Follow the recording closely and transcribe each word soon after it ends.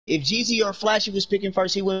If Jeezy or Flashy was picking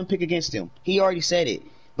first, he wouldn't pick against him. He already said it.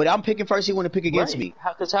 But I'm picking first, he wouldn't pick against me.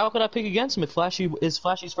 Because how could I pick against him if Flashy is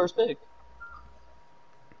Flashy's first pick?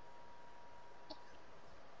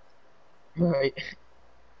 Right.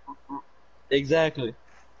 Exactly.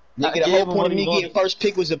 Nigga, the whole point of me getting first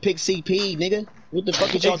pick was to pick CP, nigga. What the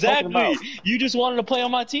fuck is y'all talking about? You just wanted to play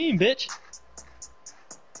on my team, bitch.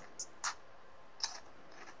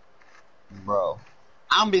 Bro.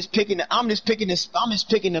 I'm just picking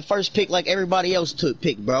the first pick like everybody else took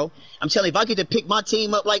pick, bro. I'm telling you, if I get to pick my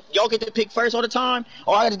team up like y'all get to pick first all the time,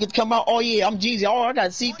 or I get to come out, oh yeah, I'm Jeezy, oh I got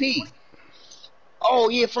CP. Oh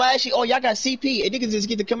yeah, Flashy, oh y'all got CP. And niggas just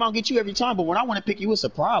get to come out and get you every time, but when I want to pick you, it's a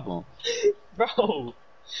problem. Bro,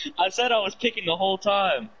 I said I was picking the whole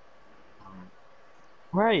time.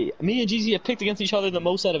 Right, me and Jeezy have picked against each other the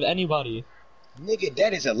most out of anybody. Nigga,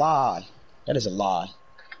 that is a lie. That is a lie.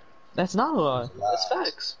 That's not a lie. That's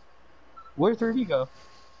facts. Where'd 3B go?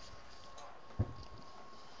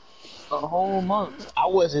 A whole month. I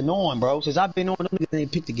wasn't on, bro. Since I've been on, them niggas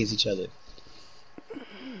ain't picked against each other.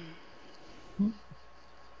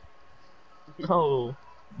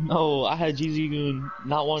 No, I had Jeezy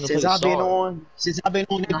not wanting to play the star. Since I've been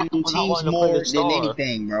on, they've been on teams more than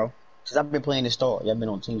anything, bro. Since I've been playing the star, y'all been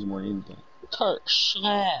on teams more than anything. Turk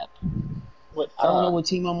slap. What? I don't know what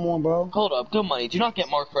team I'm on, bro. Hold up, good money. Do not get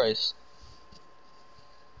Mark Price.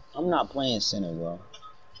 I'm not playing center, bro.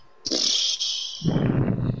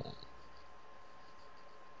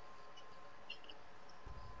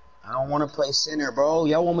 I don't want to play center, bro.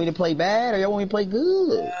 Y'all want me to play bad or y'all want me to play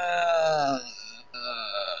good?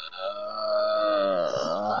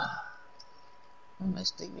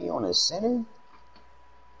 Stick me on the center?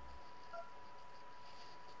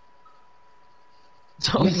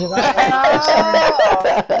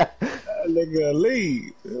 Nigga,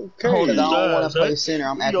 leave. Okay. I don't want to play center.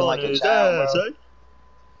 I'm acting like a child,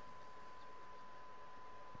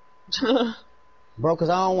 bro. Bro, because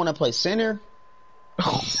I don't want to play center.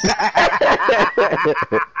 That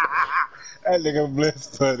nigga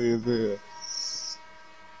blessed funny as hell.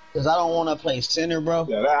 Because I don't want to play center, bro.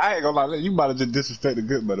 Yeah, I ain't gonna lie. You might have just disrespected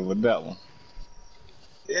good buddy with that one.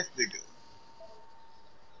 This nigga.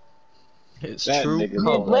 It's that true.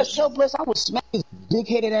 Man, bless, I would smack his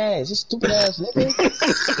big-headed ass. This stupid ass nigga.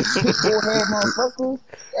 Big forehead motherfucker.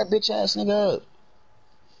 That bitch ass nigga up.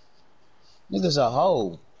 Nigga's a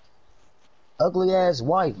hoe. Ugly ass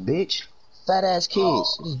wife, bitch. Fat ass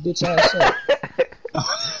kids. This bitch ass up.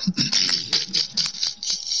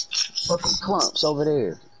 Fucking clumps over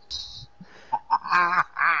there. I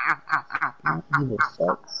don't give a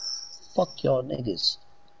fuck. Fuck y'all niggas.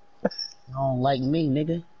 You don't like me,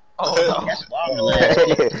 nigga. Oh, no. That's why I'm the last.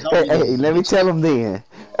 Hey, let me tell him then.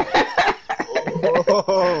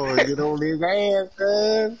 Oh, get on his ass,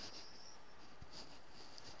 cuz.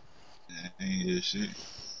 That ain't his shit.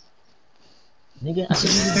 Nigga, I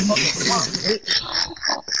said you fucking clump, bitch.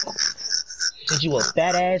 Said you a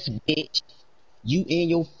fat ass bitch. You and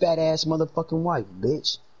your fat ass motherfucking wife,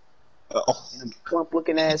 bitch. And them clump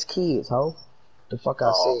looking ass kids, ho. The fuck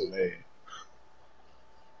I said. Man.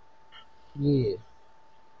 Yeah.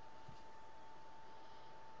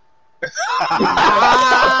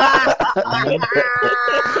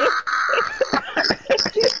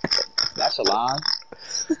 That's a lie.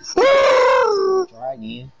 Try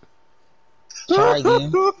again. Try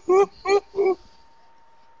again.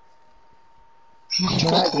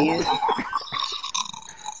 Try again.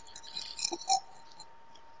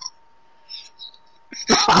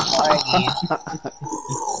 Try again.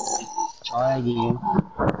 Try again.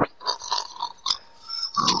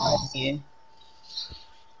 Try again.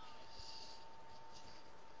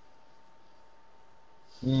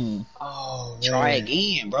 Oh, man. Try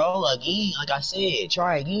again, bro. Again, like I said,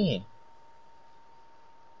 try again.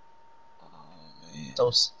 Oh, man.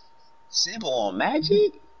 So simple on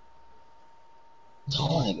Magic?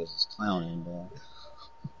 Y'all niggas is clowning, bro.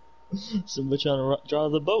 Somebody trying to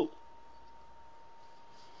drive the boat.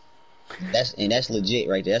 That's legit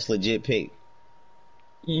right there. That's legit pick.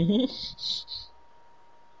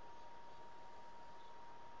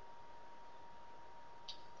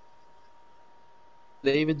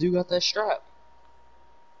 They even do got that strap.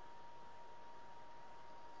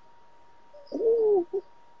 Ooh,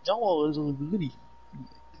 Joel is a goodie.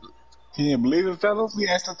 Can you believe it, fellas? We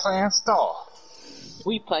actually playing Star.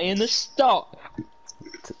 We playing the Star.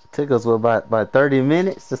 Took us about 30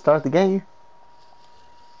 minutes to start the game.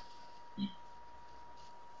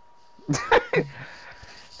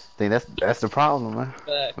 Think that's the problem, man.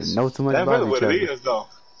 Facts. We know too much That's about really each what other. it is, though.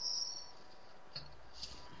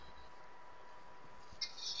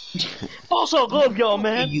 Also, glove y'all,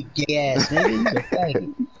 man. You gay ass nigga. You a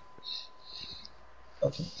faggot.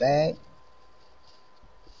 Fucking fag.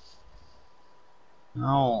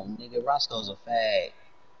 No, nigga, Roscoe's a fag.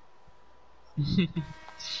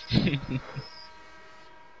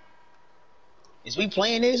 Is we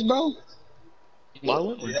playing this, bro? Why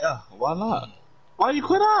wouldn't we? Yeah, why not? Why you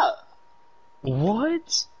quit out?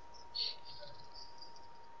 What?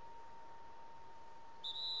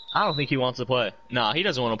 I don't think he wants to play. Nah, he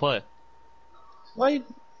doesn't want to play. Why you...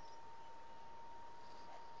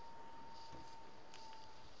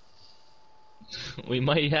 We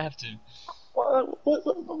might have to.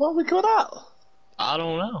 Why we quit out? I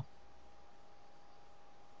don't know.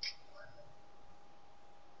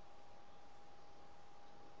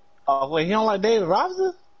 Oh, wait, he don't like David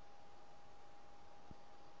Robinson?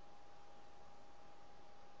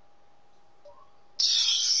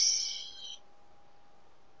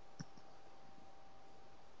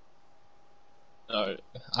 Alright,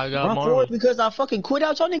 I got Run Marlon. forward because I fucking quit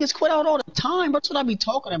out. Y'all niggas quit out all the time, bro. That's what I be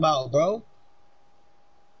talking about, bro.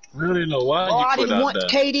 I really know why Oh, you I quit didn't out want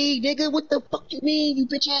there. KD, nigga. What the fuck you mean, you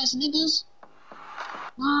bitch ass niggas?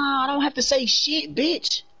 Nah, I don't have to say shit,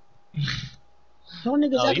 bitch. Y'all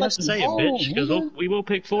niggas No, act you like have to some say it, hoes, bitch, because nigga. we will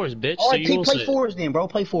pick fours, bitch. So Alright, you will play say it. fours then, bro.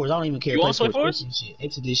 Play fours. I don't even care. You Play wanna play fours? fours?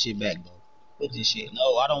 Exit this shit back, bro. Put this shit.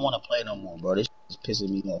 No, I don't want to play no more, bro. This is pissing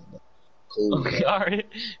me off, bro. Cool. Okay, alright.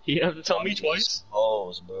 You have to tell me twice.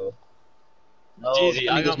 Hoes, bro. No, Jeezy,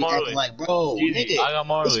 some I niggas got be acting Marley. like, bro, Jeezy, nigga. I got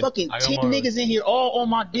Marley. It's fucking I got 10 Marley. niggas in here all on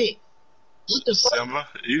my dick. What the fuck? Simba,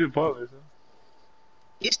 you didn't play this.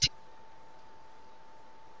 It's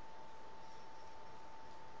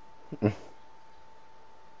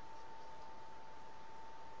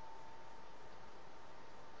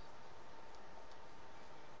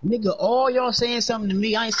nigga, all y'all saying something to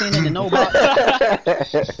me. I ain't saying nothing to nobody.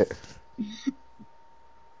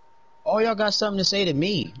 All y'all got something to say to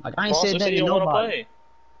me. Like I ain't Boss said said nothing you to don't want to nobody. play.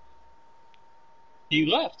 He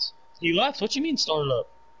left. He left. What you mean started up?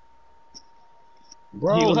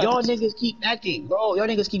 Bro, He left. y'all niggas keep acting. Bro, y'all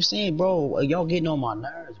niggas keep saying, bro, y'all getting on my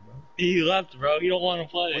nerves, bro. He left, bro. You don't want to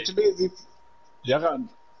play. What you busy? Y'all got...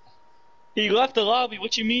 He left the lobby.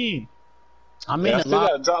 What you mean? I'm Yeah, in I the still lot.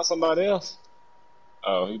 gotta drop somebody else.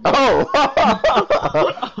 Oh, he did. Oh!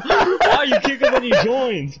 Why you kick him when he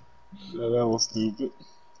joined? Yeah, that was stupid.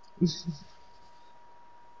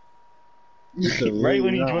 Right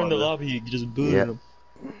when he joined the lobby, he just booted Yep. him.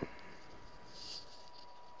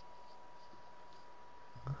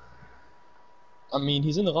 I mean,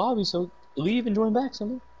 he's in the lobby, so leave and join back,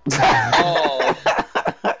 somebody. Oh.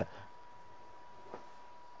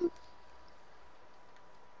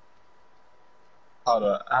 Hold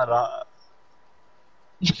on, hold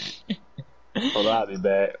on, I'll be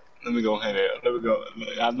back. Let me go ahead and let me go.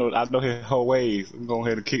 I know his whole ways. I'm going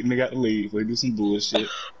ahead and kick nigga out the league before he do some bullshit.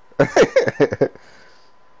 That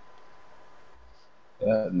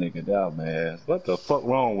nigga down, man. What the fuck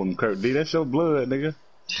wrong with him, Kurt D? That's your blood, nigga.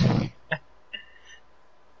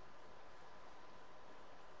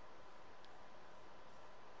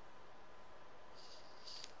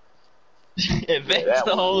 Advance That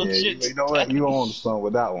the one, whole yeah, shit. you know what? You don't understand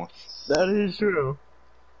with that one. That is true.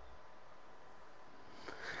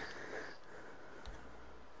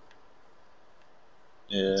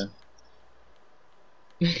 Yeah.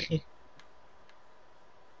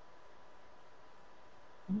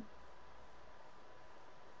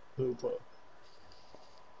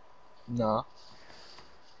 Nah.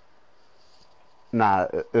 Nah,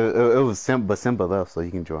 it was Simba left, so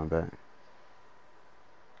you can join back.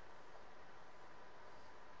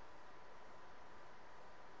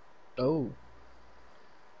 Oh.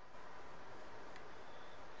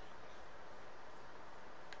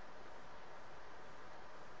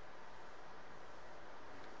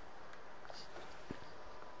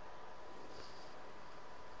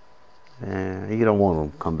 Yeah, you don't want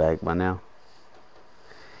him to come back by now.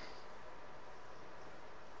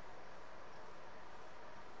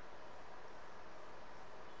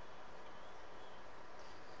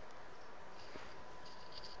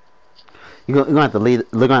 You're gonna have to lead.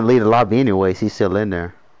 They're gonna lead the lobby anyways. He's still in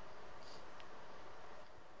there.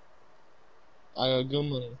 I got good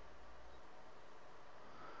money.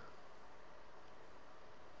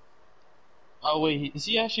 Oh wait, is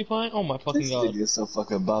he actually playing? Oh my fucking This god! nigga is so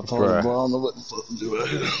fucking bipolar, Bruh. bro. I don't know what the fuck to do right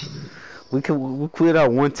here. We quit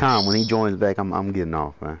out one time. When he joins back, I'm getting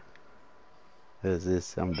off, man.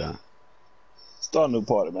 This I'm done. Start a new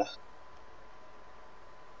party, man.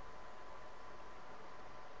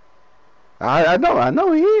 I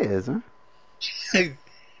know he is, huh?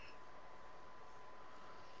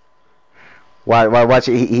 Why watch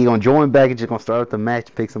it? He gonna join back and just gonna start up the match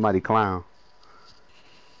and pick somebody clown.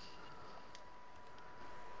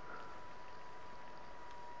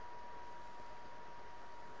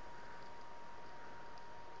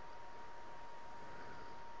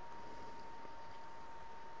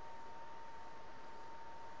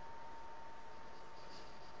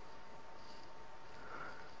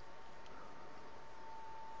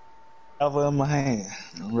 Over in my hand.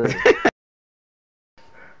 I'm ready.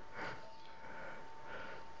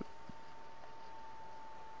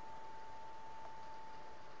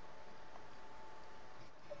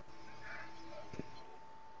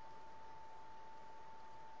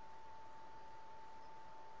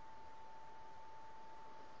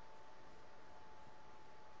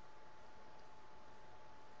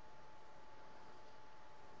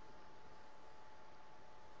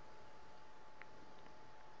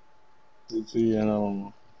 CP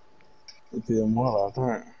and CP and more, I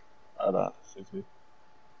think. I don't CP.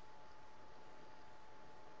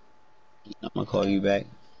 I'm gonna call you back.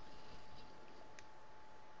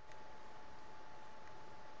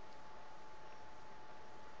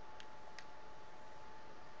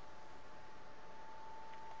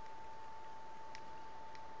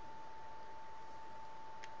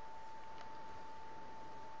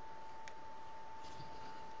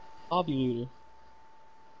 Lobby leader.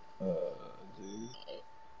 Jeez.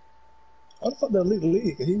 I thought that lead the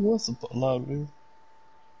league. He was a log, dude.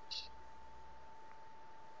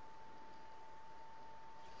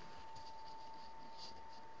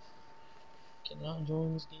 Cannot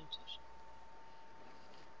join this game session.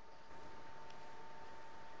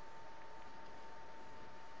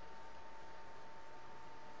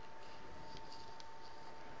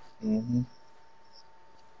 Mm-hmm.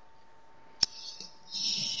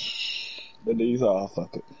 But these all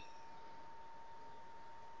fuck it.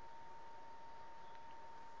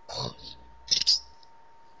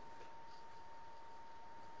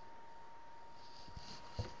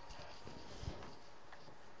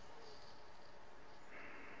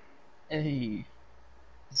 Hey.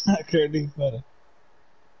 It's not Curdy better.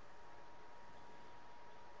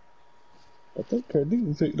 I think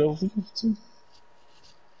Curdy picked over you too.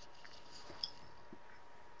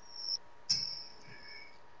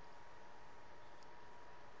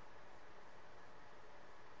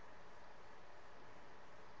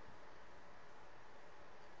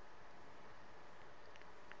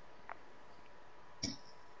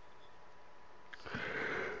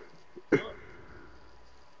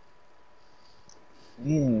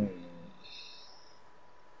 Hmm.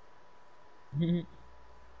 We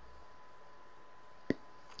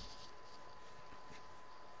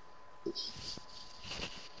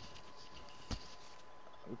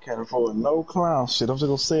can't afford no clown shit. I'm just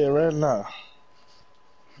gonna say it right now.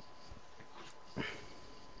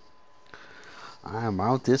 I am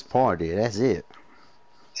out this party. That's it.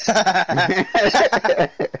 That's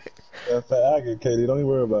fact, I get Katie. Don't even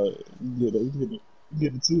worry about it. You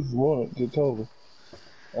get the 2 for 1. Get cover.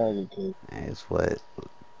 I get Katie. That's what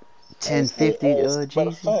 1050 Matter of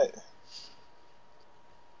GC. fact,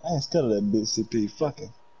 I ain't scared of that bitch CP.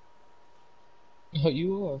 Fucking. Oh,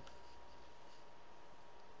 you are.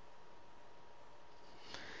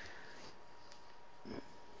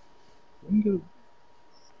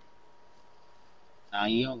 Nah,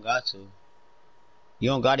 you don't got to. You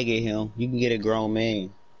don't got to get him. You can get a grown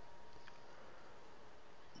man.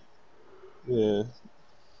 Yeah.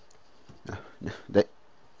 That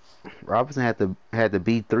Robinson had the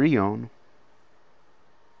B3 on him.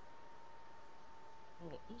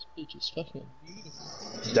 Oh, this bitch is fucking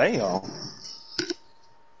beautiful. Damn.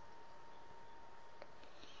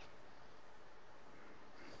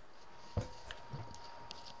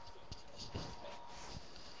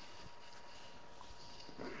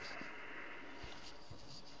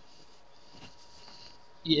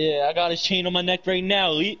 Yeah, I got his chain on my neck right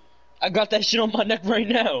now, Elite. I got that shit on my neck right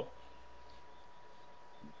now.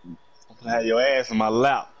 I'm gonna have your ass in my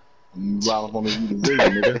lap. I'm riding up on the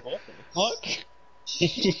Brazilian, nigga. What the fuck?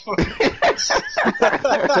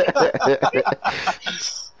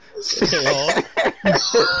 Okay, hold.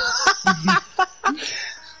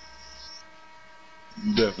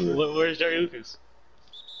 Definitely. Where's Jerry Lucas?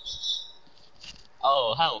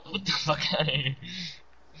 Oh, how? What the fuck out of here?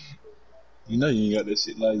 You know you ain't got that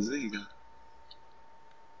shit like Z got.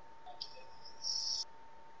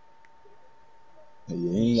 Yeah,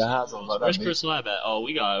 you ain't got hot sauce like Where's that, Chris Lab at? Oh,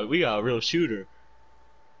 we got a real shooter.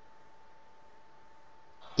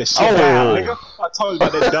 That shit down, nigga. I told you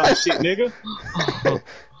about that dumb shit, nigga.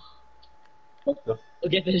 What the?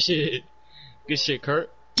 Look at that shit. Good shit,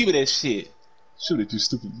 Kurt. Give me that shit. Shoot it, you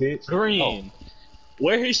stupid bitch. Green.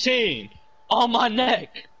 Where his chain? On my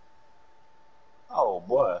neck. Oh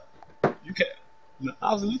boy. You can't.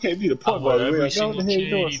 You can't be the I point want guard. every What the single hell you chain,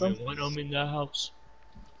 doing, even son? when I'm in the house.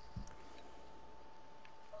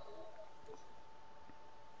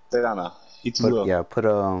 Stay down now. He too low. Yeah, put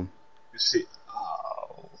Good shit.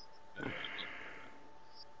 Oh.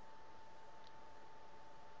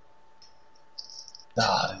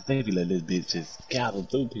 Nah, they be letting this bitch just gather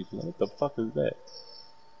through people. What the fuck is that?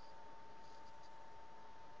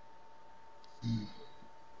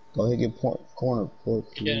 Go ahead, get corner.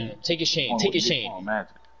 Yeah, take his chain. Take his chain.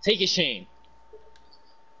 Take his chain.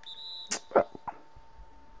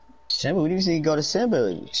 Simba, we need to see you go to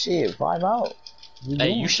Simba. Shit, 5 out.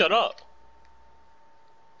 Hey, you shut up.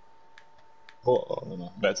 Oh,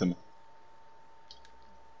 no. Back to me.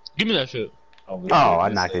 Give me that shit. Oh, I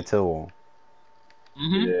knocked it too.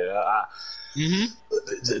 Yeah,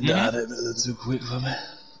 Mm-hmm. died a little too quick for me.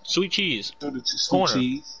 Sweet cheese. Sweet Corner.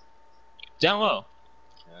 cheese. Down low.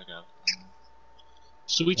 Yeah, I got it.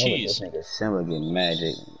 Sweet cheese. This nigga Simba getting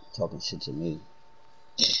magic, talking shit to me.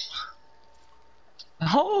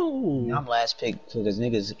 Oh. I'm last pick because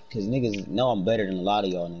niggas know I'm better than a lot of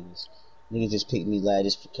y'all niggas. Niggas just picked me last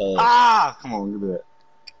just because. Ah, come on, give me that.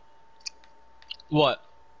 What?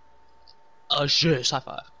 Oh shit, high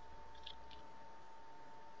five.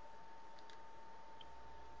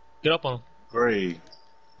 Get up on him. Great.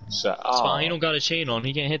 Shot. It's fine, he don't got a chain on,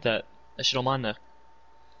 he can't hit that. That shit on mine there.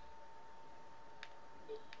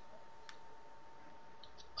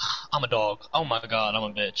 I'm a dog. Oh my god, I'm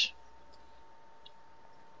a bitch.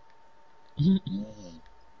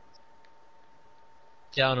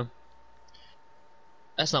 Get on him.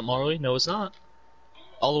 That's not Marley. No, it's not.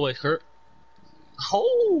 All the way, Kurt.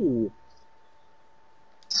 Oh!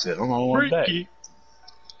 Shit, I'm on one back. Freaky.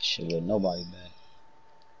 Shit with nobody back.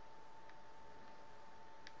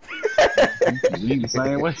 You the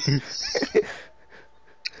same way.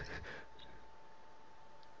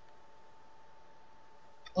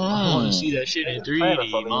 I want to see that shit in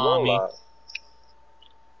 3D, mommy.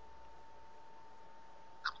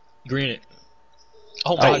 Green it.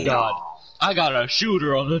 Oh my god. I got a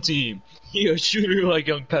shooter on the team. He a shooter like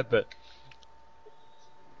young Pepe.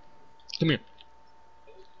 Come here.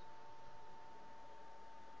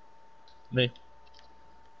 Me.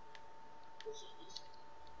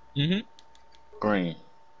 Mm-hmm. Green.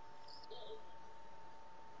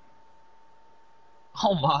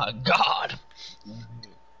 Oh my god.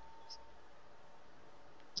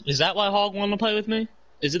 Is that why Hog wanted to play with me?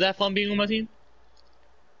 Is it that fun being on my team?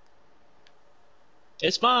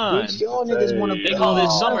 It's fine. Bitch, y'all niggas wanna They call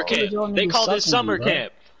this summer camp. They call this summer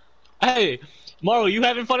camp. Hey, Marlo, you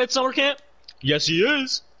having fun at summer camp? Yes, he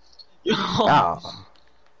is. I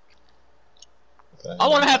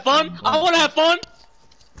want to have fun. I want to have fun.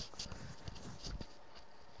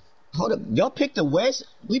 Hold up, y'all picked the West?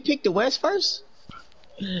 We picked the West first?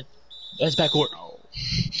 That's backcourt.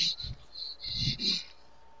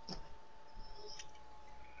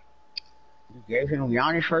 You gave him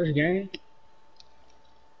Giannis first game?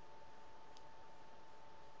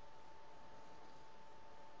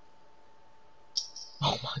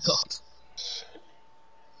 Oh my god.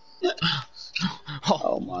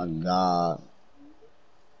 Oh my god.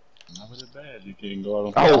 Not with it bad. You can't go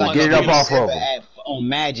out on. Oh, get it up off of him. On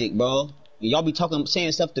Magic, bro. Y'all be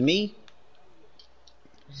saying stuff to me?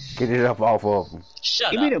 Get it up off of him.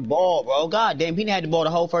 Shut Give up. me the ball, bro. God damn, he had the ball the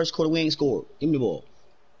whole first quarter. We ain't scored. Give me the ball.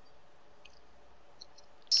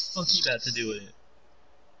 Fuck you got to do with it.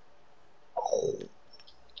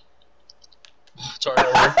 Sorry.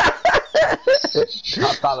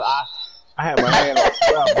 I had my hand on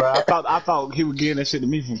strap, bro. I thought he was getting that shit to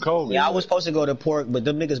me from Kobe. Yeah, I was supposed to go to Pork, but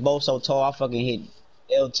them niggas both so tall. I fucking hit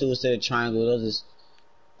L2 instead of triangle. That was just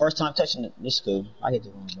first time touching it. This school. I hit the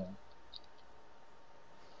one, bro.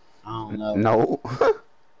 I don't know. No.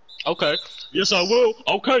 Okay. Yes, I will.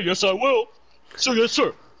 Okay. Yes, I will. Sir, yes,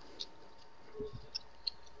 sir.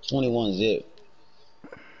 21 zip.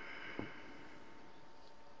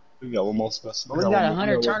 We got one more special. But we got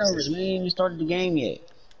 100 turnovers. We ain't even started the game yet.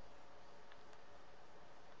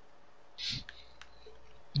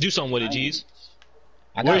 Do something with it, G's.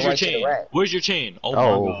 I got Where's your right to the chain? rack. Where's your chain? Oh,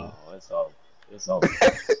 Oh. my god. Oh, it's over. It's over.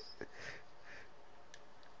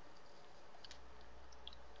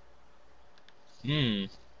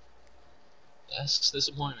 That's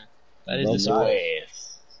disappointing. That is Well, disappointing.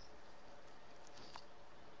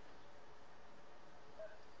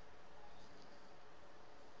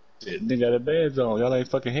 Shit, nigga got a badge on. Y'all ain't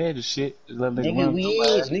fucking had this shit. Just let nigga Nigga, run we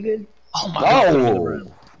through, is, man. nigga. Oh my god.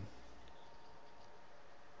 Oh.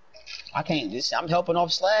 I can't. I'm helping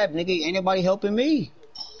off slab, nigga. Ain't nobody helping me.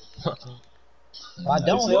 If I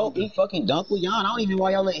don't help, he fucking dunk with Jan. I don't even know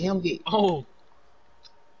why y'all let him get. Oh.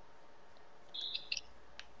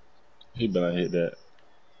 He better hit that.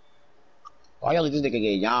 Why y'all let this nigga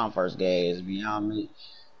get Jan first gas? Beyond me.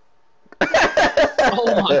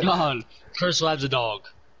 Oh my god. Curse Lab's a dog.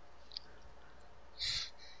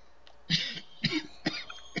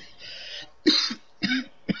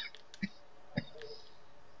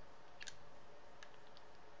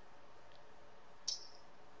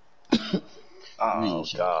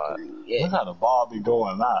 Oh God! Yeah. Look how the ball be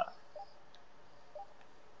going out.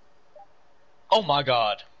 Oh my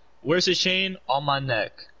god. Where's his chain? On my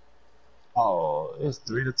neck. Oh, it's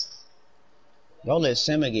 3-2. Y'all let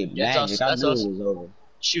Simmer get Yeah, magic. that's I knew us. it was over.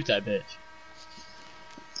 Shoot that bitch.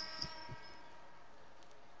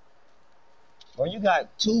 Bro, you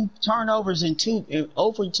got 2 turnovers and 0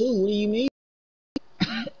 for 2. What do you mean?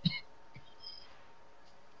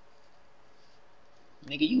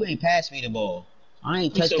 Nigga, you ain't passed me the ball. I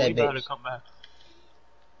ain't touched that bitch. Come back.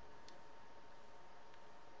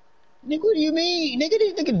 Nigga, what do you mean? Nigga,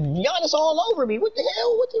 this nigga Giannis all over me. What the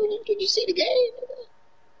hell? Did you see the game?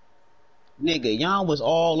 Nigga, Jan was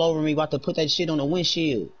all over me about to put that shit on the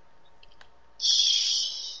windshield.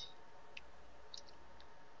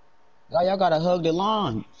 Y'all gotta hug the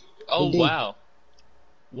line. Oh Indeed. wow.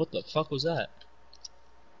 What the fuck was that?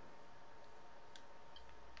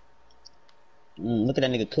 Look at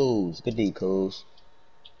that nigga Kuz. Good D, Kuz.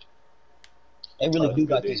 They really Oh, do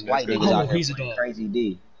got good D. these white That's niggas good. out here He's a playing dog. crazy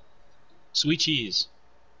D. Sweet cheese.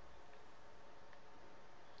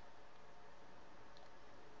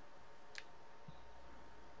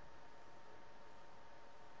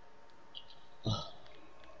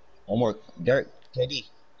 One more Dirk, KD.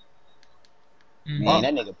 Man,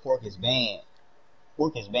 that nigga Pork is banned.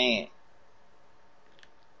 Pork is banned.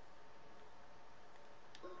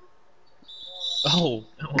 Oh.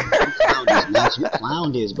 Clown this, man. You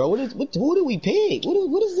clown this, bro. Who do we pick?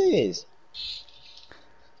 What is this?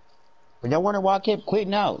 But y'all wonder why I kept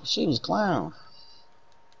quitting out. She was clown.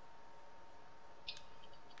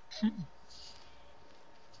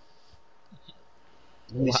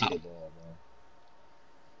 Let me see the ball, bro.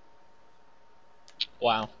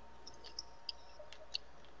 Wow.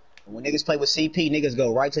 When niggas play with CP, niggas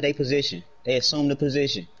go right to their position. They assume the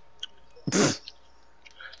position.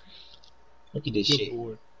 Look at this Good shit.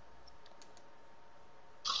 board.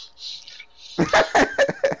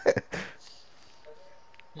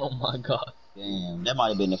 Oh my god. Damn, that might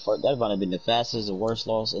have been the first. That might have been the fastest or worst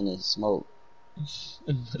loss in the smoke.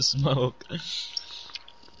 In the smoke.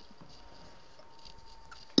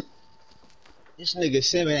 This nigga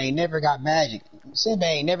Simba ain't never got magic. Simba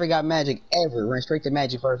ain't never got magic ever. Ran straight to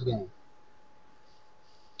magic first game.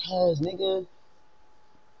 Cause nigga,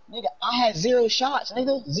 I had 0 shots,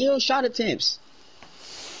 nigga. 0 shot attempts.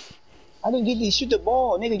 I didn't get to shoot the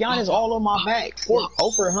ball, nigga. Giannis all on my back.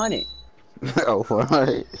 Over 100. Oh,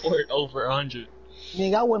 right. Or over 100.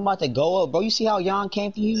 Nigga, I wasn't about to go up, bro. You see how Jan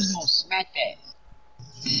came through? He was gonna smack that.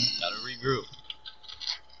 Gotta regroup.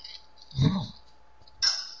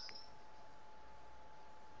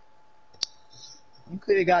 You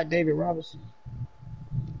could have got David Robinson.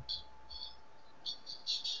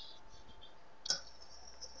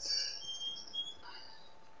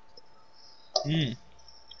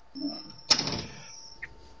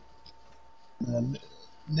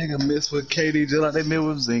 Nigga miss with KD just like they miss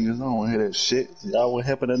with Zingers. I don't want to hear that shit. Y'all want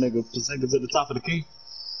helping that nigga Zingers at the top of the key?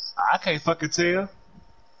 I can't fucking tell.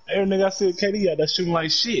 Every nigga I see with KD out there shooting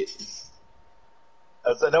like shit.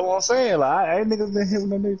 That's what I'm saying. Like, I ain't niggas been hitting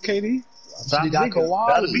no nigga KD. You got Kawhi.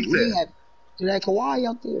 Gotta beat We that. had that Kawhi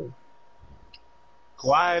out there.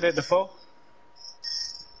 Quiet at the four.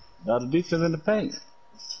 Got the defense in the paint.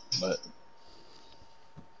 But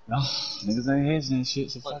no, niggas ain't hedging and shit.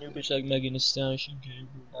 So My fuck new it. bitch like Megan Thee Stallion. She gay,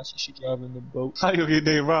 bro. Now she driving the boat. How you gonna get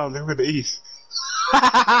Dave Brown? They went to the East.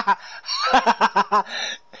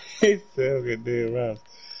 He said, "Get Dave Brown."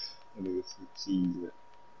 That nigga some cheese.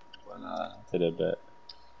 But nah, take that back.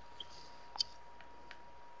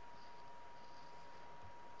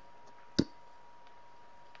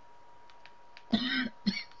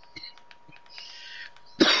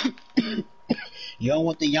 You don't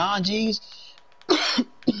want the Yan G's?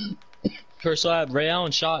 First I have Ray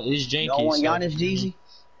Allen shot is janky. You don't want so- Giannis Jeezy?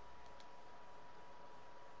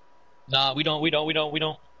 Nah, we don't.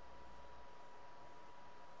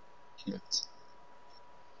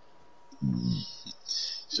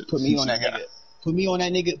 Put me on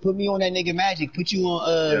that nigga. Put me on that nigga Magic. Put you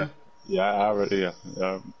on Yeah, I already.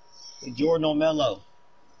 Yeah. Jordan on Melo.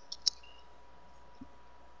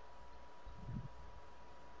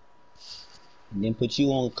 And then put you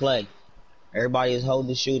on Clay. Everybody is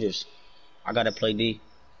holding shooters. I gotta play D.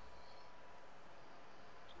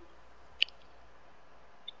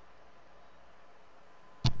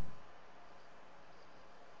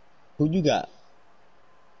 Who you got?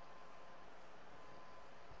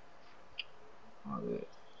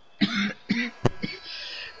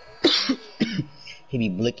 He be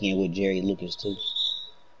blicking with Jerry Lucas too.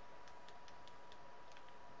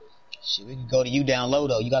 Shit, we can go to you down low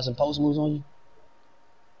though. You got some post moves on you?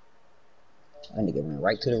 That nigga ran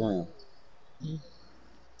right to the rim.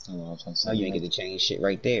 I don't know what I'm trying to No, say. you ain't get to change shit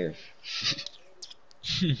right there.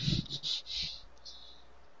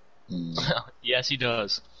 Yes, he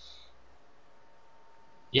does.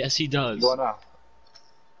 Yes, he does. Going now.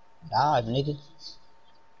 Dive, nigga.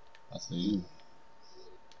 I see you.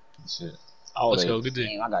 Shit. Oh, Let's they- go. Good D.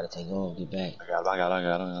 Damn, I gotta take off. Get back. I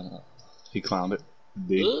got it. He climbed it.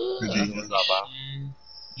 D. Ugh. D. That's not bad.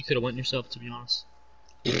 You could have went yourself, to be honest.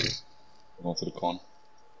 Going to the corner.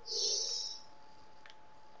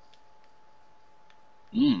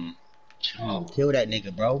 Oh, kill that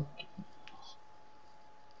nigga, bro.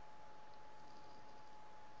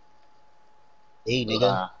 Hey,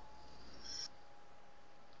 nigga.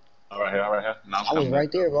 All right here. Now I'm I was coming right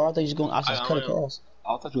back. there, bro. I thought you was going. I was just I cut know. across.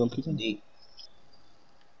 I thought you were gonna kick him. Deep.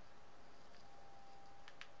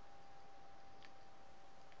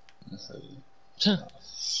 Let's see.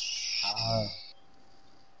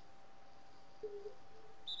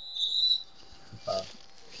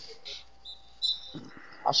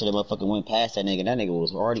 I should have motherfucking went past that nigga. That nigga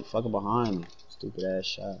was already fucking behind me. Stupid ass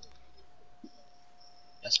shot.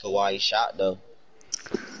 That's Kawhi shot though.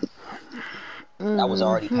 That was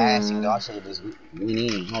already passing though. I should have just went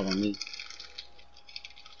in. Hold on me.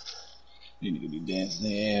 You nigga be dancing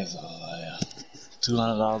their ass off. Yeah.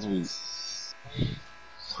 $200 a week.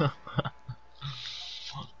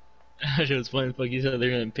 That shit was funny. Fuck, you said they're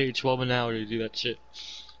gonna pay $12 an hour to do that shit.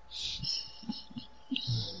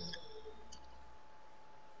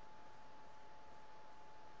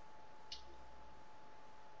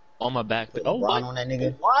 On my back. Oh, Ron what? on that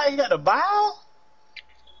nigga. Why you got the bow?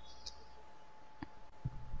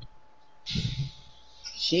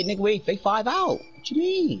 Shit, nigga, wait, fake 5 out. What you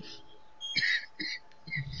mean?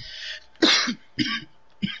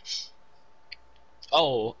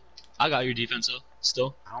 Oh, I got your defense though.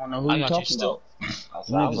 Still. I don't know who I you got you talking still. about.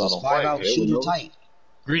 Niggas is 5 out shooting tight.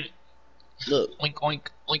 Green it. Look, Oink, oink,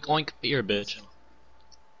 oink, oink. You're a bitch.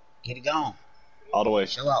 get it gone. All the way.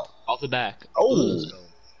 Show out. Off the back. Oh.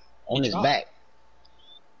 On his dropped. back.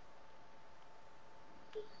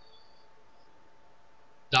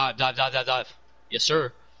 Dive, dive, dive, dive, dive. Yes,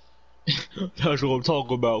 sir. That's what I'm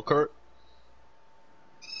talking about, Kurt.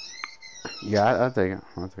 Yeah, I'll take it.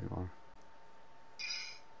 I'll take it.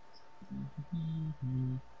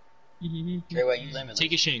 Treyway, you limitless.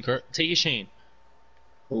 Take your Shane, Kurt. Take your Shane.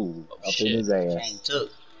 Ooh. Oh, Up shit. in his Shane ass. took.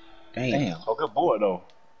 Damn. Damn. Oh, good boy though.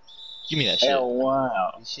 Give me that shit. Hell,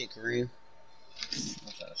 wow. Good shit, Kareem.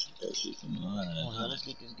 I'm trying to shoot that shit from Come on, behind. let's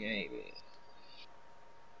get this game, man.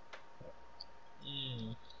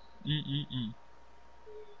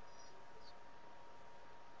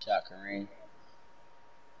 Shot, Kareem.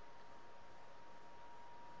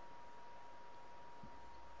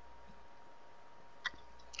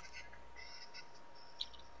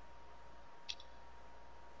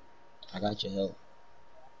 I got your help.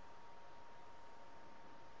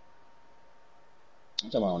 I'm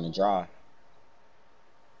talking about on the drive.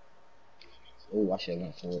 Oh, I should have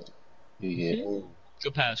went for it. Yeah. Ooh.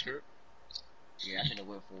 Good pass, Kurt. Yeah, I should have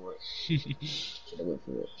went for it. Should have went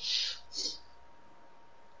for it.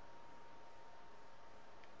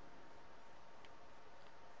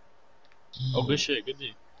 Oh, good shit. Good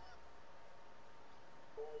D.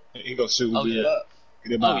 He gonna shoot. Oh, yeah.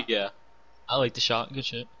 Get him Oh, out. yeah. I like the shot. Good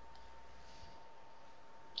shit.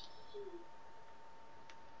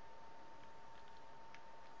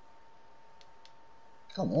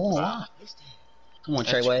 Come on. Come on,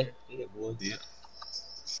 That's Treyway. Yeah, boy. Yeah.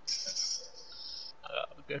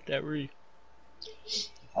 Got that read.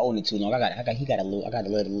 Holding it too long. I got to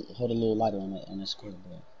let it hold a little lighter on that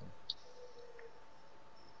scoreboard.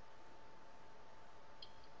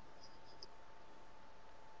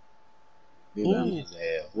 Rebound his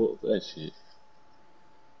ass. What that shit?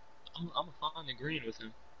 I'm gonna find the green with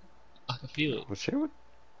him. I can feel it. What shit? What?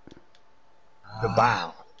 The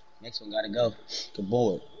bow. Next one gotta go. Good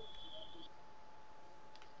board.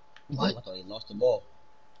 What? I thought he lost the ball.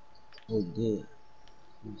 Oh, good.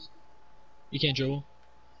 You can't dribble.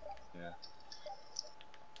 Yeah.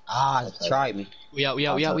 Ah, tried me. We out, we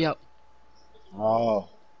out, we out, we out. Oh.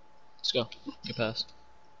 Let's go. Good pass.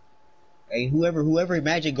 Hey, whoever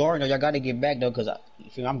Magic guarding, y'all gotta get back though, cause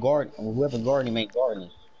I'm guarding. Whoever guarding him ain't guarding.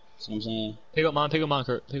 See what I'm saying? Pick up mine, Kurt. Pick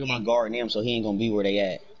up He ain't mine. guarding him, so he ain't gonna be where they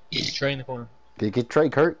at. Trey in the corner. Get Trey,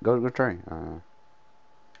 Kurt. Go Trey.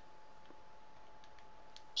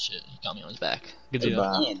 Shit, he got me on his back. Good Hey, deal.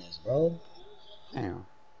 bye. Playing this, bro. Damn.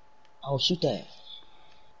 Oh, shoot that.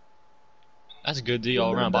 That's a good D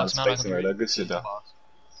all around. Box him out. I can Right read. there. Good shit though.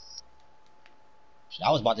 I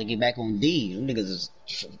was about to get back on D. Them niggas is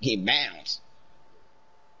get bounced.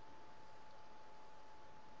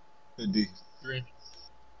 Good D. Green.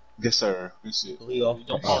 Yes, sir. Good shit. Leo.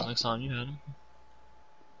 Don't pause next time you had him.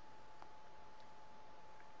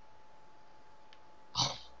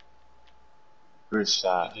 Good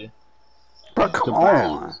shot. Bro, come The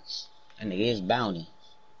on. bounce. That nigga is bounty.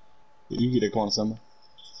 You get that corner, Summer.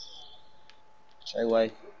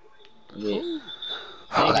 Treyway. Yeah.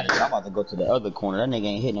 I'm about to go to the other corner. That nigga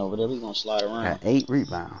ain't hitting over there. We gonna slide around. Got 8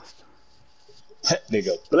 rebounds. That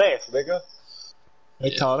nigga blessed, nigga.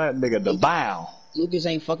 They call that nigga the bound. Lucas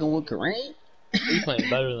ain't fucking with Kareem. He playing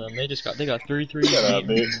better than them. They got 3 threes. Shut up, 8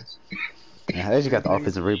 bitch. rebounds. Yeah, they just got the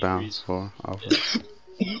offensive rebounds for offense.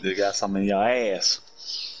 They got something in your ass.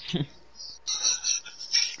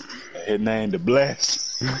 His name the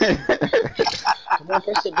blessed. Come on,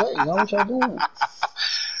 press the button. Know what y'all doing?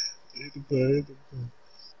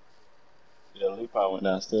 Yeah, Lee probably went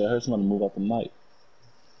downstairs. I heard somebody move out the mic.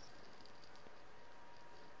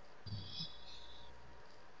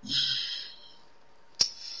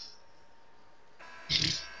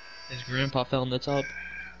 His grandpa fell in the tub.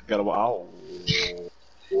 Got a oh.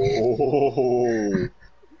 Oh.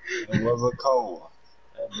 It was a cold.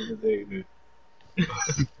 That nigga dig.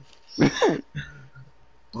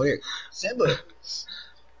 Where? Simba.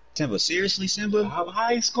 Simba, seriously, Simba? How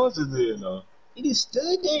he scores it there, though? He just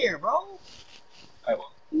stood there, bro. Hey,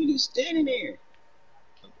 He just standing there.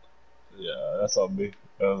 yeah, that's on me.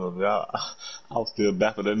 I was still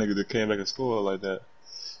baffled that nigga that came back and scored like that.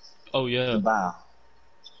 Oh yeah. Wow.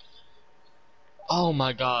 Oh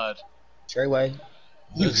my god. Treyway.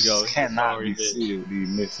 Let's go. Cannot Sorry, be bitch. sealed these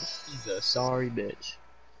misses. He's a sorry bitch.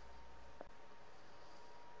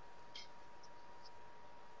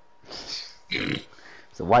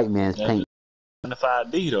 It's a white man's paint.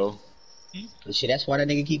 25D though. But shit, that's why that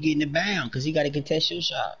nigga keep getting the bound, because he got to contest your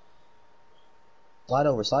shot. Slide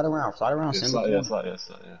over, slide around, Simba.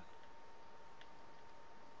 Yeah.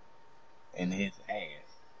 In his ass.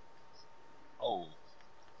 Oh.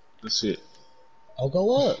 Good shit. Oh,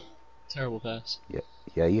 go up. Terrible pass.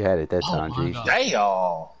 Yeah, you had it that Oh time, my G. God.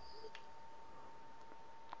 Damn.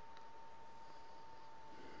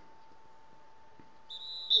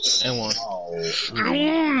 And one. Oh.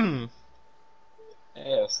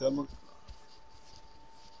 Yeah, Selma.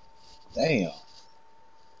 Damn.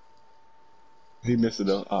 He missed it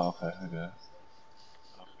though. Oh, okay. Okay.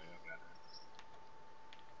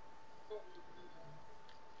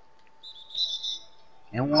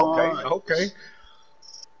 And one. Okay.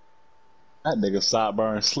 That nigga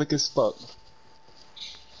sideburn slick as fuck.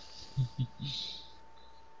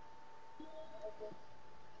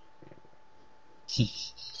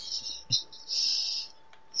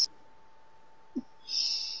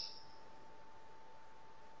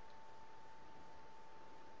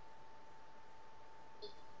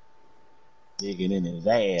 Digging in his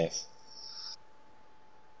ass.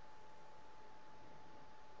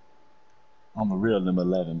 I'm a real number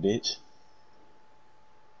 11, bitch.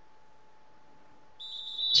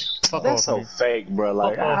 Fuck That's off, so man. fake, bro.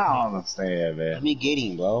 Like, Fuck off, I don't understand, Let man. me get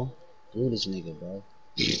him, bro. Do this nigga, bro.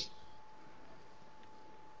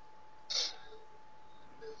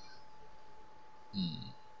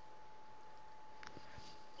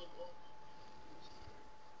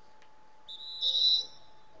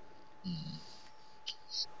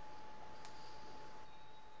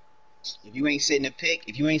 If you ain't sitting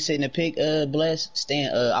the pick, Bless,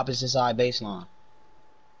 stand opposite side baseline.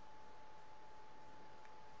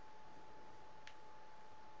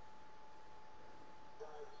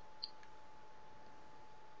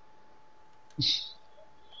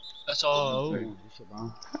 That's all. Good shit,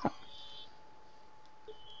 bro.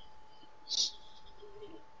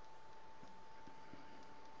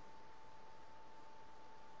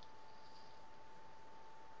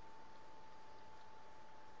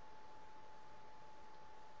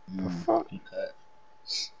 The fuck? He cut.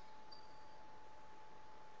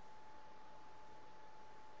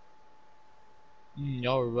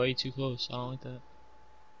 Y'all were way too close. I don't like that.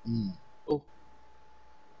 Mm. Oh.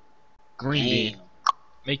 Green bean. Damn.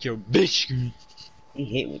 Make your bitch green. He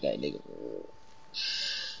hit with that nigga.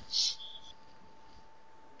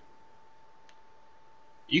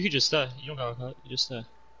 You could just stay. You don't gotta cut. You just stay.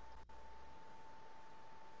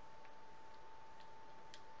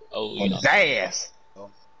 Oh, On yeah. his ass. Oh.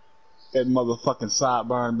 That motherfucking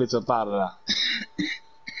sideburn bitch up out of there.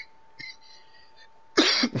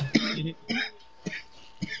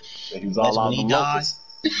 He was all That's out when of he the died.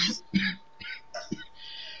 locals.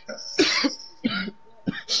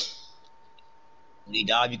 When he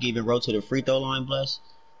dive, you can either roll to the free throw line, Bless,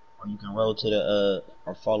 or you can roll to the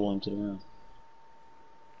or follow him to the rim.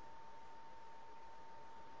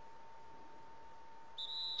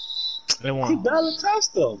 They He won. barely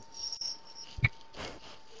touched him.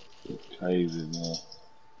 crazy, man.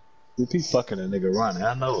 If he fucking a nigga running,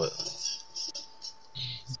 I know it.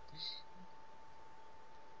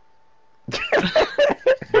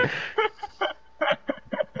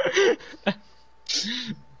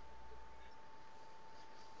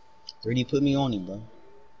 Really put me on him, bro.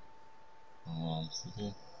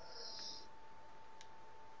 Okay.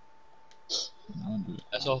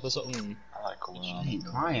 That's all. That's all. I like cool. I ain't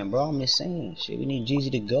crying, bro. I'm just saying. Shit, we need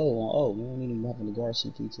Jeezy to go. Oh, we don't need him having to guard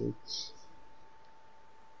CP2.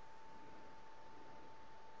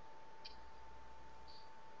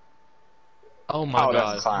 Oh my Oh, that's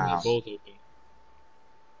god. a clown. They're both open.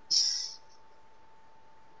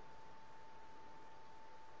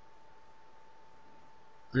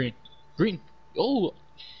 Green. Green. Oh.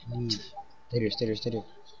 Stay there.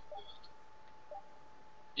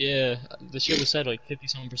 Yeah. The shit was said like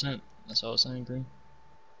 50-something%. That's all I was saying, Green.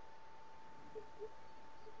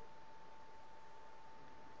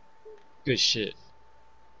 Good shit.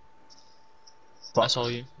 Fuck. That's all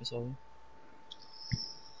you. That's all you.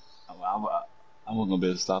 I wasn't gonna be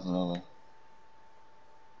able to stop another.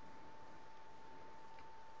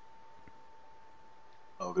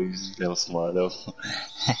 Oh, that was smart. That was.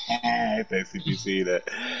 I think CPC that.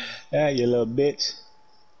 Ah, you little bitch.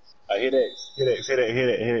 I hit it. Hit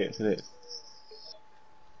it.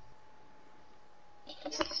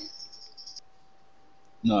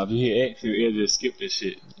 No, if you hit X, it'll just skip this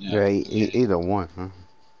shit. Yeah, either one, huh?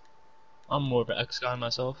 I'm more of an X guy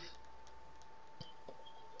myself.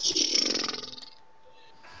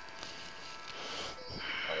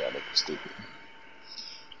 Oh, yeah, look stupid.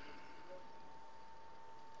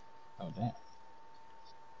 Oh, damn.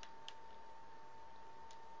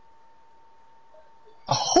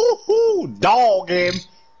 Oh, dog him.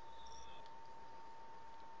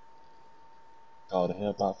 Oh, the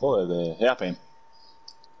hell about for there. Help him.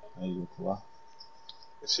 There you go, boy.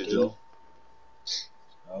 Good shit, Joe.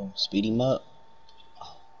 Oh, speed him up.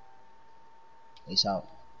 Ace out.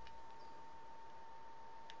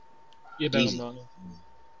 Yeah, back Easy. on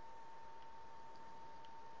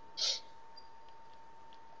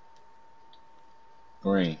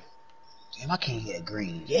Green. Damn, I can't hit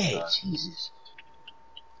green. Yeah, Jesus.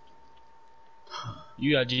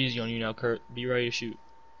 You got Jeezy on you now, Kurt. Be ready to shoot.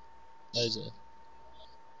 That is it.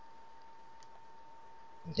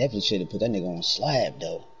 Definitely should have put that nigga on slab,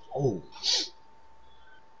 though. Oh.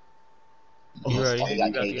 Be ready. Oh, You he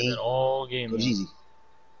got got to get KD. that all game, Go man. Jeezy.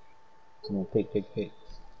 Come on, pick.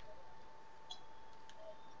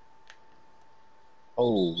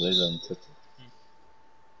 Oh, they done took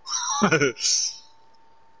it.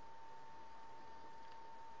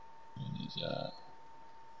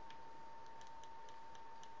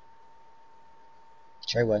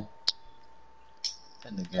 Treyway.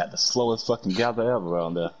 That nigga got the slowest fucking gather ever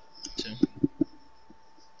around there. Too.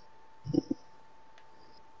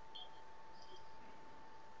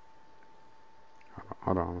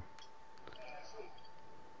 Hold on.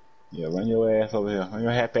 Yeah, run your ass over here. Run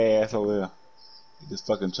your happy ass over here. Get this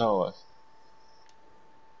fucking charge.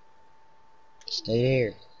 Stay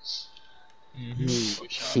there. Mm-hmm.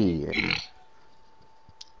 Shit.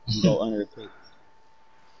 Go under the pick.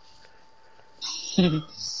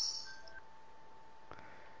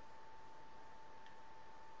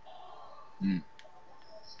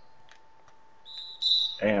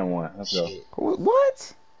 And one. Let's go. Shit.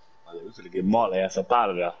 What? We finna get Marley ass up out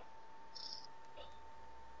of there.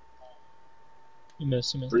 You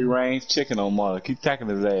missed. Free range chicken on Marley. Keep tacking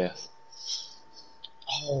his ass.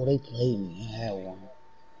 Oh, they played me. I had one.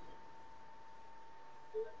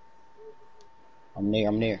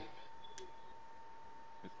 I'm there.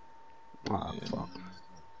 Oh, fuck.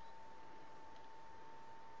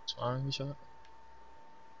 It's fine, you shot.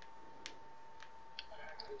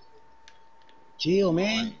 Chill,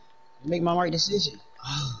 man. Make my right decision.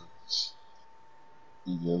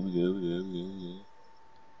 We good.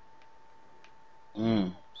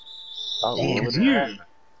 Oh, Damn, what dude.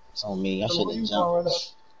 It's on me. I should have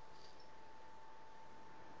jumped.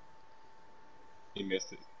 He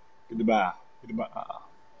missed it. Get the bye.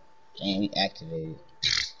 Damn, he activated.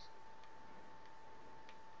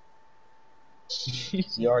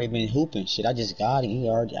 He already been hooping. Shit, I just got him. He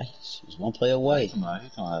was one play away.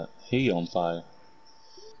 He on fire.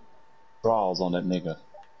 Draws on that nigga.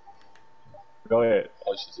 Go ahead.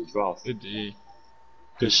 Oh, she's a draw. Good D.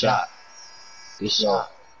 Good shot. That's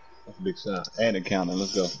a big shot. And it counted.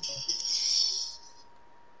 Let's go.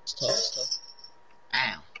 It's tough.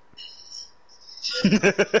 Ow.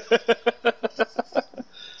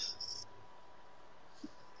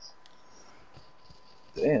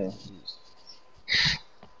 Damn.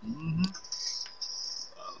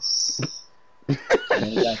 And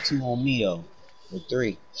He got 2 on me though, or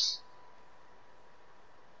 3.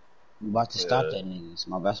 I'm about to stop that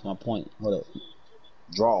nigga. That's my point. Hold up.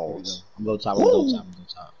 Draws. I'm go top. I'm go top. I'm go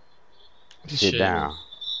top. Sit down.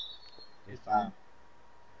 Good foul.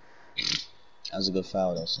 That was a good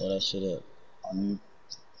foul though. Slow that shit up. You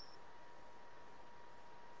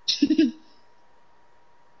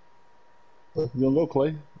gonna go,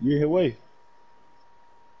 Clay? You in here way.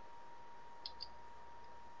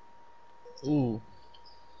 Ooh.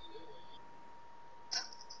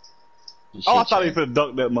 Oh, I thought he finna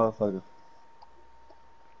dunk that motherfucker.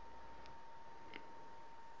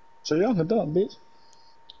 So y'all can dunk, bitch.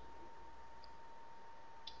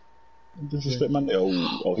 Disrespect my name.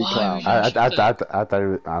 Oh, he climbed. I thought it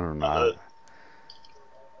was, I don't know.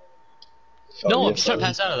 No, yes, I'm trying to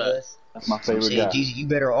pass out of that. That's my I'm favorite saying, guy. Jeezy, you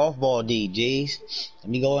better off ball D, Jeez. Let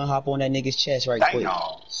me go and hop on that nigga's chest right quick.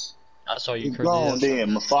 I saw you You curve gone the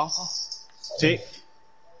then, Mufasa. Tick.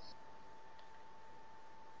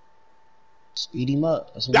 Speed him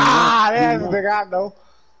up. That's what That's the thing I know.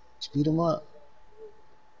 Speed him up.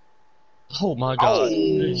 Oh my god.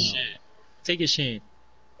 Good shit. Take it, Shane.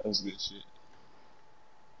 That was good shit.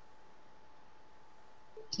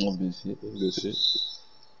 That was good shit. That was good shit.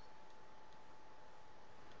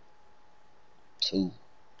 2.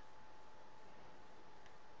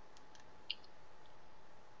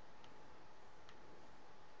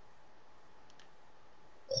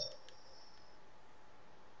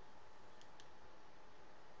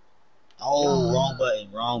 Oh, wrong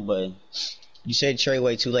button. Wrong button. You said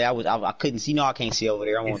Treyway too late. I couldn't see. No, I can't see over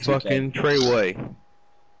there. I'm on 2K. Fucking Treyway.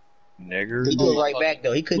 Nigger. He threw it right back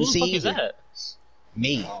though. He couldn't Who the see fuck is either. that?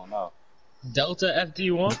 Me. I don't know. Delta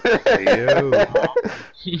FD1? Yo.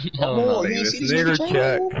 Oh, no. You Nigga, ain't this see this nigger nigga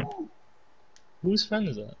check. Treyway? Whose friend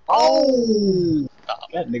is that? Oh.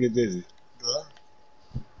 That nigga dizzy.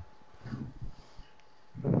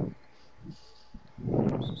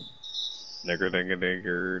 Nigger.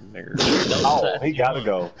 Oh, he gotta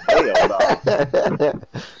go. Hell no.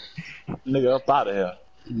 Nigga up out of here.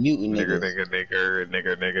 Mutant nigga.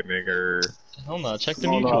 Nigger. Hell no, check the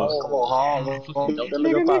Come mutuals. on, Hall. Fucking That Delta.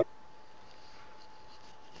 nigga up out.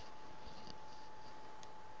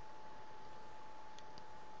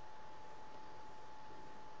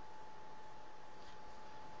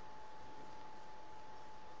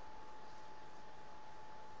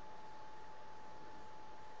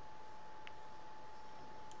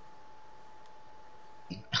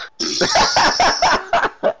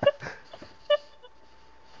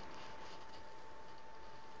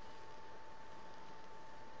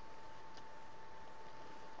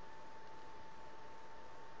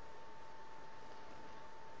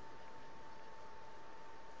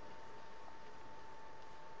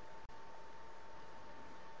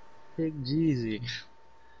 Big Jeezy.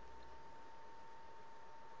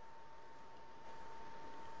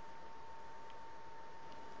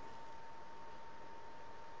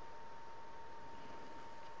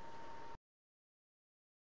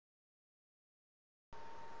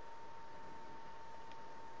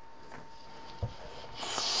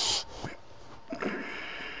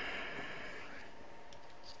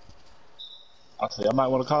 I say I might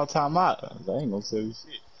want to call timeout. I ain't gonna say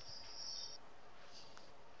shit.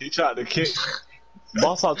 He tried to kick.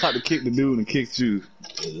 Boss Hog tried to kick the dude and kicked you.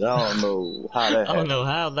 I don't know how that I don't happened. know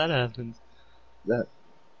how that happened. That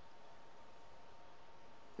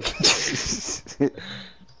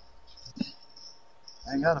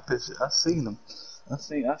I ain't got a picture. I seen him. I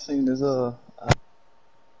seen his I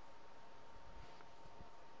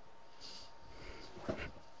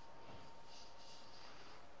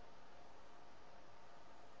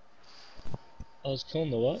was killing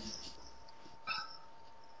the what?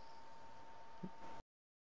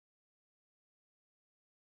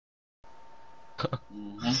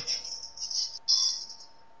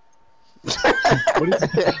 What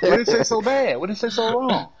did it say so bad? What did it say so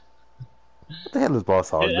wrong? What the hell is Boss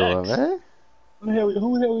Hog Hit doing, X. man? Who the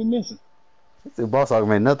hell we missing? This Boss Hog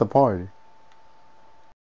made nothing party.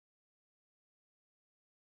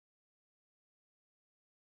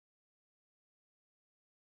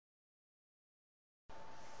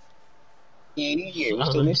 He ain't in here. We're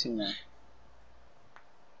still missing one.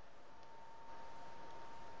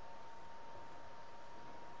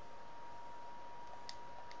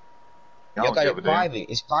 Y'all got it private.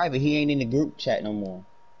 It's private. He ain't in the group chat no more.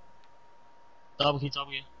 Double key.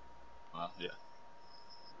 Yeah.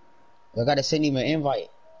 Y'all gotta send him an invite.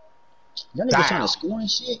 Y'all niggas trying to score and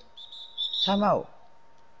shit? Time out.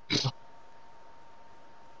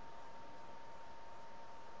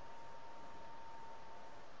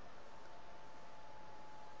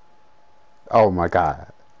 Oh my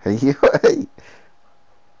god.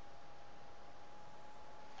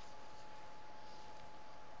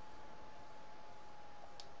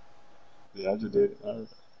 Yeah, I just did.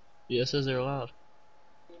 Yeah, it says they're allowed.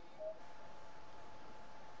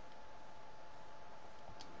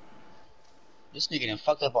 This nigga done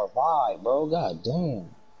fucked up our vibe, bro. God damn.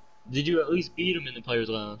 Did you at least beat him in the players'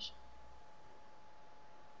 lounge?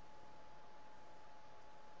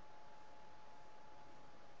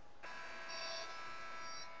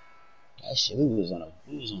 That shit, we was on a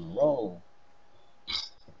roll.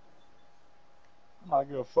 I'm not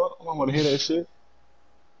give a fuck. I don't want to hear that shit.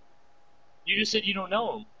 You just said you don't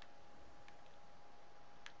know him.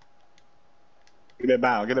 Get that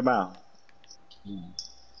bound. Get it bound.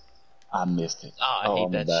 I missed it. Oh, I hate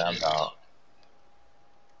I'm that bad, shit. dog.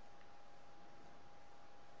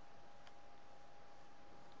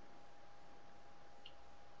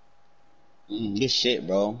 Good shit,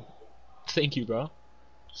 bro. Thank you, bro.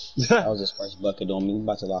 That was his first bucket on me. We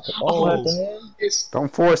about to lock it. Oh, what the hell?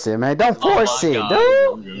 Don't force it, man. Don't force my it,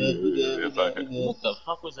 God. dude. What the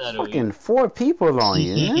fuck was that? Fucking 4 people on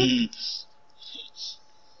you, man.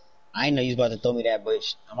 I ain't know you was about to throw me that,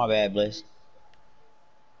 bitch. Oh, my bad, Bliss.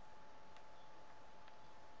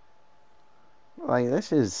 Like, that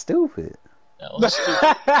shit is stupid. That was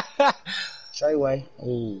stupid. Treyway.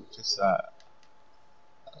 Ooh. Just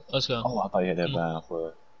Let's go. oh, I thought you had that bound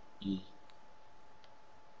for it.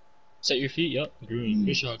 Set your feet. Yup. Green.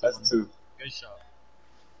 Good shot. That's 2. Good shot.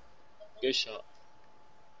 Good shot.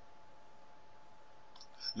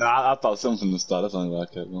 No, I thought something from the start. That's the only way I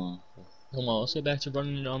kept going. Come on, let's get back to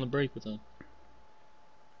running it on the break with them.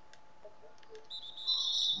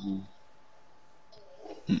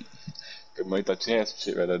 Could make that chance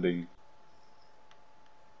shit right there, dude.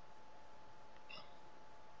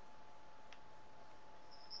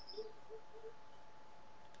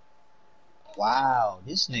 Wow,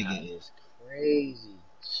 this nigga is crazy.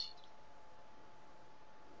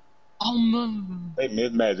 Oh man. They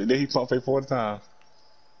mid magic. Then he pump fake 4 times.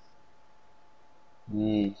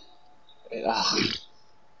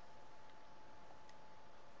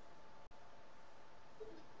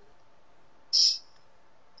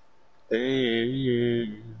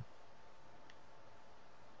 Hey.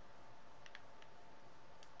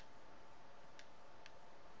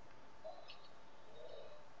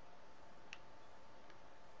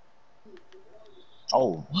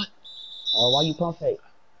 Oh. What? Oh, why you pump fake?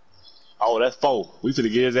 Oh, that's 4. We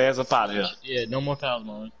finna get his ass up out of here. Yeah, no more fouls,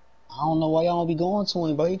 man. I don't know why y'all don't be going to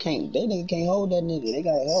him, bro. He can't. That nigga can't hold that nigga. They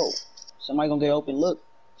gotta help. Somebody gonna get open. Look.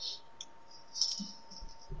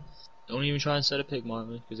 Don't even try and set a pick,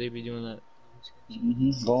 Marvin, because they be doing that.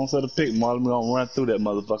 Go on to the pick, Marlon. We're gonna run through that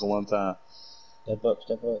motherfucker one time. Step up,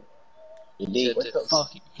 step up. You dig? Set the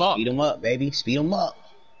fuck. Speed him up, baby. Speed him up.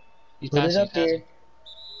 He's Put it passing, up there.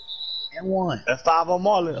 And 1. That's 5 on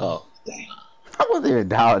Marlon. Oh, damn. I wasn't even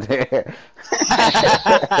down there.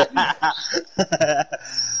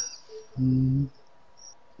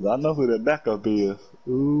 I know who that backup is.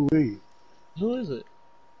 Ooh wee. Who is it?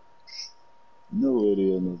 You know who it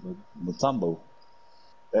is, motherfucker. Mutombo.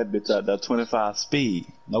 That bitch out there 25 speed.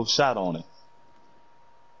 No shot on it.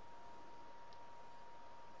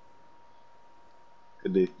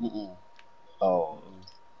 Could be. Oh.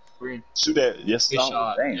 Green. Shoot that. Yes, Good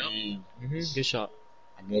shot. Damn. Yep. Good shot.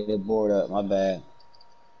 I get the board up. My bad.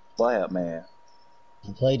 Slap, man.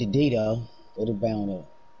 I played the D though. Put it bound up.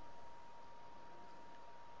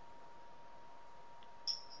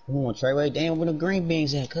 Come on, Treyway. Damn, where the green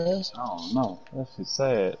beans at, cuz? I don't know. That shit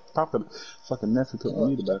sad. Probably fucking Nessie put the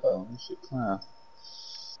meter back on. That shit clown.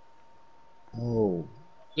 Oh.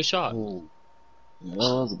 Good shot. Oh. Yeah, that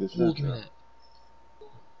was a good Ooh, shot. give me that.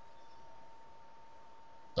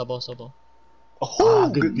 Sub ball, sub ball. Oh,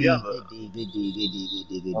 good D. yeah. Good D, good D, good D,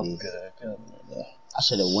 good D, good D. Okay. I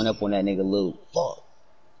should have went up on that nigga Lou. Fuck.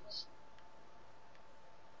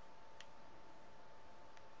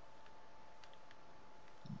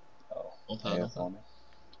 Don't foul, don't Hands foul. on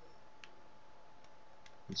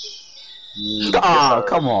it. Oh,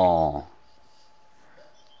 come on.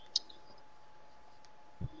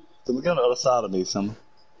 So look on the other side of me, Summer.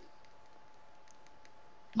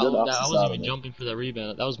 I Good opposite wasn't side even of me. jumping for that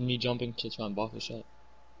rebound. That was me jumping to try and block a shot.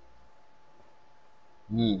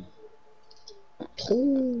 Ooh.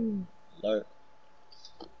 Alert.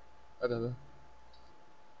 Okay.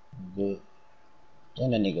 Good.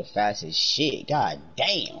 Damn, that nigga fast as shit. God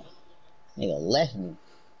damn. Nigga left me.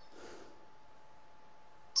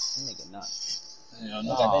 That nigga not. Hell I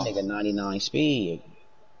got that nigga 99 speed.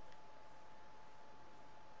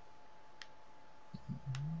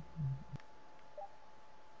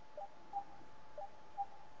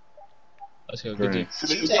 Let's go. Good D.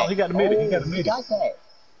 He got the midi. He got the He midi. got that.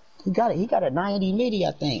 He got it. He got a 90 midi,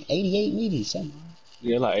 I think. 88 midi, something.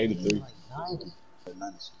 Yeah, like 83. Like 90.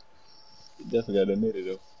 He definitely got that nitty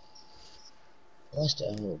though. What's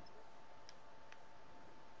that hook?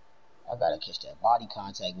 I gotta catch that body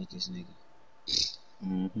contact with this nigga.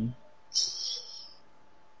 Mm-hmm.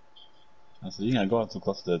 I said, you ain't going too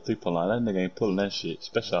close to the 3-point line. That nigga ain't pulling that shit,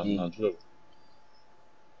 especially on dribble.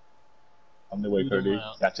 I'm the way, Curdy.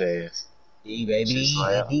 Got your ass. D, baby.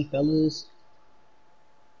 D, fellas.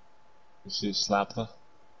 This shit slapped her.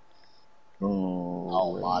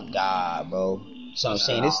 Oh my god, bro. So I'm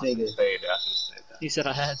saying, this nigga. He said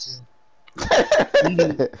I had to.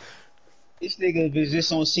 This nigga is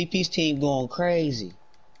just on CP's team going crazy.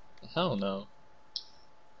 Hell no.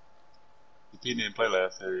 CP didn't play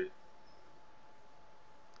last series.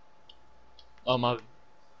 Oh my.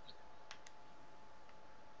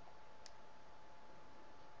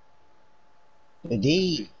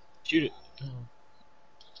 Indeed. Shoot it. Oh.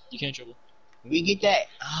 You can't dribble. We get that.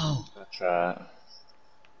 Oh. I tried.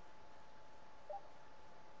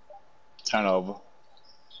 Turnover.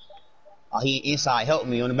 Oh, he inside helped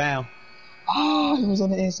me on the bound. Oh, he was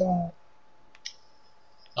on the inside.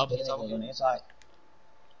 Up, He was on the inside.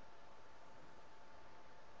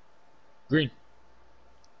 Green.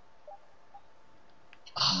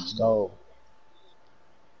 Let's go.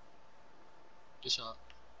 Good shot.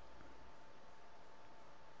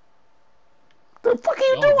 The fuck are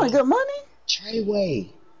you doing? Good money? Treyway.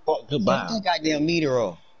 Fuck, goodbye. Get that goddamn meter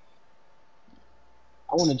off.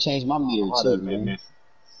 I want to change my meter too, man.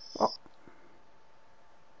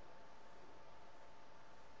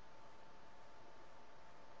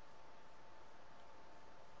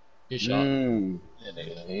 Good shot. That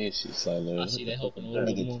nigga head shit silent. I see that helping a little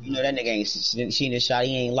bit more. You know that nigga ain't seen the shot.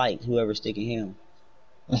 He ain't like whoever sticking him.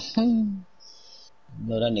 You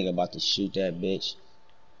know that nigga about to shoot that bitch.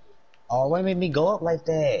 Oh, why made me go up like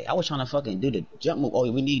that? I was trying to fucking do the jump move.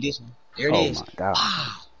 Oh, we need this one. There it is. Oh my god.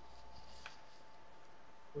 Ah.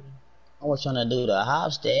 I was trying to do the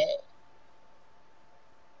hop step.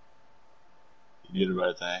 You did the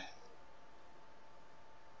right thing.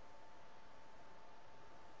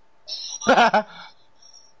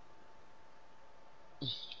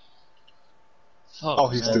 Oh,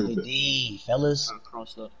 he's stupid. D, fellas.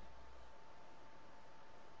 Crossed up.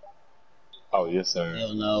 Oh, yes, sir.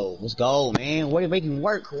 Hell no. Let's go, man. What are you making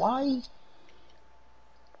work, Hawaii?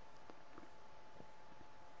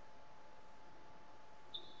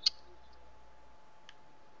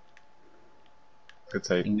 Good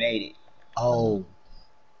take. He made it. Oh.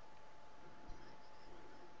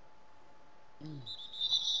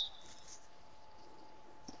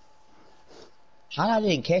 How I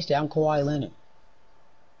didn't catch that? I'm Kawhi Leonard.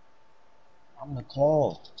 I'm the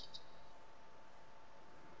call.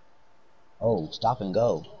 Oh, stop and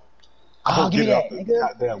go. Oh, give me that,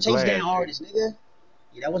 nigga. Chase down artist, nigga.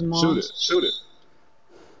 Yeah, that was mine. Shoot it. Shoot it.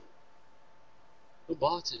 Who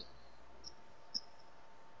bought it?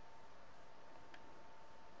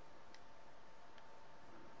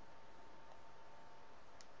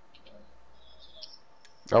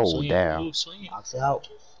 Oh, Swing it. damn. Ooh, swing it. Box out.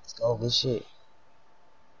 Let's go. Good shit.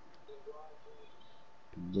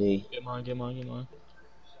 D. Get mine, get mine, get mine.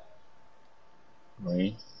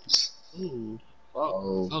 Green. Ooh.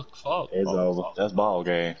 Oh. Fuck. It's over. That's ball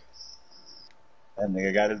game. That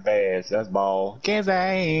nigga got his badge. That's ball. Kansas.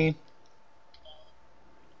 He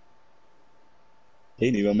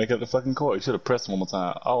didn't even make up the fucking court. He should have pressed one more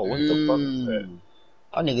time. Oh, what the fuck is that?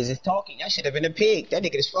 Oh, niggas is talking. That should have been a pig. That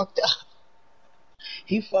nigga is fucked up.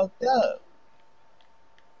 He fucked up.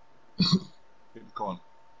 Hit the corner.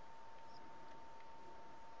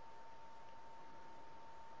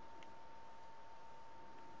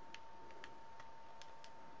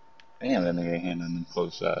 Damn, that nigga ain't handling them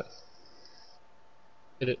close shots.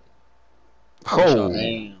 Hit it. Oh.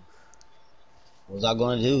 Damn. What was I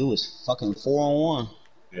going to do? It was fucking 4-on-1.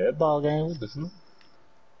 Yeah, that ball game with the flu.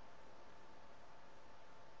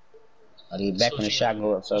 I need back when the shot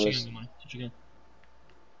go up, fellas.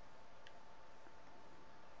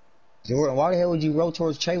 Jordan, why the hell would you roll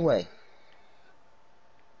towards Treyway?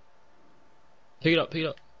 Pick it up, pick it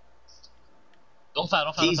up. Don't foul,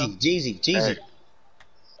 don't foul. Jeezy. Hey.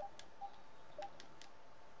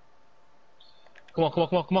 Come on.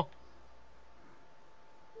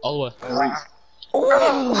 All the way.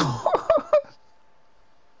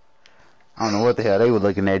 I don't know what the hell they were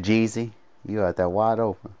looking at, Jeezy. You got that wide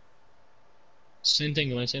open. Same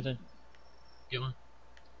thing, man, same thing. Get one.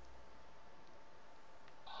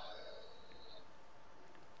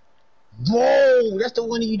 Whoa, that's the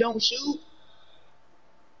one you don't shoot?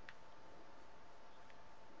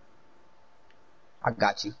 I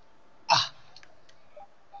got you.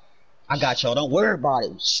 I got y'all. Don't worry about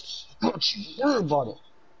it. Don't you worry about it.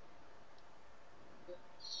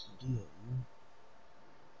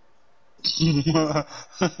 We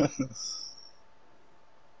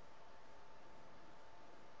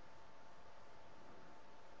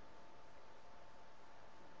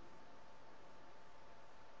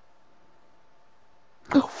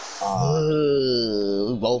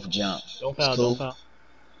both jumped. Don't It's foul, cool. don't foul.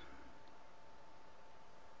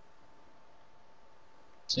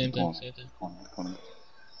 Same thing, same thing. Corner.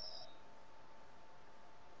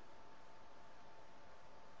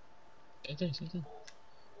 Same thing.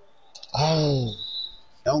 Oh,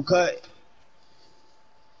 don't cut.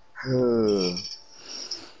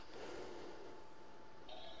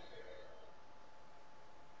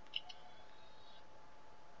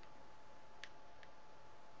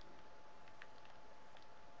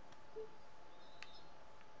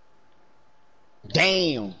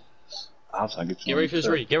 Damn. I was trying to get you Get ready for the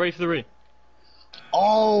three. Get ready for the three.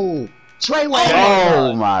 Oh, Treyway.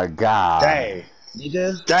 Oh my god. Dang.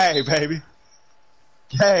 Nigga, Dang, baby.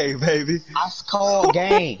 Dang, baby. I called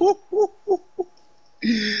game.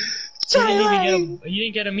 You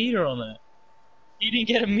didn't get a meter on that. You didn't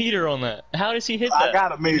get a meter on that. How does he hit that? I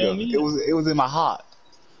got a meter. No meter. It was in my heart.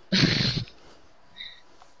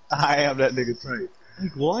 I am that nigga Trey.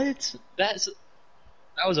 Like what? That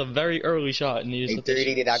was a very early shot, and you just Hey, let that 30,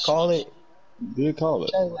 shit- did I call it? Good call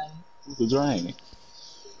it. It's a drain.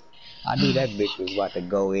 I knew that bitch was about to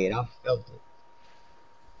go in. I felt it.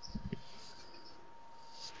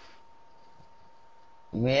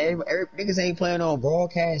 Man, every niggas ain't playing on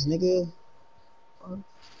broadcast, nigga.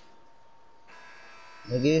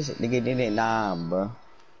 Nigga did it, nah, bro.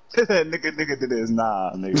 nigga did this.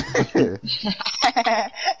 Nah, nigga.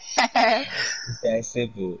 It's that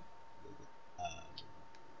simple.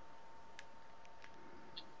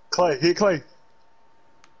 Clay, hit Clay.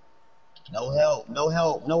 No help.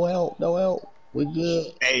 We good.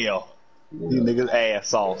 Damn. You niggas ass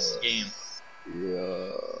sauce. game.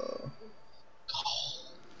 Yeah.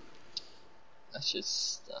 That's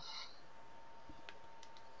just stuff.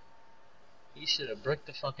 He should have bricked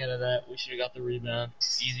the fuck out of that. We should have got the rebound.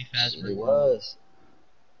 Easy, fast break.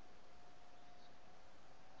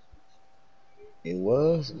 It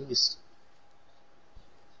was. Niggas.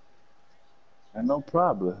 And no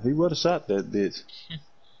problem. He would have shot that bitch.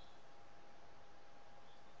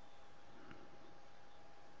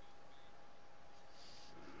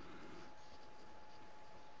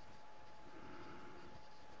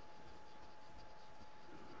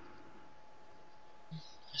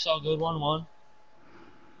 I saw a good 1-1.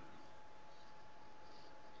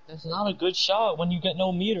 That's not a good shot when you get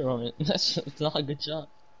no meter on it. It's not a good shot.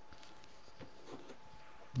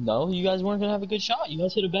 No, you guys weren't gonna have a good shot. You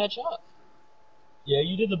guys hit a bad shot. Yeah,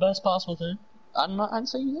 you did the best possible thing. I didn't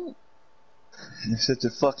say you didn't. You shut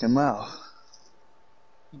your fucking mouth.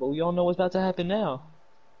 But we all know what's about to happen now.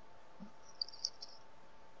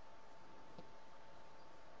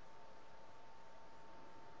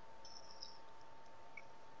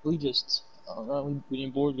 We just, I don't know, we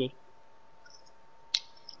didn't board good.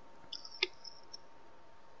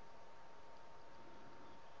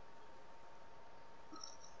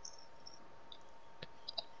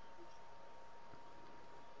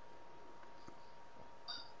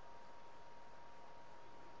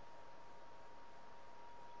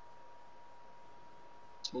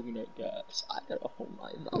 Smoking that gas. I gotta hold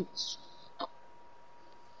my notes. I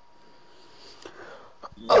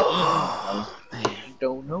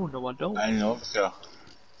don't know. No, I don't. I know, so.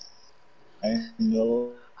 I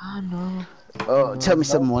know. I know. Oh, tell me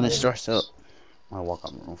something when it starts up. I'll walk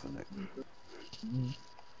out the room for a second.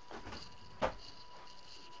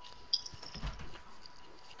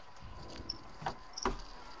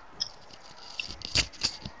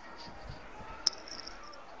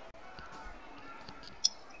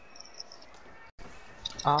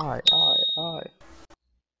 I.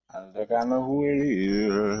 I think I know who it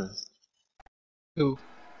is. Who?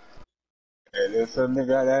 It is a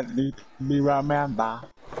nigga that need to be remembered.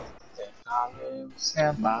 They call him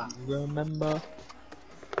Samba. Remember?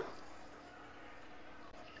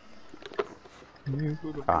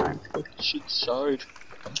 Alright. Shit side.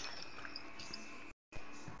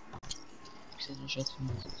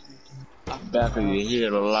 Back of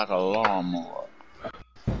your head like a lawnmower.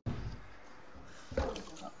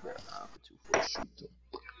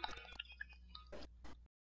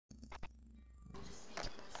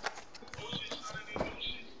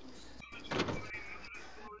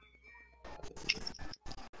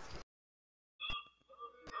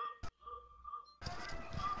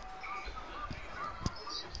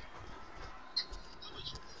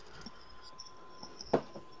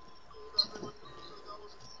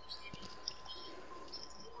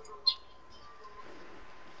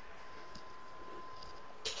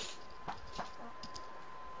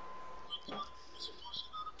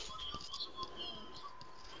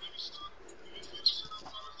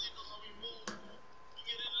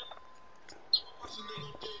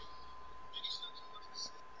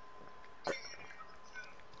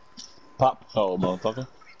 Pop. Oh, motherfucker.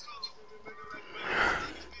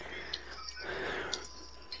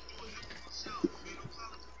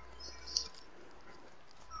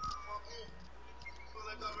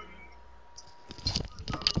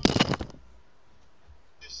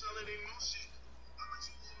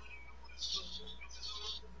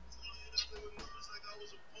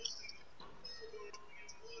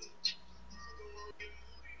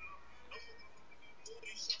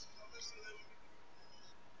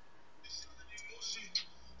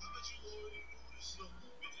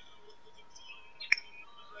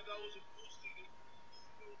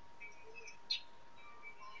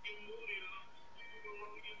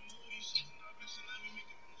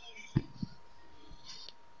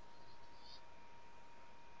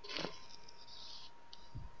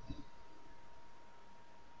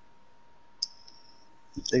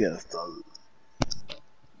 They gotta stop.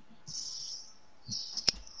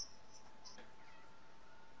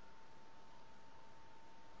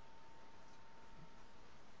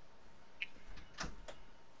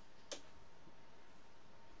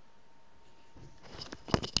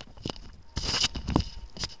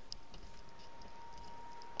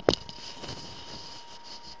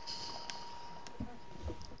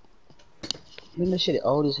 Man, this shit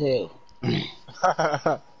old as hell.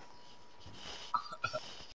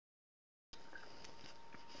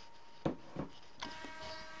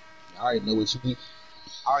 I already know what you.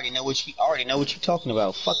 I already know what you're talking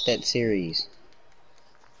about. Fuck that series.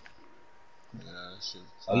 Yeah, shit.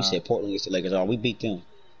 Oh, you said Portland against the Lakers. Oh, we beat them.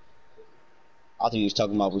 I thought you was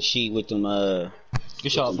talking about Rasheed with them.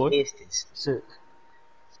 Good shot, boy. Pistons. Sick.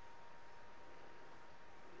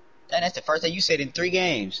 Damn, that's the first thing you said in 3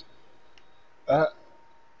 games.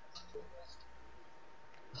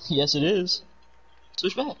 Yes, it is.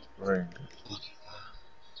 Switch back. Ring.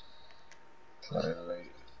 Sorry, late.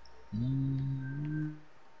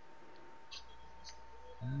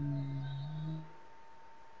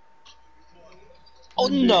 Oh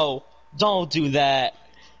no! Don't do that.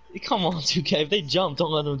 Come on, 2K. If they jump,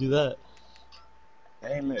 don't let them do that.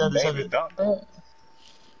 They ain't That let is David dunk that.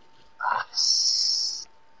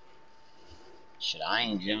 Shit, I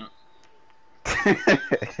ain't jump.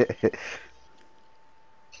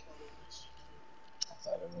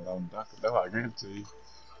 That's how I get it to you.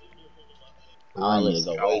 I let it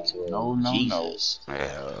go way too early. No. Jesus.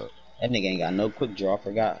 Yeah. That nigga ain't got no quick draw. I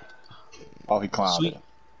forgot. Oh, he climbed Sweet. it.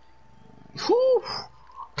 Whew.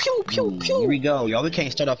 Pew, pew, pew. Here we go, y'all. We can't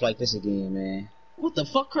start off like this again, man. What the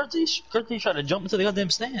fuck, Curtis? Curtis tried to jump into the goddamn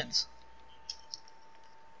stands.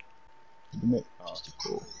 Oh,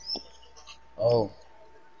 cool. Oh.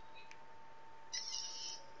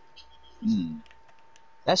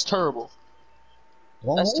 That's terrible.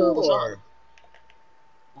 One That's more. terrible shot.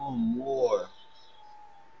 One more.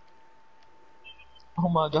 Oh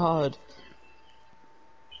my god.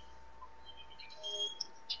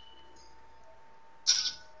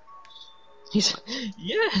 He's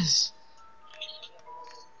yes.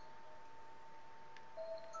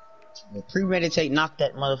 Premeditate, knock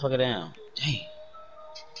that motherfucker down. Damn.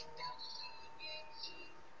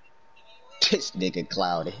 This nigga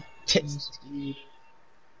cloudy.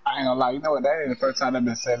 I ain't gonna lie, you know what? That ain't the first time I've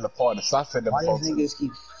been saying Laporta, so I said that Why before these too. niggas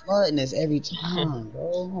keep flooding us every time,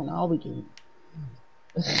 bro? Now we can.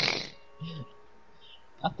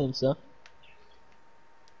 I think so. I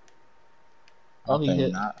Oh, he think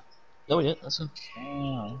hit. not. Oh, he hit. That's him.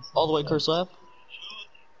 Damn. All the way, curse slab.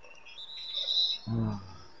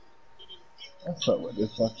 What's up with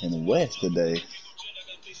this fucking West today?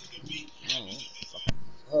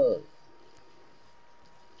 Fuck.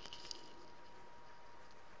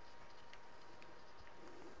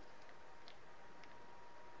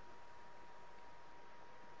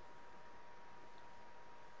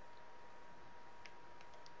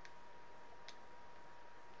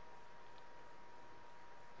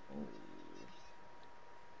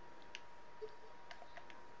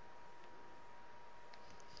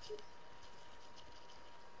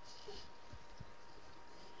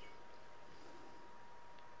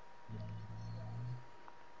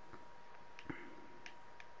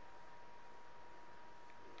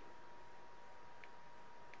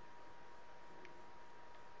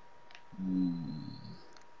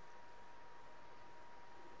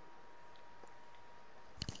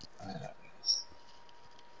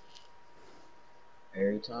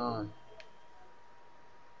 Every time.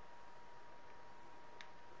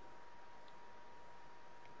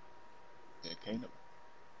 Yeah, can't.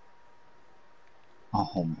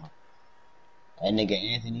 Oh my. That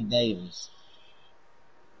nigga Anthony Davis.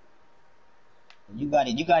 You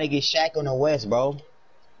gotta get Shaq on the West, bro. You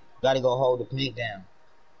gotta go hold the paint down.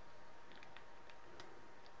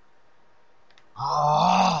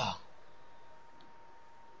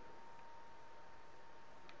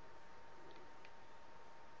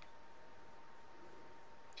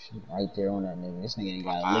 Right there on that nigga. This nigga ain't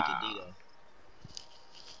got a lick of D though.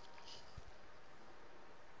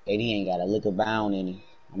 AD ain't got a lick of bound in him.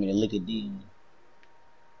 I mean a lick of D in him.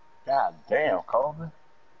 God damn, Coleman.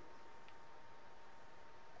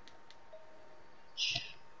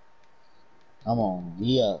 Come on,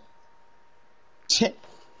 he up.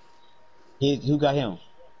 Who got him?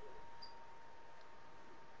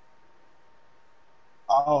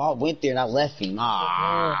 Oh, I went there and I left him.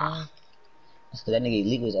 Ah. That's cause that nigga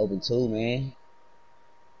elite was open too, man.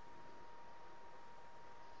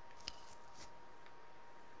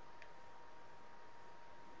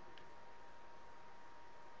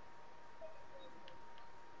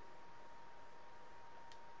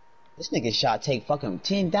 This nigga shot take fucking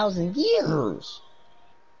 10,000 years.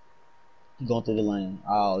 He going through the lane.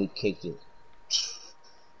 Oh, he kicked it.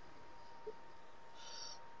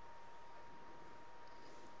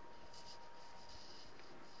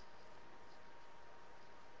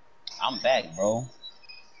 I'm back, bro.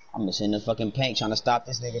 I'm just in the fucking paint trying to stop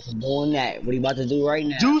this nigga from doing that. What he about to do right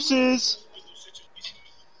now? Deuces.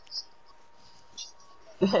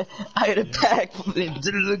 I hit a pack. Did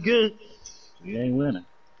it look good? We ain't winning.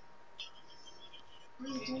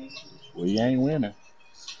 We ain't winning.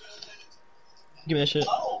 Give me that shit.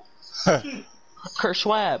 Kurt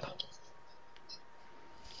Schwab.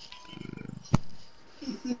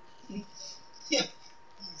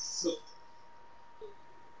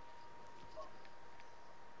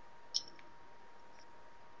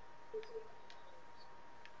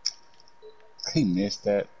 He missed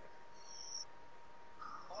that.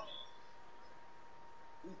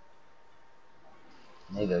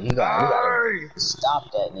 Nigga, you gotta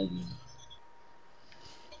stop that nigga.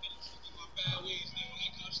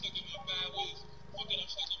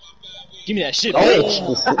 Give me that shit, Oh!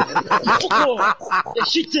 bitch. Fuck off. That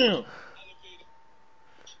shit down.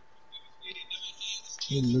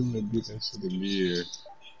 He literally did that shit again.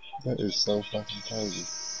 That is so fucking crazy.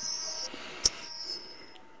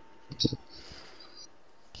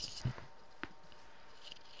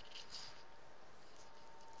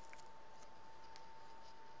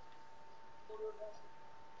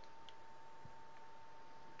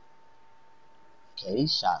 Okay, he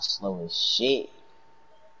shot slow as shit.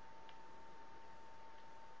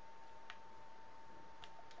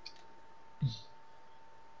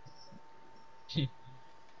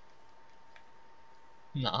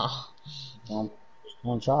 Nah.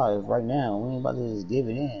 Don't try it right now. We ain't about to just give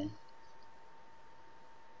it in.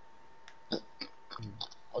 I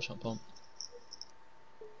was trying to pump.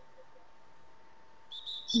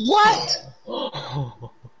 What?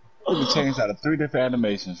 We changed out of 3 different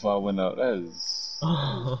animations before I went up. That is.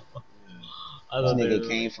 I This thought they nigga were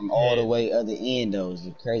came from all the way other end though, is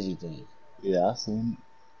the crazy thing. Yeah, I seen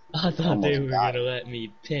I thought they Almost were got gonna it. let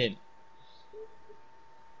me pin.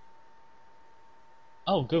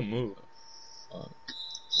 Oh, good move.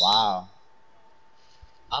 Wow.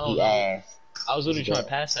 I don't He know. ass. I was literally trying to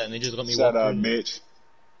pass that and they just let me Shut walk up, through. Mitch.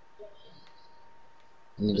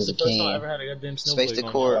 It's the Niggas first time I can. ever had a goddamn Space snowflake the on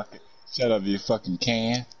me. court. Shut up, you fucking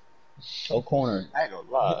can. Go corner. I ain't gonna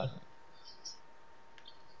lie.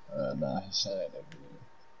 Nah, he shot at that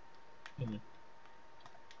bitch.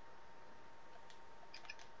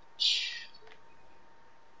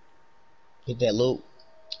 Hit that loop.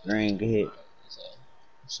 Green, good hit.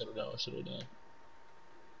 Settle down.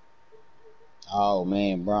 Oh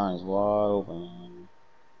man, Brian's wide open.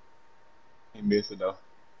 He missed it though.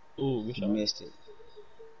 Ooh, good He shot. missed it.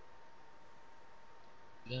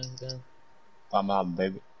 Down. I'm out,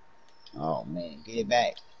 baby. Oh man, get it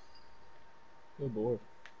back. Good board.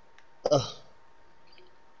 Ugh.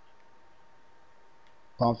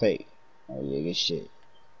 Pump fake. Oh yeah, good shit.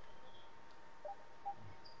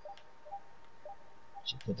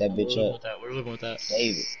 Should put that bitch up. We're living with that.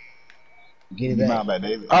 David. Get it You back. mind back,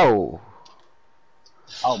 David? Oh,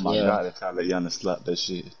 Oh my Yeah. god, they tried to let Giannis slap that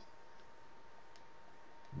shit.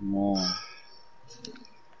 Come on.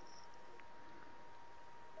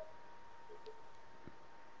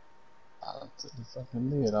 I took the fucking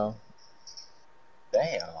lid off.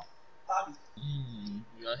 Damn.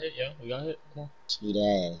 We got hit, yo. We got hit. Come on. Sweet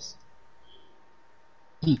ass.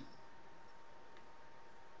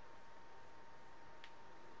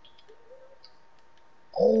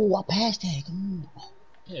 Oh, I passed that. Come on.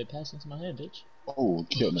 Yeah, pass into my hand, bitch. Oh,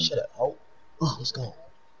 killed him. Shut up. Oh. Oh, let's go.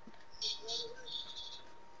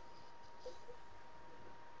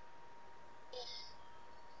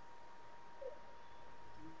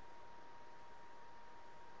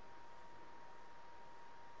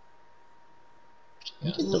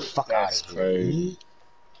 Get the fuck out That's of here. crazy.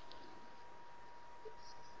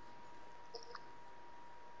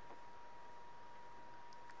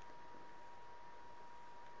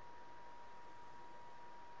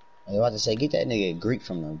 about to say, get that nigga Greek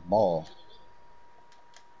from the ball.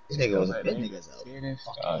 This nigga was a big nigga's out.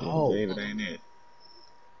 Oh, yeah, David ain't it.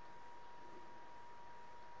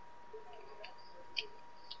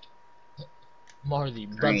 Marley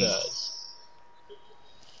Green. Brothers.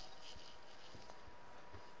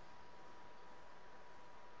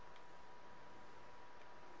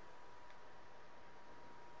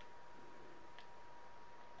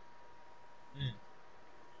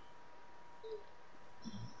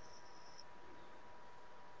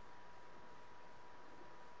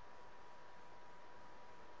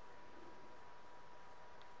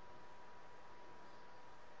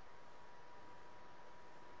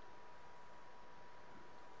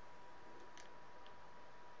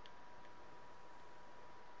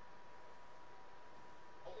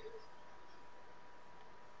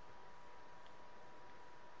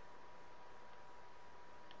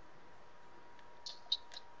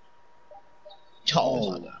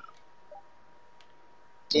 Oh,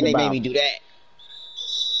 then they made me do that.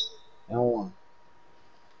 No.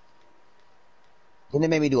 Then they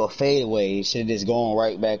made me do a fadeaway instead of just going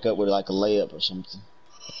right back up with like a layup or something.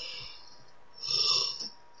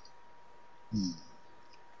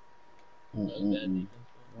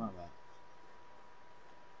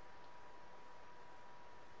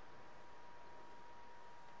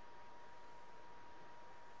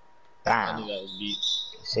 I knew that was beat.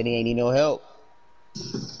 City ain't need no help.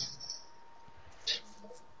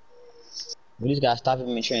 We just gotta stop him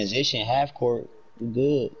in transition, half court. We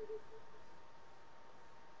good.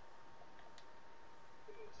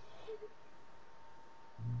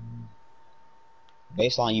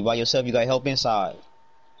 Baseline, you by yourself, you got help inside.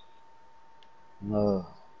 Oh,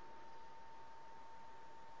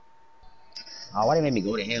 why they made me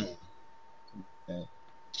go to him? Okay.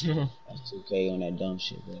 That's 2K on that dumb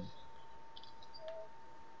shit, bro.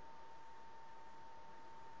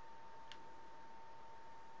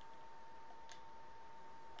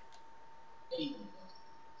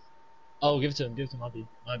 Oh, give it to him. Give it to him.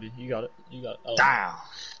 Might be. You got it. You got it. Oh. Damn.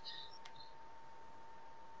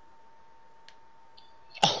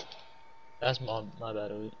 That's my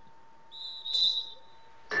bad, Elliot.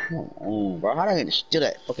 Come on, bro. How did I get to steal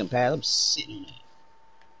that fucking pass? I'm sitting on it.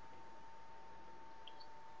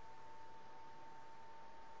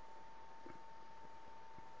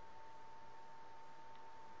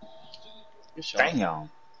 Good shot. Damn.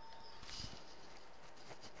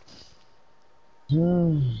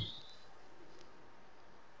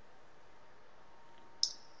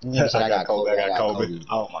 You said I got Kobe. I got Kobe.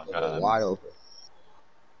 Oh my god. Wide open.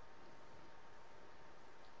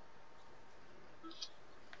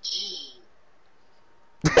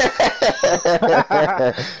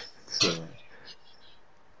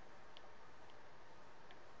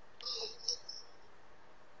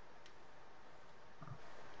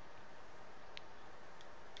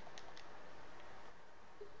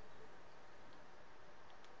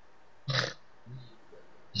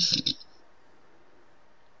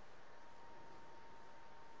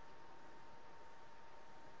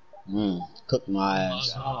 Cook my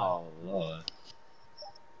ass. Oh, Oh lord.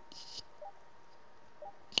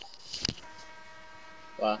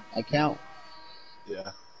 Well, I count.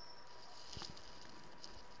 Yeah.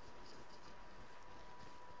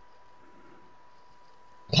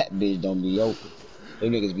 That bitch don't be open.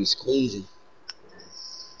 Them niggas be squeezing.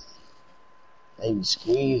 They be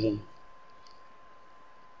squeezing.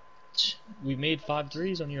 We made 5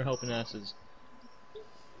 threes on your helping asses.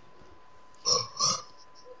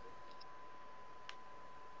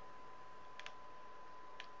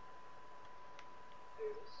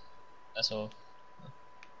 That's all.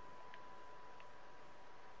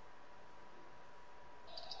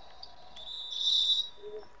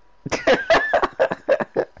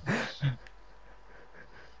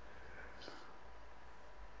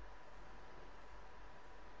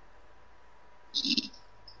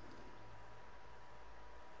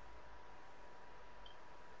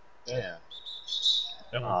 Yeah.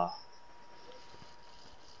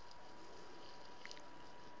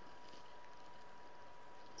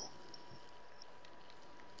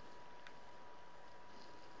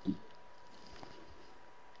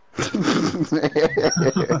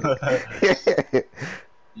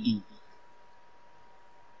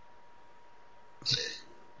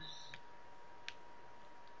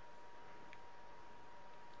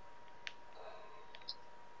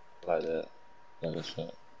 Like that. Like a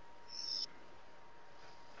shot.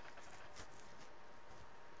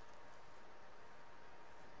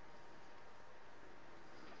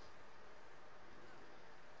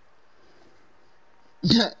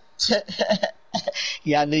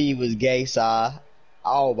 Yeah, I knew you was gay, Si.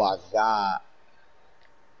 Oh my god.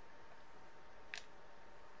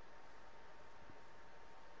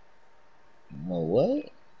 Well, what?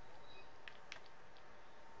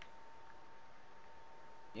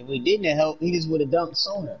 If we didn't help, he just would have dunked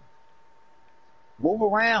sooner. Move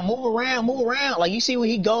around, move around, move around. Like, you see when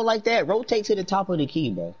he go like that? Rotate to the top of the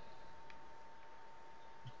key, bro.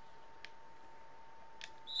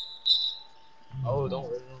 Oh, don't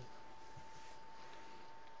worry.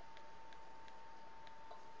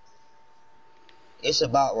 It's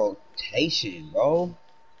about rotation, bro.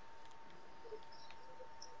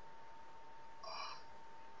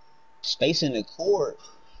 Space in the court.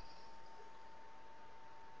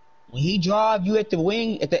 When he drive you at the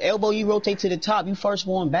wing, at the elbow, you rotate to the top. You first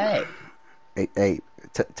one back. Hey,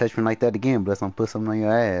 touch me like that again, but let's not put something on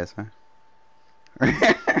your ass, man.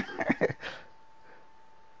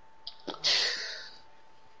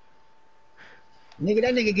 Nigga,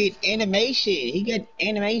 that nigga get animation. He got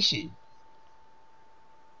animation.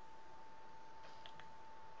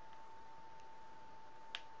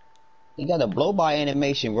 He got a blow by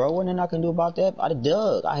animation, bro. What nothing I can do about that? I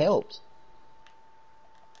dug. I helped.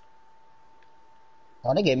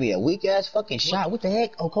 Oh, they gave me a weak ass fucking shot. What the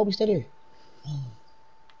heck? Oh, Kobe, stay there.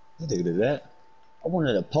 What nigga did that? I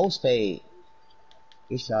wanted a post fade.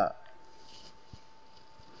 Good shot.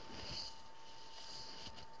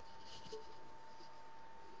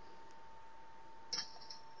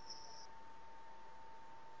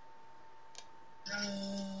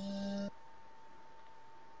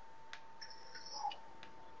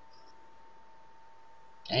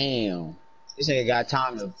 Damn. This nigga got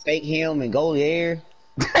time to fake him and go there.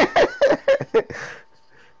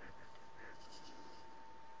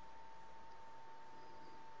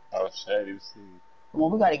 Oh shit, you see. Come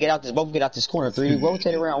on, we gotta get out this. Both get out this corner. Three,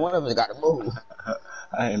 rotate around. One of us got to move.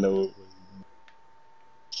 I ain't know.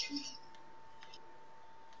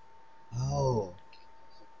 Oh,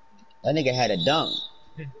 that nigga had a dunk.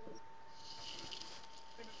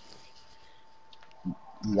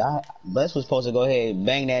 Yeah, Bless was supposed to go ahead and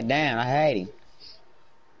bang that down. I had him.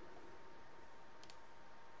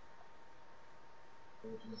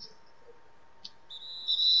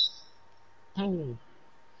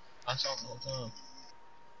 I saw him all the time.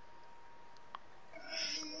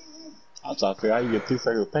 I'm trying to figure out how you get 2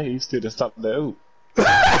 seconds of pay. You still just stop that oop. What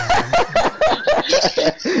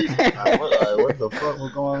the fuck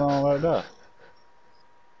was going on right there?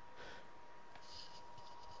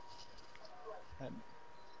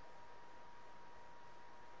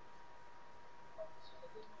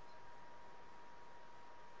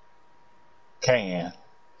 Can.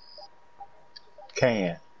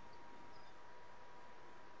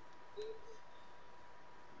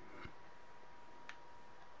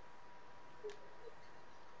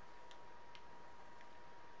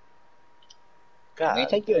 God. Man,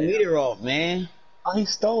 take your meter off, man. Oh, he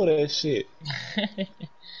stole that shit. I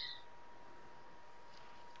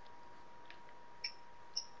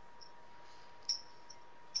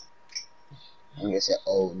guess that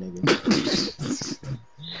old nigga.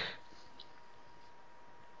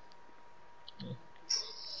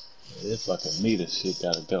 This fucking meter shit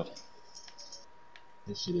gotta go.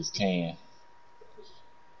 This shit is can.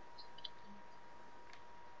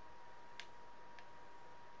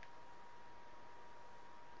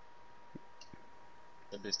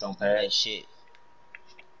 That bitch don't That pass. shit.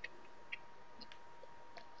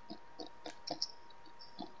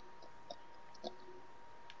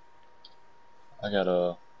 I got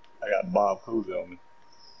Bob Cousy on me.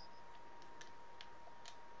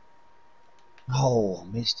 Oh, I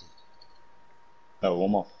missed it. Oh,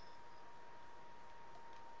 one more.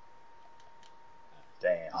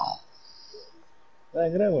 Damn.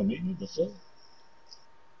 Dang, that with me. What the fuck?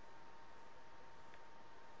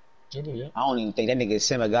 Dribble, yeah. I don't even think that nigga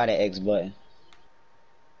Simba got an X button.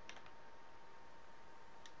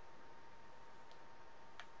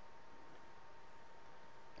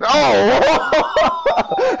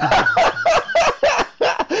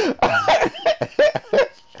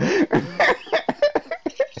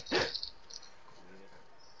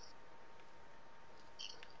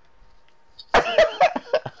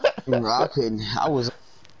 I couldn't. I was.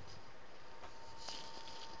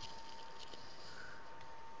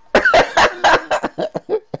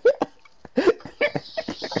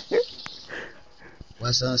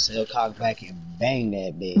 My son said, "Cock back and bang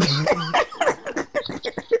that bitch."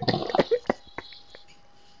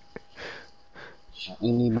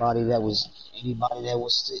 Anybody that was sitting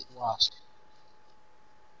watching.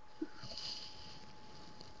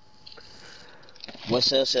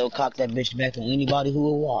 What's up, so cock that bitch back on anybody who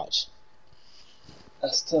will watch.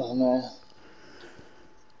 That's tough, man.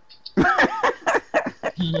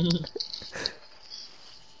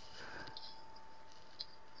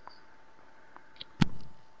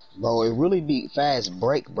 Bro, it really be fast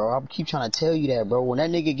break, bro. I keep trying to tell you that, bro. When that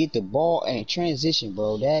nigga get the ball and transition,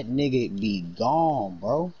 bro, that nigga be gone,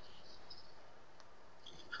 bro.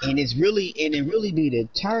 And it really be the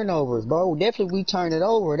turnovers, bro. Definitely we turn it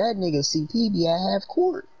over. That nigga CP be at half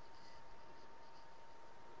court.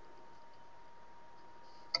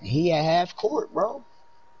 He at half court, bro.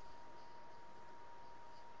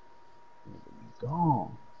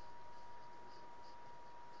 Gone.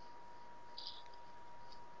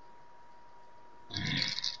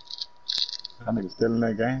 That nigga still in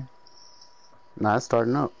that game? Nah, it's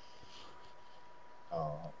starting up.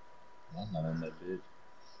 Oh, I'm not in that bitch.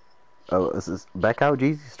 Oh, is this back out,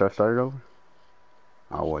 Jeezy? Start it over?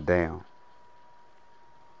 Oh, well, damn.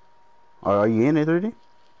 Oh, are you in it, 3D?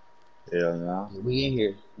 Hell no. We in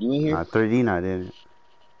here. You in here? Nah, 3D not in it.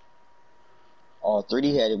 Oh,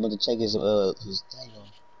 3D had it went to take his thing off.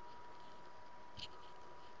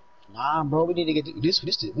 Nah, bro, we need to get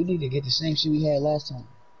we need to get the same shit we had last time.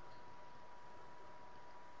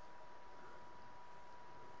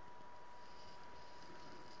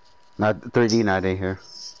 Not 3D not in here.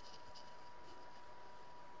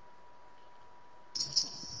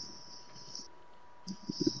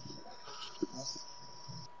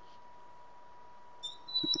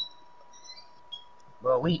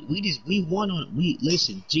 Bro, we won on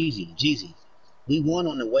listen, Jeezy. We won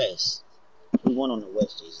on the West. We won on the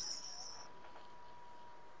West, Jeezy.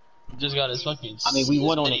 Just got his fucking. I mean, we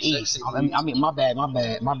won on the East. I mean, my bad,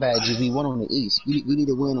 G. We won on the East. We need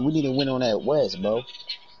to win. We need to win on that West, bro.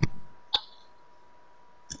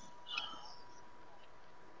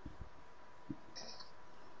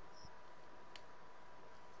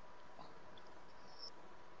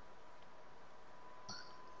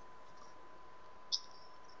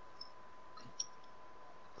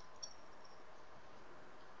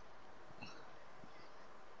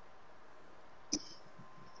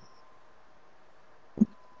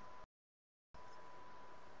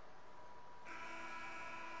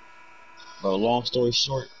 Bro, long story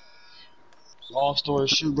short,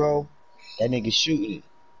 bro, that nigga shooting it.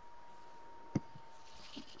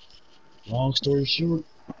 Long story short,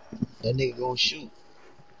 that nigga gonna shoot.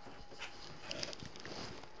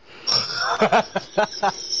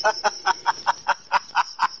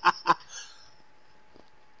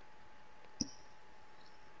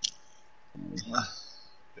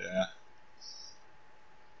 Yeah.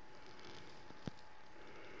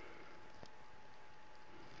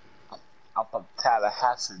 I'm from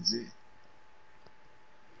Tallahassee, G.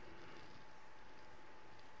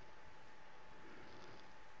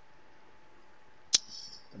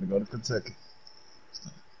 Gonna go to Kentucky.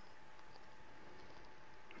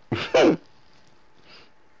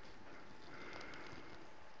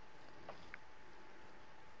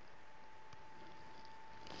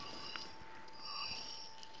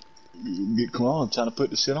 Get Cologne trying to put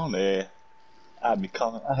the shit on there. I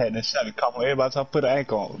had that shit, I be calling everybody trying to put an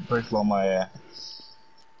ankle on, bracelet on my ass.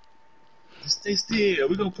 Just stay still,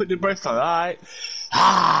 we gonna put the bracelet on, alright?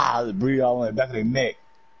 Ah, the breathe all on the back of their neck.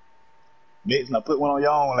 Next, now put one on your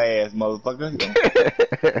own ass, motherfucker. You know,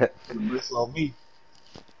 put the bracelet on me.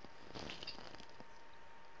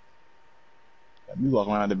 Got me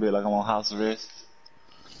walking around the bed like I'm on house arrest.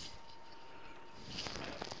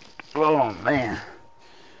 Oh, man.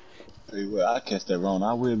 Tell you what, I catch that wrong.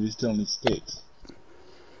 I will be stealing these sticks.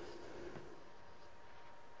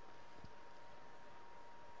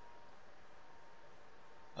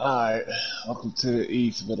 Alright, welcome to the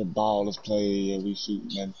East where the ball is played and we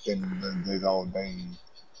shooting and things all day.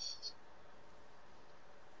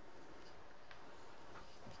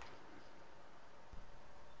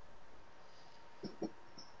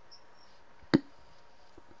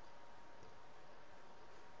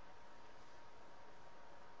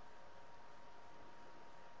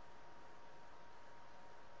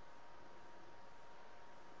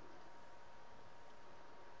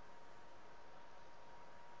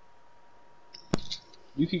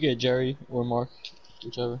 You could get Jerry or Mark,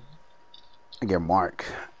 whichever. I get Mark.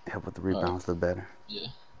 Help with the rebounds look better. Yeah.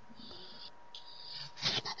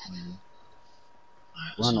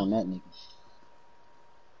 Run on that nigga.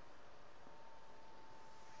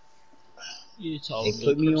 You told Hey, me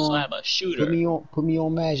put me on. slap a shooter. Put me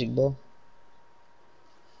on Magic, bro.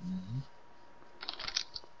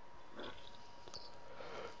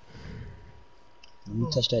 Let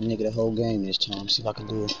me touch that nigga the whole game this time. See if I can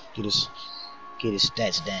do it. Get his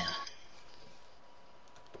stats down.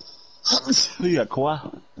 Who you got,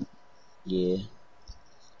 Kawhi? Yeah.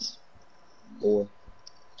 Boy.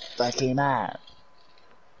 39.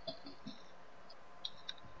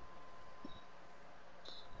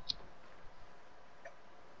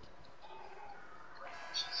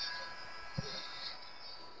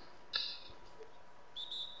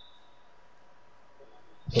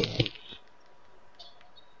 Uh,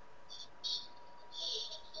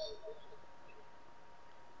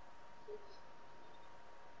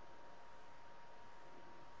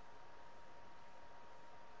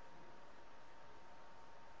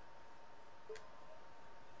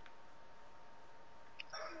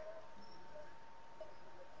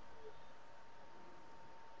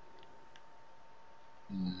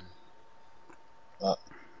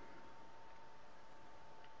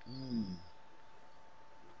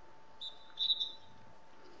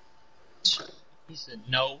 He said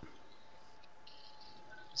no.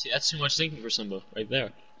 See, that's too much thinking for Simba, right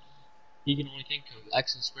there. He can only think of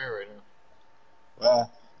X and square right now.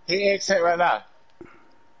 well, he X hit right now.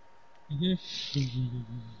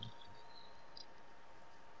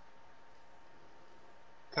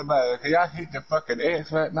 Come on, can y'all hit the fucking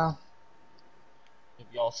X right now? If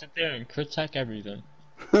y'all sit there and critique everything.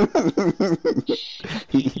 that's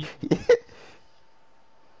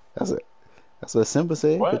it. That's what Simba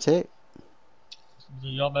said. What? Protect.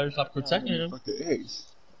 Then y'all better stop protecting him. Fucking X.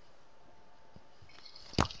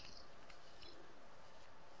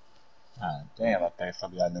 God damn, I think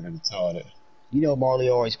some of y'all niggas retarded. You know Marley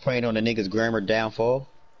always praying on the niggas' grammar downfall.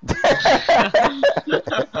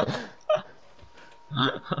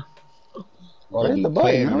 Marley Press be the button,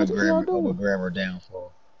 praying man. on What the the hell y'all doing? grammar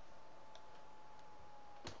downfall.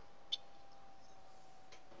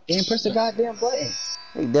 Didn't press the goddamn button.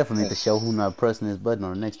 They definitely need to show who not pressing this button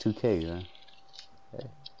on the next 2K, man.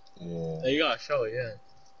 Yeah. You gotta show it, yeah.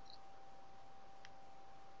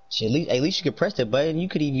 Shit, at least you could press the button. You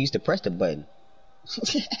could even use to press the button.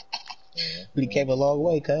 We came a long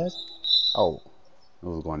way, cuz. Oh, it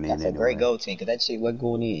was going in That's a anyway. great goal team, cause that shit wasn't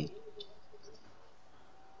going in.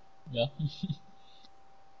 Yeah.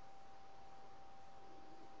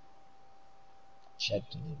 Check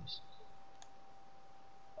the news.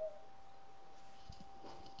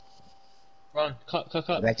 Run, cut.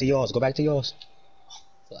 Go back to yours. Go back to yours.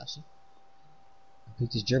 Flashy.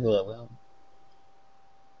 Pick this dribble up, well.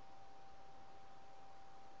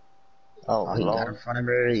 Oh, Oh, he got in Lord. front of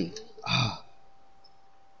me. Oh.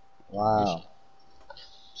 Wow.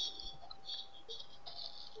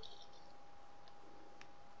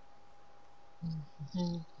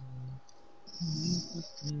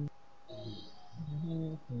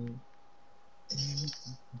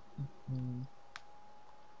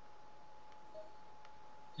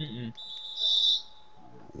 Mm-mm.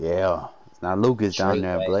 Yeah. It's not Lucas down Straight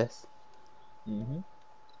there, way. bless. Mm-hmm.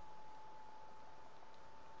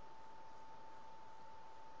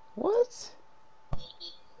 What?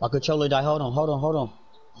 My controller died. Hold on.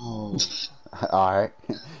 Oh. Alright.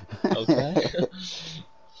 Okay.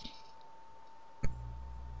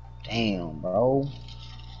 Damn, bro.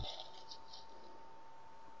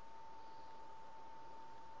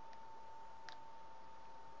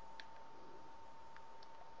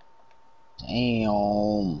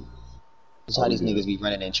 Damn. That's how these niggas be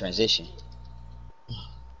running in transition.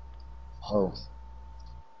 Oh.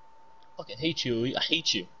 Fucking hate you. I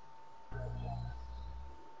hate you.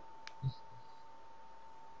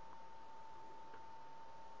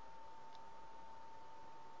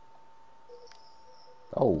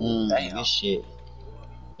 Oh. Damn. Good shit.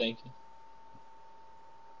 Thank you.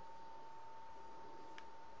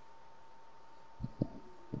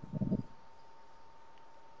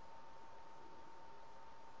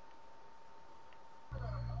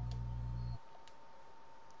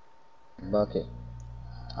 Bucket.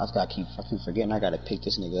 I keep forgetting I gotta pick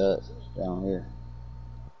this nigga up down here.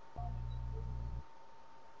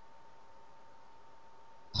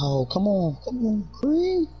 Oh, come on,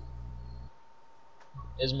 Creed.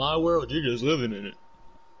 It's my world. You're just living in it.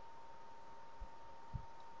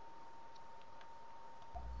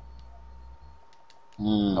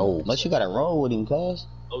 Oh. Unless you gotta roll with him, cuz.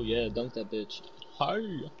 Oh yeah, dunk that bitch. Hi.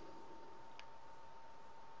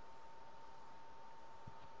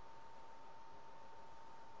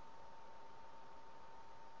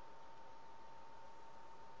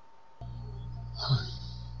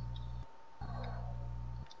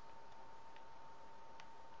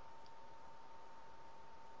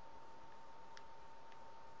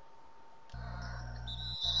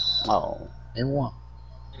 Oh. They won.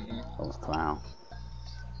 Those clowns.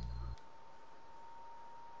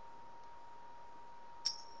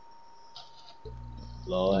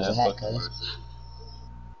 Lord, Use a have hat, fucking cuz. mercy.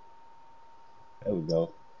 There we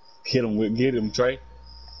go. Get him, Trey.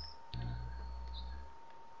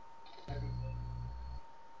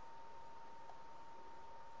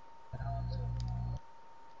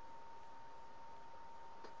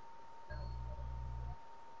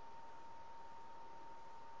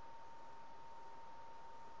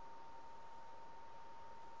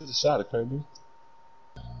 Just a shot at Kirby.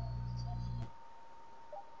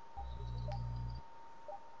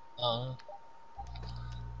 Oh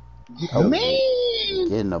man!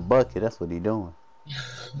 Getting a bucket, that's what he doing.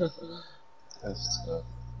 That's tough.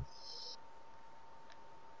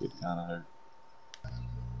 It kind of hurt.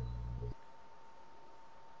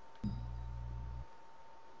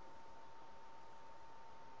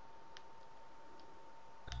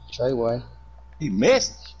 Treyway. He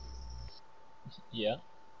missed. Yeah.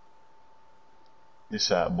 Good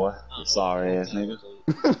shot, boy. You sorry ass nigga.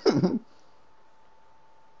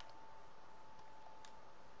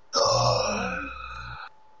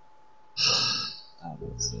 I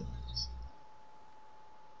will say.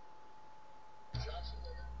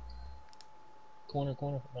 Corner.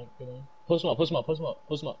 Right, get in. Post him up.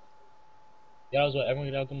 Get out his way. Everyone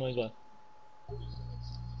get out. Come on his way.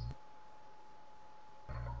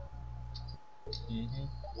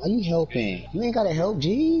 Why you helping? You ain't gotta help,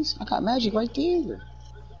 jeez. I got Magic right there.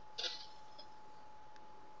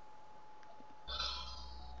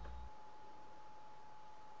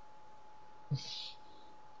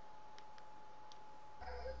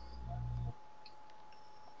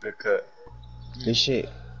 Good cut. Good shit.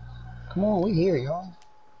 Come on, we here, y'all.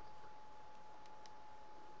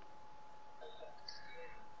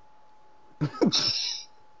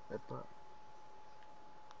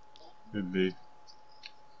 Good D.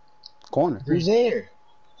 Corner. Who's there?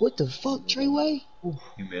 What the fuck, Treyway?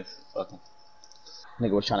 He missed. Fuck him.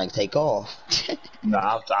 Nigga was trying to take off.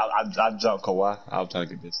 Nah, I jumped Kawhi. I was trying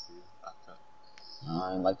to get this to you.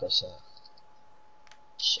 I ain't like that shit.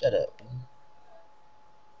 Shut up, man.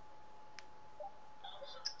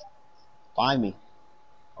 Find me.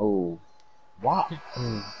 Oh. Wow.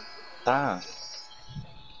 Time.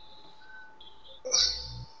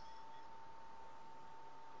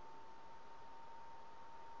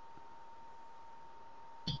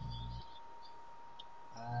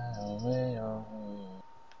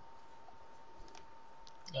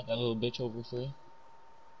 Got that little bitch over for you.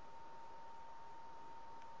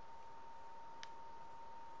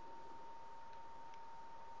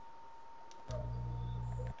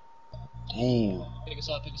 Damn. Pick a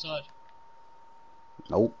side.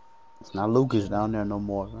 Nope. It's not Lucas down there no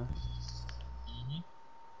more, man.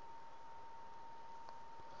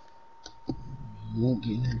 You won't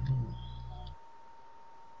get that ball.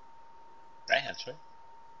 Damn, Trey.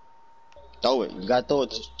 Throw it. You gotta throw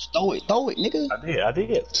it. Throw it, nigga. I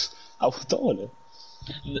did. I was throwing it.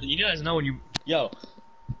 You guys know when you... Yo.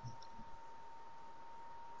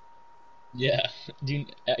 Yeah. Get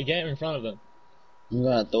in front of them. You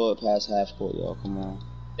gotta throw it past half court, y'all. Come on.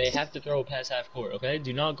 They have to throw it past half court, okay?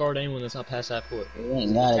 Do not guard anyone that's not past half court. It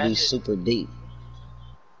ain't gotta be Catch it. super deep.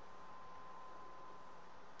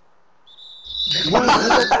 Bro,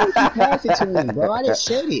 keep passing to him, bro. I just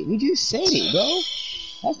said it. We just said it,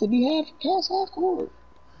 bro. Has to be past half court.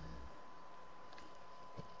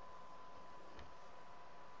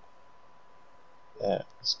 Yeah,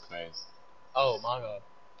 it's crazy. Oh, my God.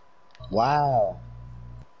 Wow.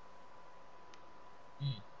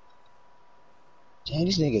 Damn,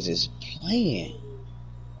 these niggas is playing.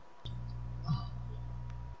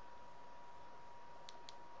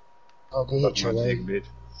 Oh, good hit, Fuck my dick, Trey. bitch.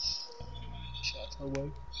 Shots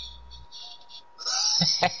away.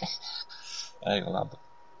 I ain't gonna lie.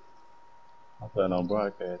 I'm putting on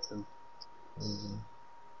broadcast too.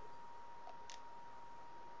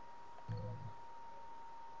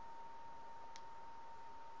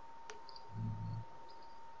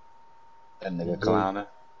 That nigga clowning.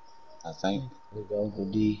 I think. There we go,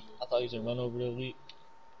 good D. I thought he was going to run over the elite.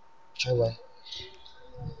 Treyway.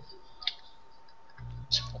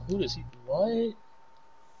 Who does he... What?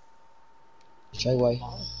 Treyway.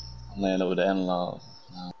 I'm laying over the in-laws.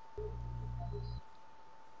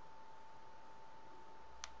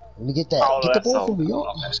 Let me get that. Oh, Get the that's ball so- from me, y'all.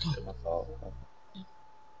 oh, Let's go. my fault.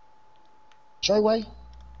 Treyway.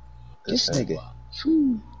 Good This save. nigga.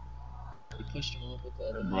 Phew. He pushed him up with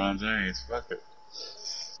that. LeBron James, fuck it.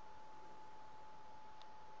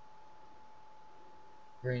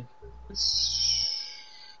 Green.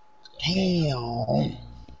 Damn.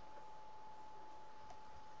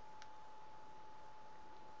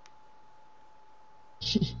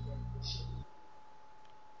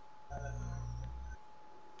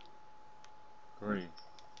 Green.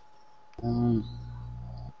 Oh,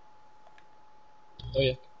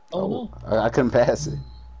 yeah. Oh, no. I couldn't pass it.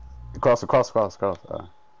 Cross.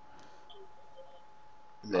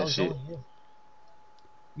 That shit.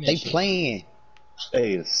 They playing.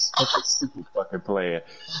 Hey, it's such a super fucking player.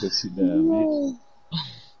 Good shit down, bitch.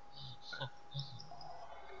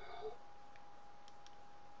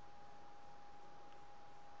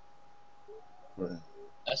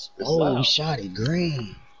 That's Oh, wow. he shot it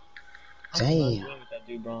green. Damn. That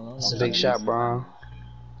dude, Bron. It's a big shot, bro.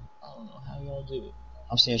 I don't know how y'all do it.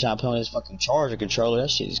 I'm sitting trying to play on this fucking charger controller. That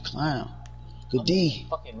shit is clown. Good D.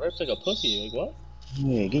 Fucking rips like a pussy. Like what?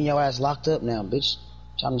 Yeah, getting your ass locked up now, bitch.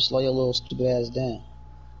 Trying to slow your little stupid ass down.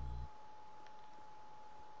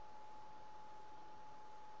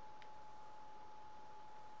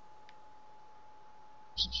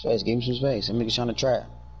 Some space, give him some space. That nigga's trying to trap.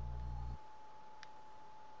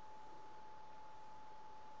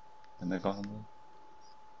 And they call him.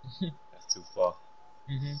 That's too far.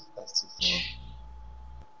 Mm-hmm. That's too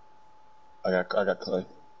far. I got Clay.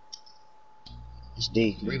 It's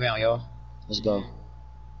D. Rebound, y'all. Let's go.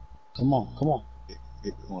 Come on, come on.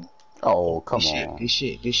 Get corner. Oh, come Good shit, on. good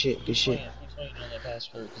shit, good shit, good shit. He's waiting on that pass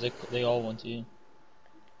for because they all went to you.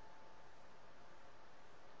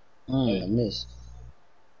 I missed.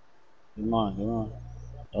 Come on, come on.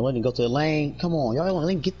 Don't let him go to the lane. Come on, y'all. Don't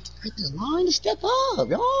let him get this line to step up,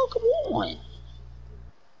 y'all. Come on.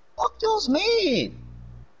 Fuck those men.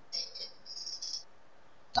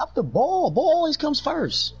 Stop the ball. Ball always comes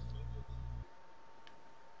first.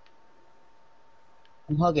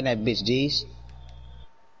 I'm hugging that bitch, G's.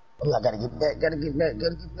 Oh, I gotta get back, gotta get back,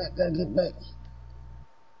 gotta get back, gotta get back.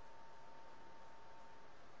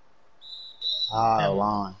 Ah,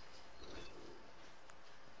 line.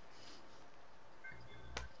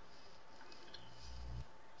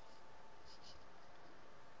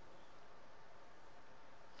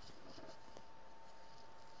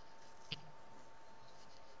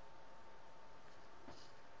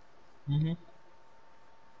 Mm-hmm.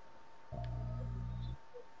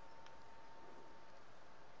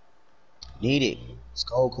 Need it. Let's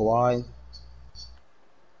go, Kawhi.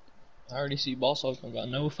 I already see Boss Hog. I got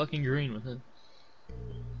no fucking green with him.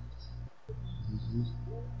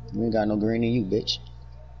 You ain't got no green in you, bitch.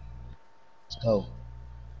 Let's go.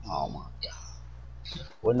 Oh my god.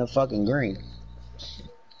 Wasn't a fucking green.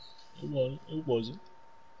 It wasn't. It wasn't.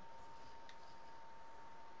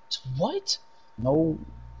 What? No.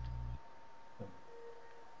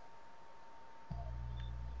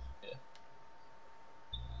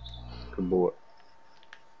 Good boy.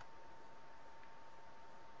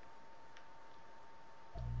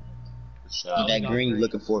 Good shot. That green you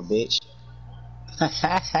looking for, bitch.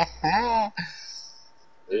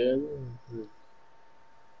 Yeah.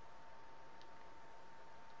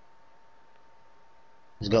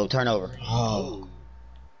 Let's go. Turnover. Oh.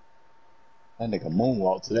 That nigga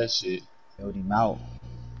moonwalk to that shit. Build him out.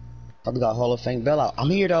 Probably got Hall of Fame bailout. I'm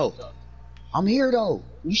here though. I'm here though.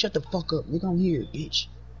 You shut the fuck up, nigga. I'm here, bitch.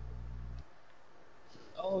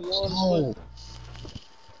 Oh, Oh.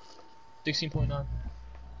 16.9.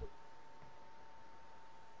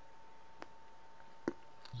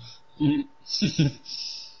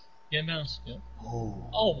 Yeah, mouse. Yeah. Oh.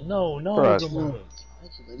 Oh no, no. Bruh. Come on. I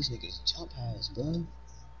can let this nigga's jump pass, bro.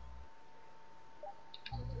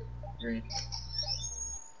 Green.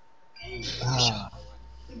 Ah.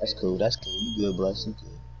 That's cool. That's cool. You good, bro. You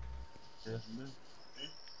good.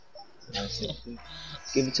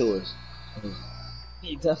 Give it to us.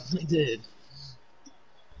 He definitely did.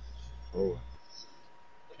 Oh.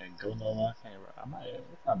 Can't go no more. I can't. I might.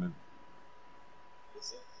 I'm in.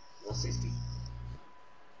 160.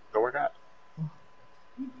 Go work out.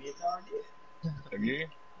 Again?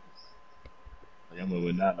 I'm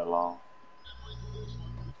moving not along.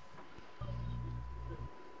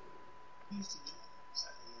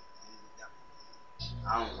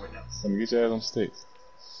 Let me get your ass on sticks.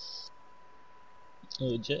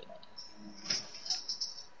 Legit.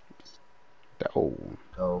 Oh.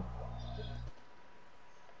 Go.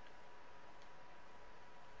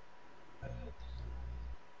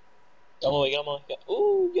 Oh, we got my.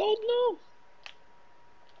 Ooh, y'all know.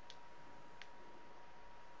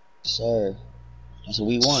 Sir. That's what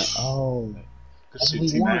we want. Oh. Good That's shit, what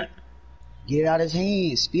we T-Mac. want. Get it out of his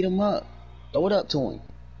hands. Speed him up. Throw it up to him.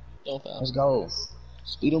 Don't foul. Let's go.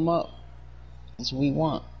 Speed him up. That's what we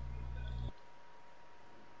want.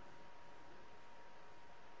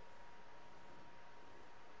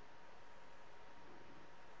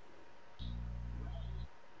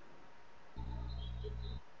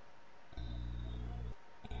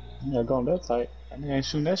 You not going that tight. I mean, I ain't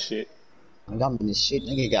shooting that shit. I'm in this shit.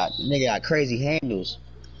 Nigga got crazy handles.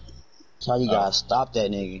 That's how you gotta stop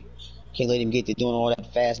that nigga. Can't let him get to doing all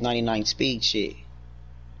that fast 99 speed shit.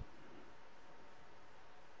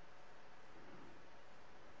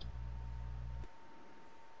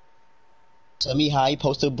 Tell me how you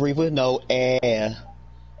supposed to breathe with no air.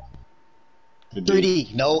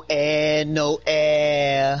 3D, no air, no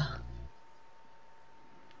air.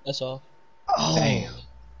 That's all. Oh. Damn.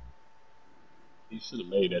 He should have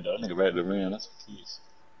made that though. That nigga right at the rim. That's a piece.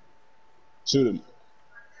 Shoot him.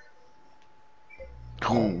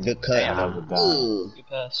 Good cut. Damn, that was a dime. Ooh. Good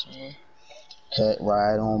pass. Man. Cut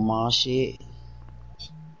right on my shit.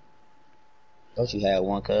 Thought you had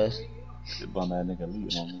one, cuz. Shit, bum that nigga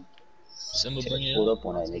lead on me. Simba bring it Pulled up. up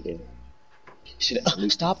on that nigga.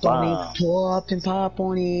 Should've stopped Wow. on him. Pull up and pop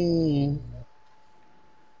on him.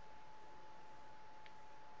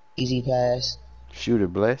 Easy pass. Shoot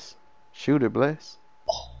it, bless. Shoot it, bless.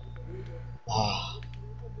 Ah.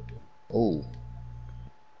 Ooh.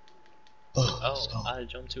 Let's go. Oh, I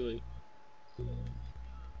jumped to it.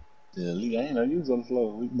 Yeah, Lee, I ain't know you was on the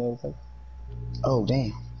floor. Weak motherfucker. Oh,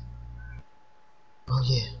 damn. Oh,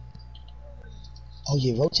 yeah. Oh,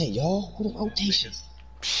 yeah, rotate, y'all. What a rotation.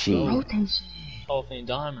 Shit. Rotation. Hall of Fame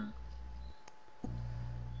diamond.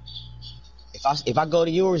 If I go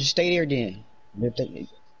to yours, stay there then.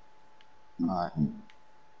 Alright.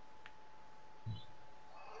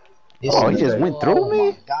 Oh, he just went through Oh,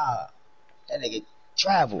 me? my God. That nigga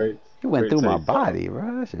traveled. Great. He went Great through my take. body,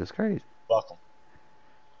 bro. That shit was crazy. Fuck him.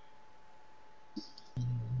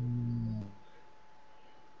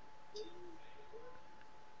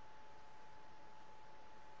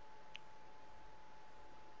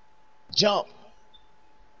 Jump.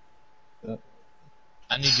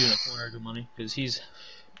 I need you in a corner, good money, because he's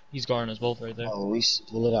guarding us both right there. Oh, we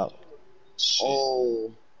pull it out.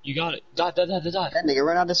 Oh. You got it. Dot. That nigga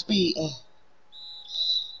ran out of speed.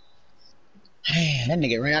 Man, that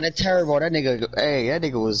nigga ran out of turbo. That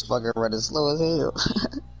nigga was fucking running slow as hell.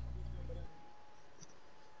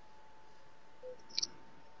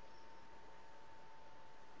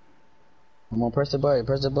 Come on, press the button.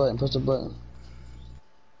 Press the button. Press the button.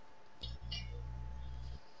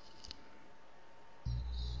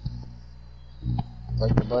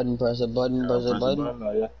 Press the button. Press the button. Press the button.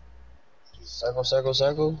 Oh, yeah. Circle, circle,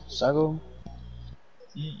 circle, circle.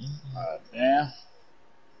 Damn.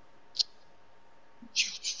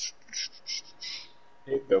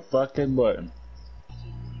 Hit the fucking button.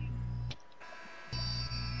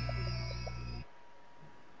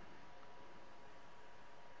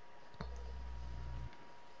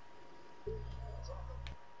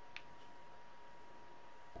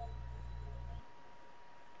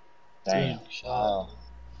 Damn. Wow.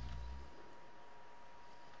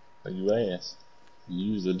 But you ass.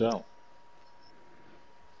 You usually don't.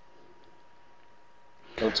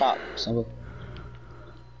 Go top, Simba.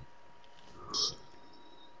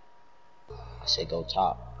 I said go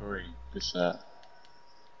top. Great. Good shot.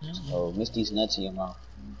 Oh, miss these nuts in your mouth.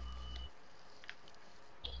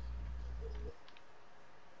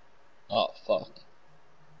 Oh, fuck.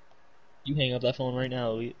 You hang up that phone right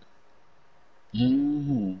now, Elite.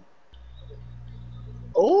 Mm-hmm.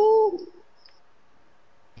 Oh!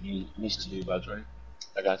 You missed See you. you about Drake.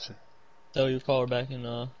 I got you. Tell your caller back in,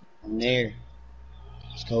 I'm there.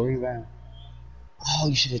 Let's go rebound. Oh,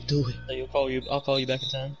 you should have threw it. I'll call you back in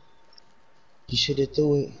 10. You should have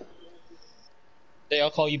threw it. Say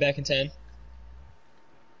I'll call you back in 10.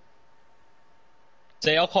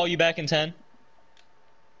 Say I'll call you back in 10.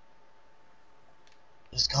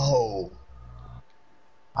 Let's go.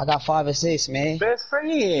 I got 5 assists, man. Best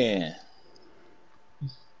friend.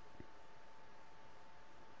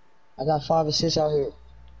 I got 5 assists out here.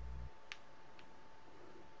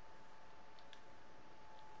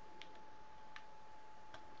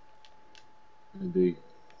 Indeed.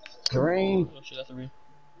 Kareem. Oh, shit, that's a read.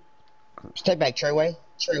 Step back, Treyway.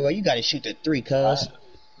 Treyway, you gotta shoot the 3, cuz.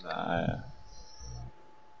 Nah.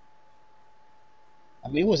 I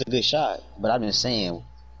mean, it was a good shot, but I've been saying,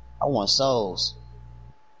 I want souls.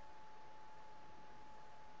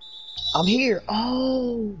 I'm here.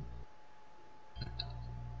 Oh.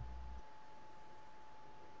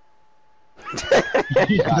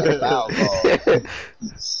 He got a foul call.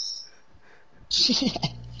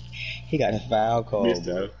 He got a foul call. Missed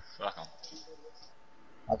though. Fuck him.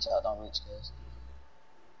 Watch out, don't reach, cuz.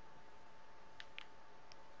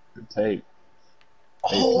 Good take.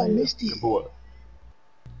 Oh, I player. missed it. Good boy.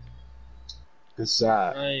 Good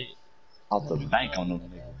shot. Right. Off the bank on them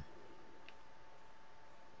niggas.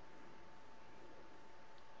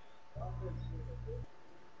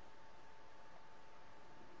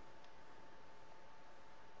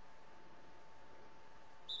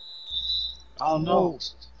 Oh no.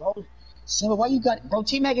 Bro, Simba, why you got... Bro,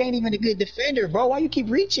 T-Mac ain't even a good defender, bro. Why you keep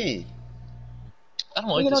reaching? I don't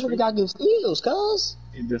You like know this that read. got good steals, cuz.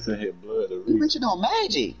 He just didn't hit blood to You reach. reaching on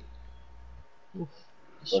Magic. Oof.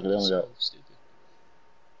 Look, they only So got- stupid.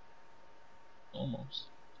 Almost.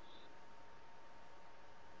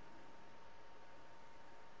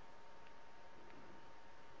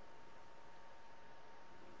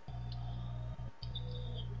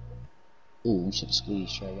 Ooh, we should have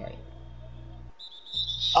squeezed Trey right.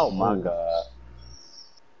 Oh my god.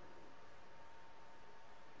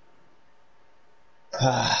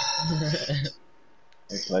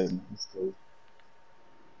 They played me. It's cool.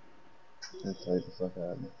 They played the fuck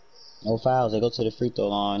out of me. No fouls. They go to the free throw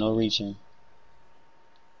line. No reaching.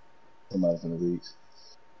 Somebody's gonna reach.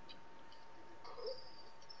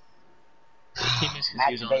 He missed 'cause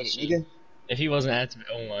he was on his Activated, shit. nigga. If he wasn't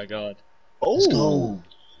activated, oh my god. Let's Oh! go.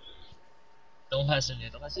 Don't pass it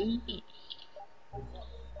yet. Don't pass it yet.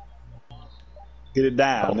 Get it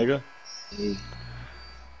down, nigga.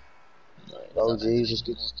 Oh, geez, just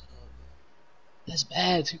get. That's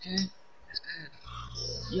bad, 2K. That's bad.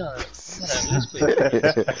 Yeah, you gotta at least play.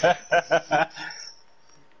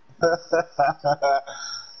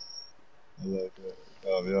 I like that.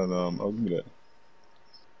 Oh, yeah, no, give me that.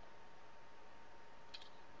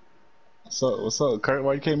 What's up, Kurt?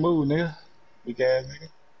 Why you can't move, nigga? Weak ass nigga.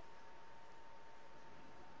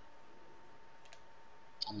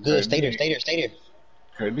 I'm good. Stay there. Stay there. Stay there.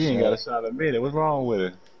 Kurt D ain't got a shot a minute. What's wrong with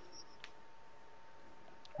it?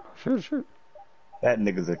 Sure. That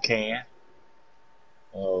nigga's a can.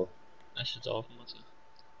 Oh. That shit's off. What's it?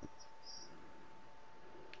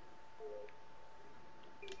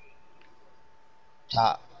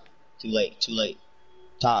 Top. Too late. Too late.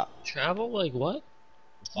 Top. Travel? Like what?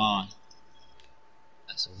 Fine.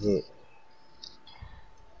 That's Good.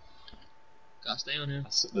 gotta stay on him.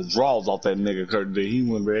 The draws off that nigga Kurt D. He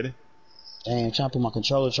wasn't ready. Damn, I'm trying to put my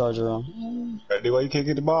controller charger on. Kurt D, why you can't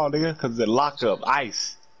get the ball, nigga? Cause the lockup.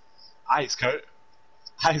 Ice. Ice, Kurt.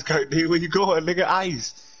 Ice, Kurt D. Where you going, nigga?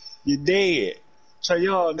 Ice. You dead. Trey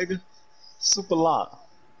Young, nigga. Super lock.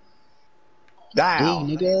 Down.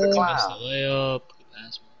 D, nigga. The Missed the clown. layup. Good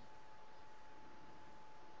pass.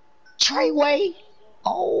 Treyway.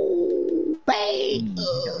 Oh, babe.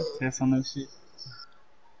 You got a test on that shit?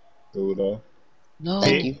 Do it all. No.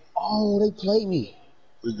 Thank you. Oh, they played me.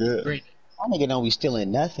 We good. Great. My nigga don't be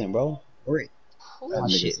stealing nothing, bro. Brick. That My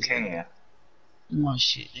nigga's shit. can. My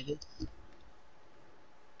shit, nigga.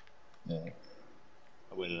 Yeah.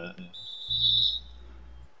 I went that.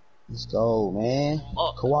 Let's go, man.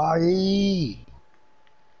 Oh. Kawhi.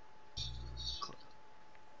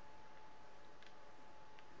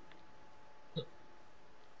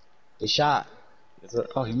 Good shot. Yes, sir.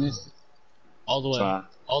 Oh, he missed it. All the way. Fine.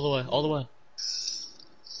 All the way. All the way.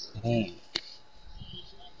 Damn.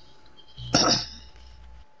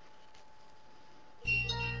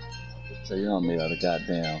 So you don't made out of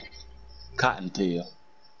goddamn cottontail.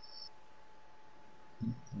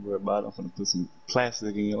 Don't worry about it. I'm gonna put some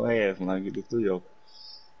plastic in your ass when I get the 3-0.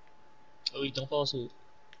 Oh, don't fall asleep.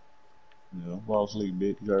 Yeah, fall asleep,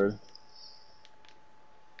 bitch. You heard?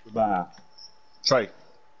 Goodbye. Trey.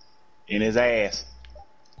 In his ass.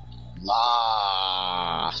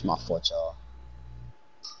 Ah, it's my fault, y'all.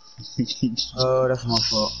 Oh, that's my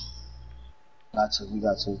fault. We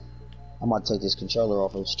got to. I'm about to take this controller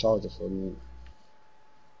off of its charger for a minute.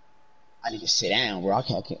 I need to sit down, bro. I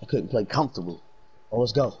couldn't play comfortable. Oh,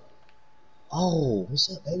 let's go. Oh,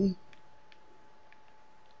 what's up, baby?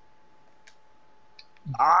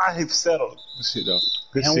 Ah, he settled. Good shit, though.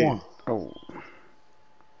 Good And shit. one. Oh,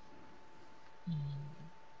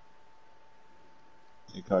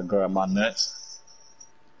 You gotta grab my nuts.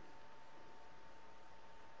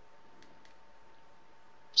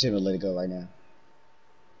 Should have let it go right now.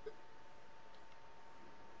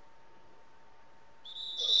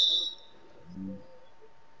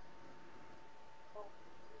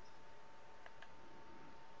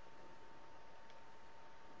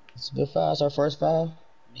 It's a good foul. It's our first foul.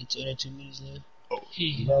 Need 2 minutes left. Oh.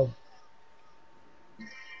 He, Bro. I'm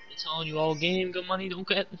telling you all game, good money, don't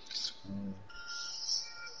get. Telling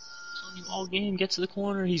you all game, get to the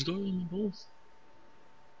corner, he's going both.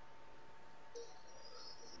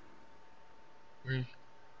 Good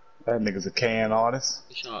That nigga's a can artist.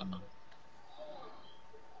 shot.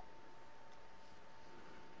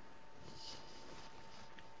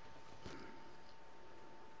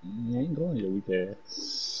 You ain't going your weak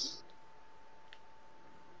ass.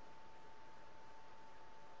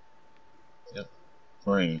 Yep.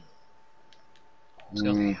 Green. Let's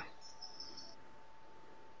go.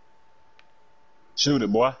 Shoot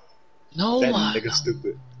it, boy. No, That nigga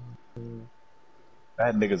stupid.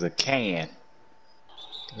 That nigga's a can.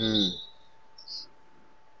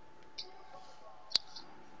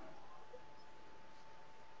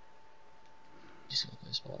 Just gonna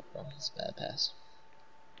play spot, bro. It's a bad pass.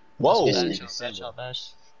 Whoa. Bad shot, bad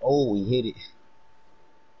shot. Oh, he hit it.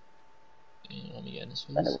 Yeah, let me get in this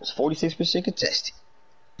And face. it was 46% contested.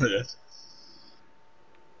 Yes.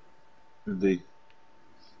 The.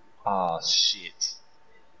 Ah, shit.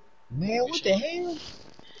 Man, what the hell?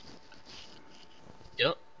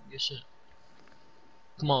 Yep. Good shit.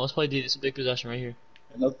 Come on, let's play D. It's a big possession right here.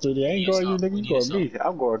 And up to the ain't going you, nigga. You going me.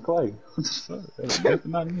 I'm going Clay. What the fuck? That's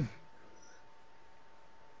definitely not me.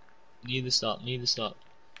 Need to stop. Need to stop.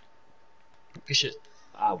 Good shit.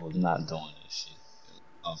 I was not doing this shit.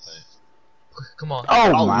 Okay. Come on.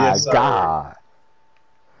 Oh my yes, sir. god.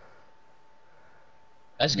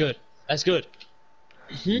 That's good. That's good.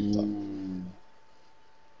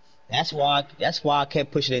 That's why I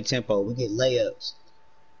kept pushing that tempo. We get layups.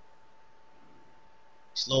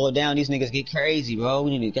 Slow it down. These niggas get crazy, bro.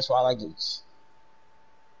 We need to. That's why I like this.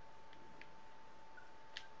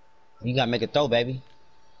 You gotta make a throw, baby.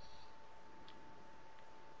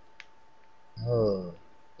 Oh.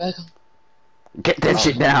 Back up. Get that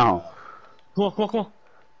shit down. Come on, come on, come on.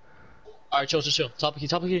 Alright, chill, chill, chill. Top of key,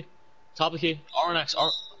 top of key. Top of key. RNX,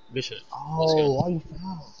 R. Good shit. Oh, why you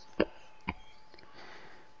foul?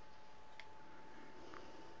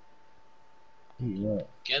 Yeah.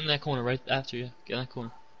 Get in that corner right after you. Get in that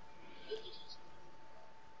corner.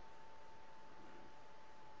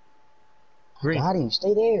 Green. Got him.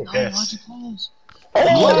 Stay there. No, Yes. why'd you pause?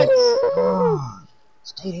 What?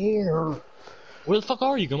 Stay there. Where the fuck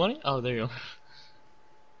are you, good money? Oh, there you go.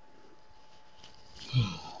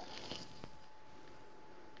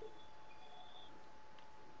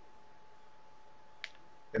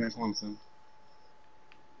 Get in Clemson.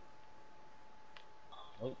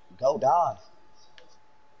 Go dive.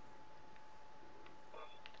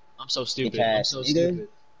 I'm so stupid. Bitch I'm ass so nigga. stupid.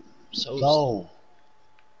 So Go.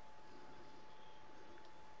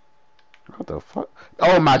 What the fuck?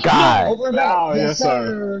 Oh my god. Over and back. Oh, yes,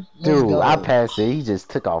 sir. Let's Dude, go. I passed it. He just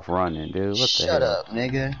took off running, dude. What the Shut hell? up,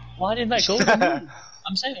 nigga. Why didn't that go to me?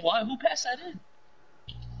 I'm saying, why? Who passed that in?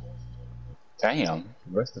 Damn.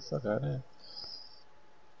 Rest the fuck out of there.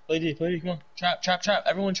 Play D, come on. Trap, trap, trap.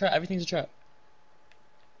 Everyone trap. Everything's a trap.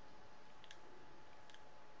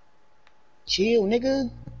 Chill,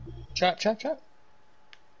 nigga. Trap, trap, trap.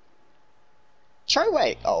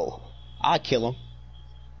 Treyway. Oh, I kill him.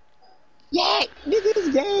 Yeah, nigga, it's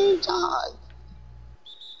game time.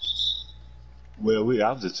 Well,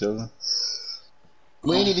 I was just chilling.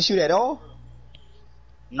 We ain't need to shoot at all.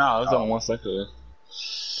 No, it was on 1 second.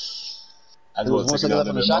 I There was 1 second left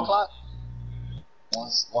on the shot clock.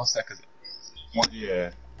 1 second.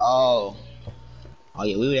 Yeah. Oh. Oh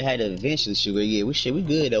yeah, we would have had to eventually shoot it. Yeah, we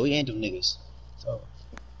good though. We ain't them niggas. So.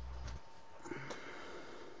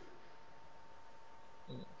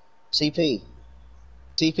 CP,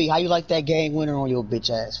 how you like that game winner on your bitch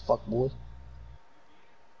ass fuck boy?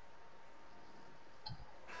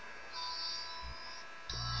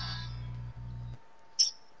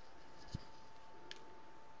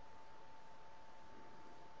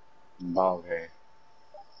 Ball game.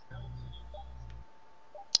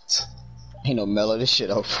 Ain't no mellow this shit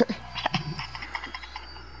over.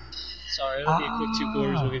 Sorry, it'll be a quick 2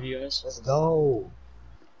 quarters. We'll give you guys. Let's go.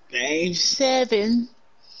 Game 7.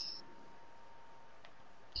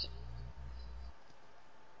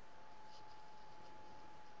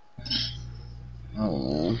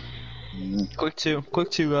 Oh man. Quick 2,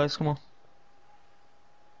 guys. Come on.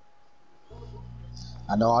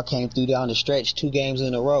 I know I came through down the stretch 2 games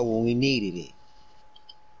in a row when we needed it.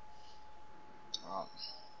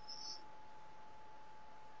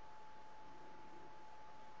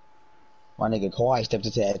 My nigga Kawhi stepped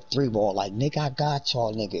into that 3 ball like, nigga, I got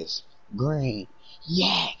y'all niggas. Green.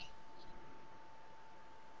 Yeah.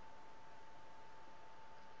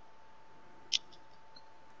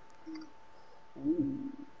 Ooh,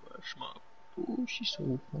 that's my. Ooh, she's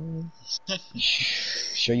so fun.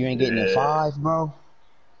 Sure you ain't getting a 5, bro?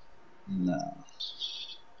 No.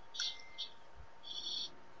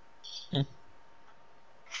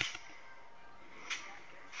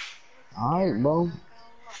 Alright, bro.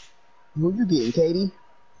 Who you getting, Katie?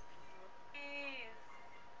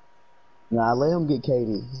 Nah, let him get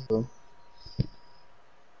Katie. Bro.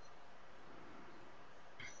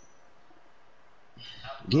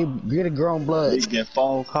 Get a grown blood. They get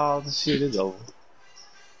phone calls and shit. It's over.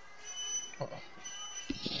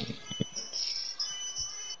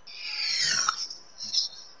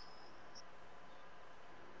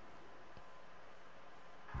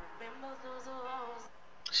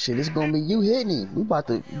 Shit, it's gonna be you hitting him. We about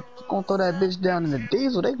to gonna throw that bitch down in the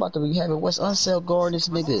diesel. They about to be having West Unseld guard this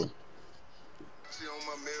nigga.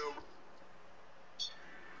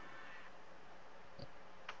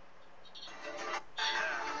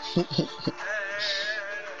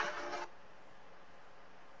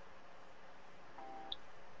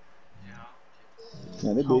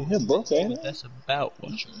 Man, they be him both, ain't it? That's about.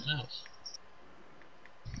 Watch your mouth.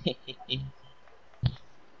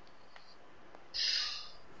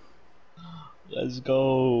 Let's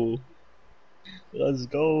go. Let's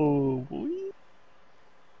go, boy.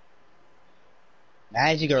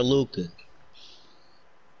 Magic or Luka?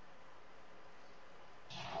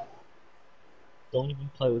 Don't even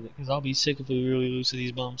play with it, cause I'll be sick if we really lose to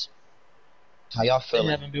these bums. How y'all They feeling?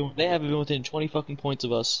 haven't been within 20 fucking points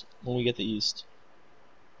of us when we get the East.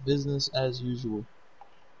 Business as usual.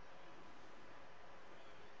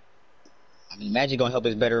 I mean, Magic gonna help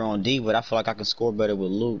us better on D, but I feel like I can score better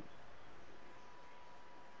with Luke.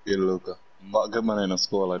 Get Luka. Good money in a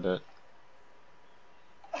score like that.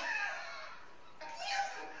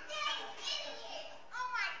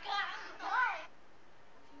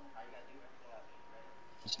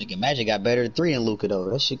 This nigga Magic got better than 3 in Luka though.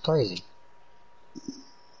 That shit crazy.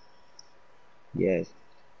 Yes.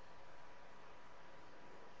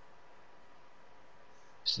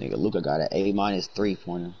 This nigga Luka got an A-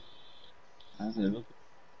 3-pointer.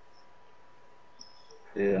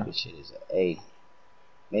 Yeah. This shit is an A.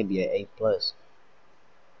 Maybe an A+.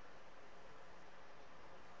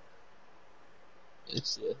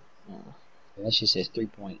 It's And that shit says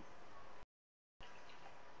 3-point.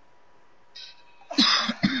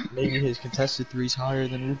 maybe his contested three's higher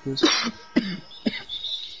than Luka's.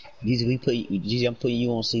 Jeezy, I'm putting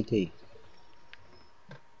you on CP.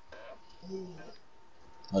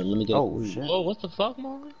 Hold on, let me get Oh shit. Whoa, what the fuck,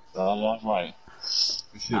 Marlon? That's right.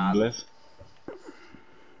 This shit blessed.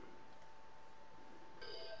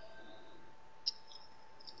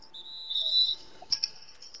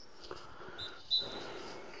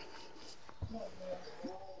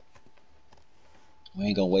 We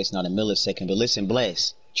ain't gonna waste not a millisecond, but listen,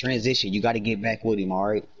 Bless. Transition, you gotta get back with him,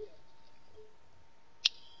 alright?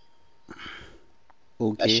 That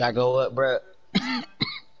Okay. shot go up, bruh.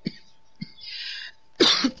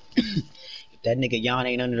 If that nigga Jan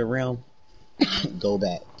ain't under the rim, go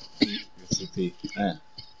back. CP.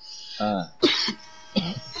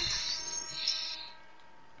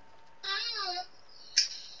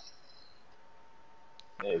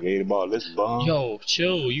 Yeah, gave the ball this bomb. Yo,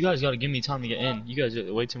 chill. You guys gotta give me time to get in. You guys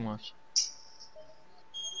are way too much.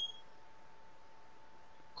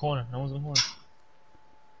 Corner. No one's in the corner.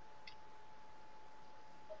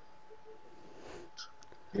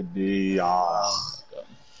 It be I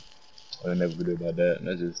never did about that.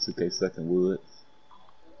 That's just 2K second wood.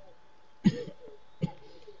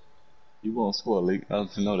 You won't score, Leak. I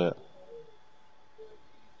don't know that.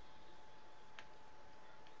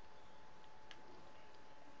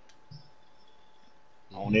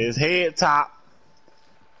 On his head top.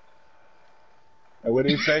 Hey, what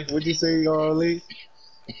did he say? What'd you say, Leak?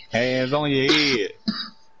 Hands on your head.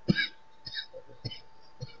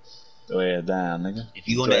 Go ahead down, nigga. If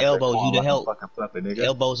you on the elbows, you the help. Fucking puppy, nigga.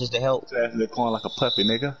 Elbows is the help. Ass in the corner like a puppy,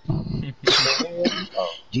 nigga.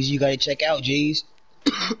 Jeez, you gotta check out, Jeez.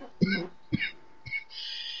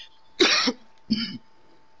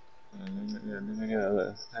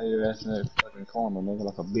 Nigga, how your ass in that fucking corner, nigga,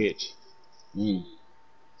 like a bitch.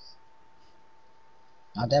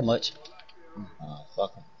 Not that much.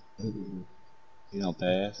 Fuck him. He don't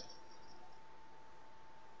pass.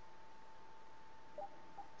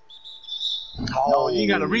 Oh, You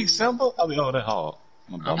got a reach symbol? I mean, oh, that hard.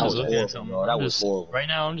 I'm That just was looking horrible, at something. bro. That I'm was just- horrible. Right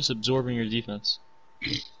now, I'm just absorbing your defense.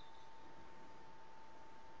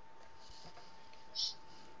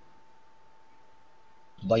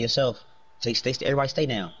 By yourself. Everybody stay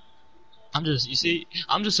down. I'm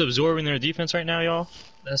just absorbing their defense right now, y'all.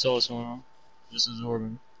 That's all that's going on. Just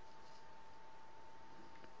absorbing.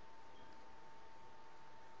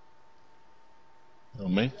 Oh,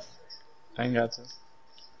 me? I ain't got to.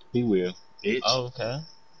 He will. Bitch. Oh, okay.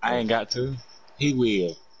 I ain't got to. He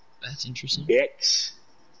will. That's interesting. Bitch.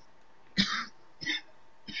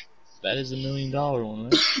 That is $1 million one,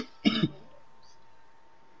 right?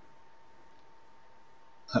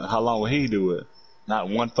 How long will he do it? Not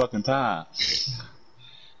one fucking time.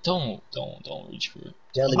 Don't reach for it.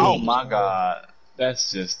 Jelly Oh beans. my god.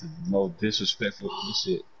 That's just the most disrespectful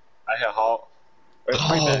shit. I hear Hawk. Bring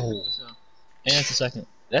back. Oh. And that's the second.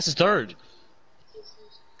 That's the third.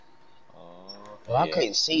 Bro, I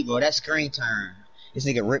couldn't see, bro. That screen turn. This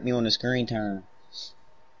nigga ripped me on the screen turn.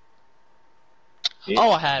 Yeah.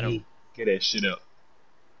 Oh, I had him. Get that shit up.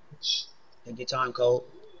 Take your time, Cole.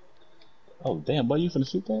 Oh damn, boy, you finna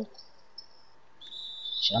shoot that?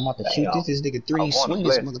 Shit, I'm about to Damn. shoot this nigga I 3 wanna swing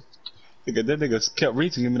this play. mother. Nigga, that nigga kept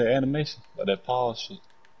reaching, give me the animation. But that pause shit.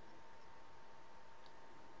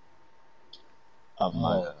 Oh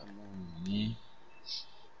my Oh, god. come on, man.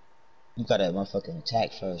 You gotta motherfucking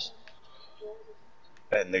attack first.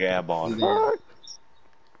 That nigga had ball. You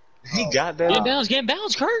He got that. Get in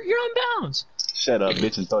bounds, Kurt. You're on bounds. Shut up,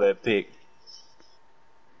 bitch, and throw that pick.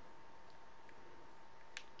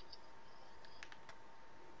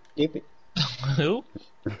 Dip it. Who?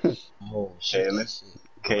 Oh, shit. Kaylin.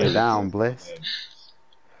 Lay Kaylin. down, bless.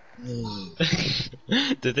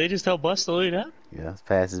 Did they just tell Bus to lay down? Yeah, it's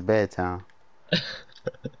past his bedtime.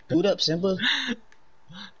 Boot up, Simba.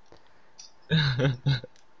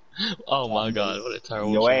 Oh my god, what a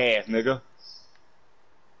terrible Your shot. ass, nigga.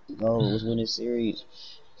 Go, let's win this series.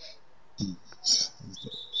 I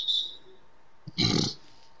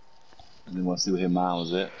just want to see where his mind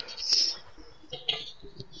was at.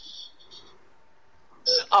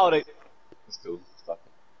 Oh, they. Let's go. Fuck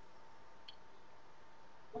it.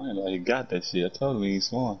 I didn't know he got that shit. I told him he ain't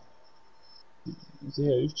smart.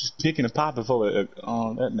 Yeah, he was just picking and popping for that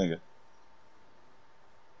nigga.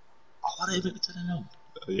 Oh, why they even to the no?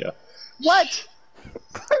 Yeah. What?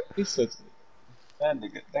 He said that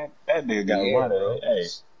nigga. That nigga got Yeah, water. bro. Hey.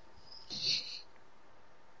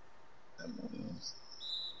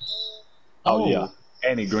 Oh yeah,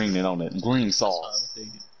 and he greened it on it. Green sauce.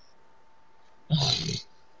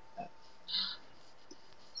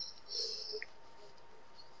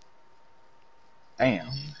 Damn,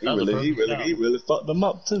 he That was a perfect shot. really fucked them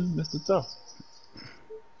up too, Mr. Tough.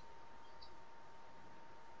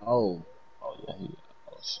 Oh. Oh yeah,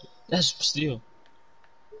 oh shit. That's steal.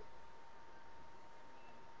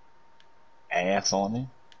 Ass on him.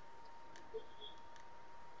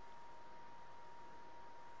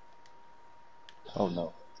 Oh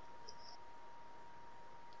no.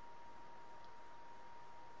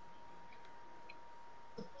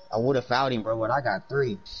 I would have fouled him, bro, but I got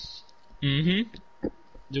 3. Mm-hmm.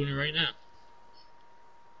 Doing it right now.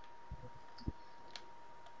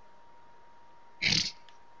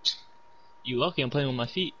 You lucky I'm playing with my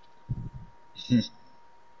feet.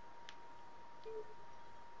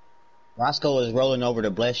 Roscoe is rolling over to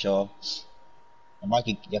bless y'all. I might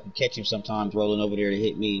can catch him sometimes rolling over there to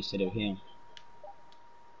hit me instead of him.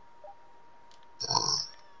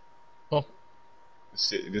 Oh.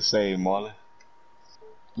 Shit, good save, Marlon.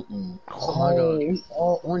 Oh my god, we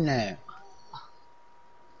all on that.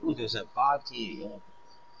 Who's this at 5-10?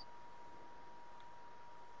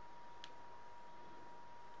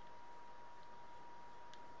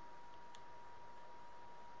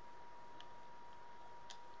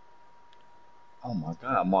 Oh my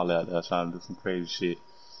god, Marlon out there trying to do some crazy shit.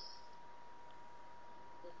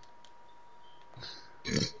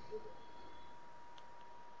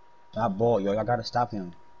 Stop ball, yo. Y'all gotta stop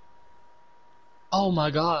him. Oh my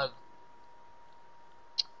god.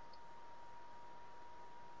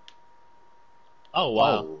 Oh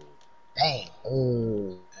wow. Oh. Dang.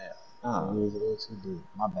 Oh. Ah.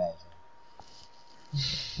 My bad,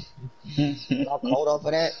 yo. Y'all cold off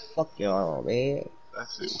of that? Fuck y'all, man. That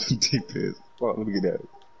shit was deep as fuck. Let me get that.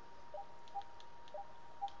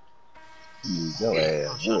 Use your I'm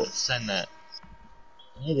ass. trying to send that.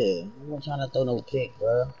 Nigga, we weren't trying to throw no pick,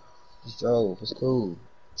 bro. Just drove. It's cool.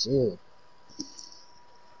 Chill.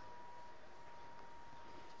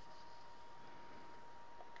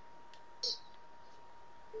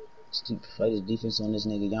 Just play this defense on this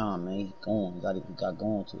nigga Yon, man. He gone. He got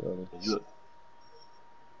going too early. Look.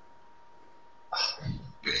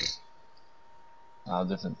 I'll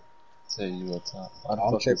definitely tell you what's up.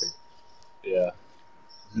 I'm tripping. Yeah.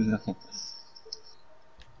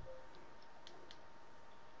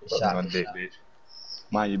 Shot, my dick, bitch.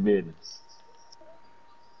 Mind your business.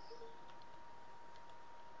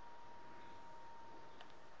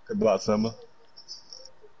 Good block, Simba.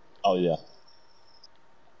 Oh yeah.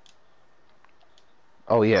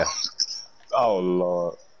 Oh yeah. Oh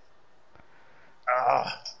lord.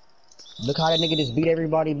 Ah. Look how that nigga just beat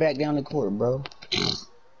everybody back down the court, bro.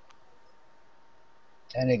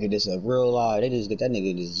 That nigga just a real lie. They just get that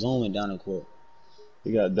nigga just zooming down the court.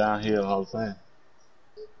 He got downhill Hall of Fame.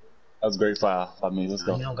 That was a great foul. I mean, let's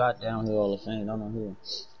go. He don't got downhill all the fame. Don't know who.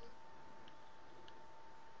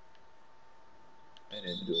 They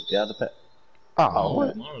didn't do it. The other pass. Oh,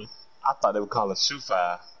 what? Marley. I thought they would call it shoe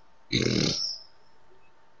foul.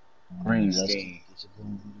 Green That's- scheme. it's a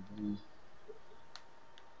boom.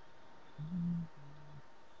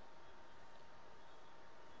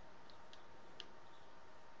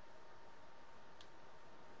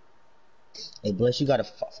 Hey, Bless, you gotta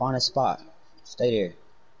find a spot. Stay there.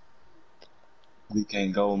 We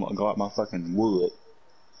can't go out my fucking wood.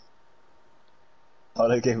 Oh,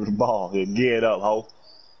 they gave me the ball. Yeah, get up, ho.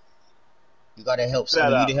 You gotta help Shut Simba.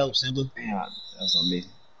 You up. need to help Simba. Damn, that's on me.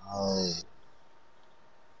 Oh.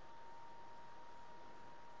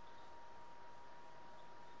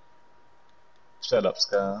 Shut up,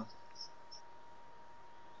 Sky.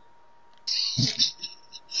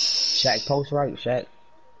 Shaq, post right, Shaq.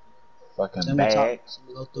 Fucking Simba bag. top.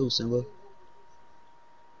 Simba go through, Simba.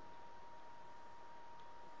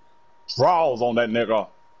 Draws on that nigga.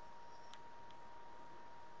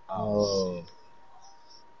 Oh.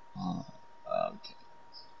 Okay.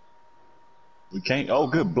 We can't. Oh,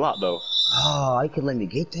 good block though. Oh, he could let me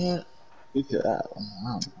get that. He could. I don't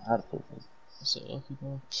know how to put it. That's a lucky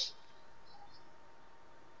ball.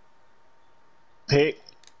 Pick.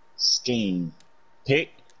 Scheme.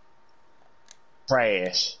 Pick.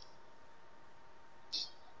 Trash.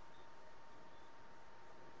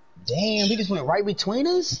 Damn, he just went right between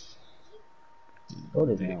us? Go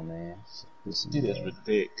to hell, man. Listen, It is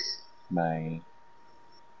ridiculous, man.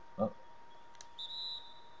 oh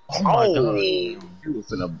Oh, my god. you was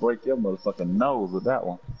finna break your motherfucking nose with that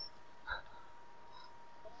one.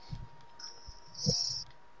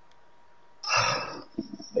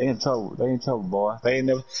 They in trouble. They in trouble, boy. They ain't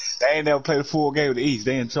never played a full game with the East.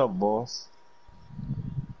 They in trouble, boys.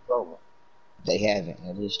 Trouble. They haven't,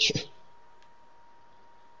 that is true.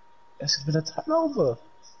 That's been a turnover.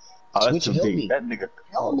 Oh, Switch, that's too help deep. me. That nigga.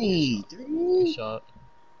 Help me. Good 3. shot.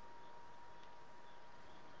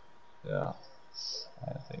 Yeah.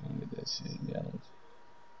 I think we get that shit. Yeah.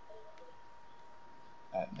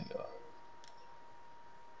 That nigga.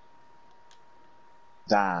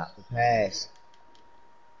 Down. Pass.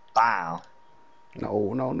 Bow.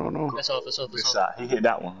 No. That's off. That's off. Good That's off. shot. He hit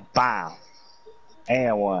that one. Bow.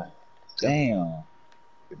 And one. Damn.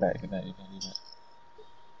 Get back.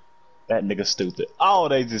 That nigga stupid. Oh,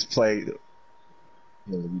 they just played.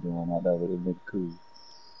 Yeah, we doing all that with it. Nigga cool.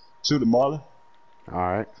 Shoot it, Marlon.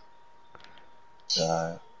 Alright.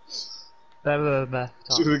 Alright. Back.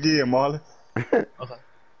 Shoot it again, Marlon. Okay.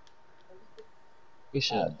 Good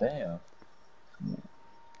shot. God damn.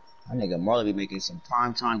 That nigga Marley be making some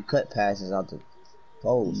prime time cut passes out the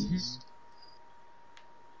post.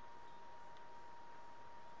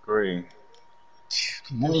 Green.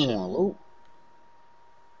 Come on, Luke.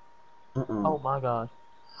 Oh my god.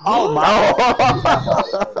 Oh my!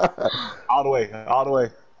 All the way.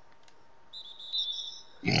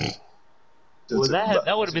 Well,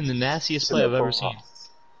 that would have been the nastiest play I've ever seen.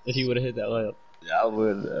 If he would have hit that layup. Yeah, I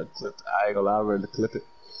would clip. I ain't gonna lie, I would have clip it.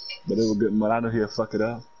 But it was good money. I know he'll fuck it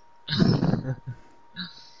up.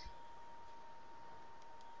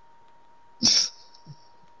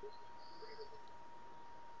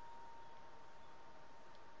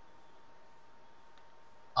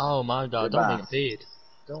 Oh my god, don't Goodbye. make him paid.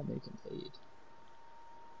 Don't make him paid.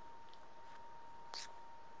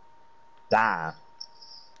 Dime.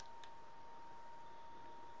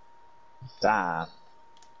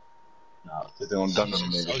 No, they don't dunk on the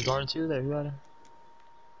Jesus. I was nigga. guarding two there, who had it?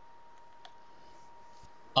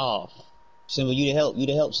 Oh. Simba, you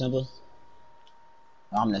the help, Simba.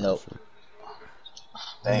 I'm the help.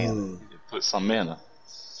 Damn. You put some in her.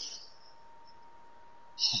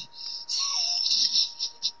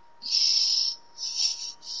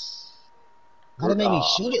 Why they made me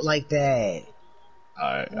shoot it like that?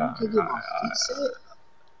 Alright. I could get my feet set.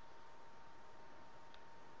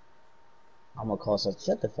 I'm gonna call some.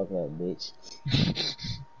 Shut the fuck up, bitch.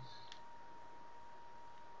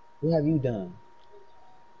 What have you done?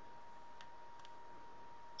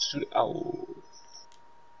 Shoot it. Oh.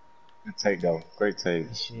 Good take, though. Great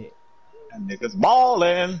take. Shit. That nigga's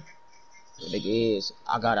ballin'. Nigga is.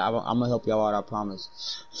 I got it. I'm gonna help y'all out. I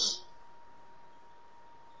promise.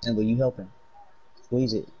 Simba, you helping?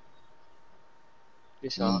 Squeeze it.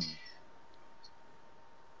 Good shot.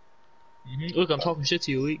 Look, I'm talking shit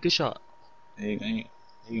to you, Lee. Good shot. He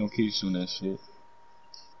gonna keep shooting that shit.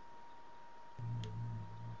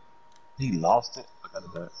 He lost it. I got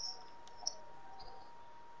it back.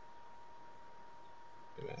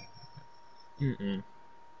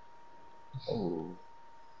 Oh.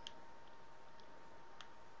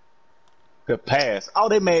 Good pass. Oh,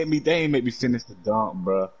 they ain't make me finish the dunk,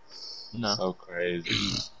 bro. No. So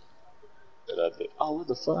crazy. Oh, what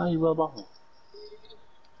the fuck? How you rub off him?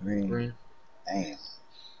 Green. Damn.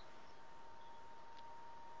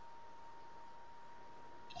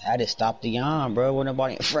 I had to stop the yawn, bro. Wasn't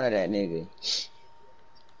nobody in front of that nigga.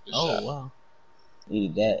 Good Oh, shot. wow.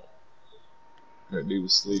 Needed that. Heard he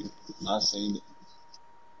was asleep. I seen it.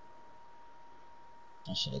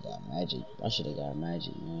 I should have got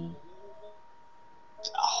magic, man.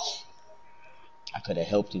 Oh. I could have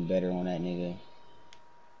helped him better on that nigga.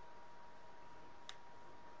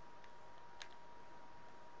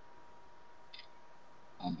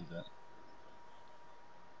 I'll do that.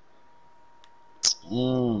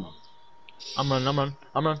 I'm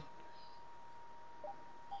run.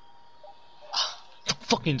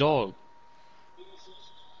 Fucking dog.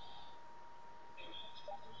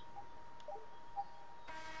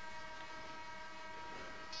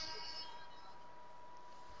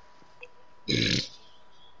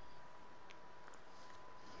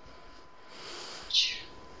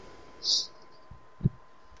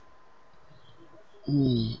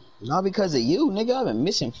 Not because of you, nigga. I've been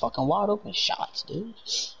missing fucking wide open shots, dude.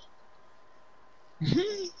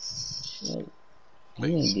 Shit. He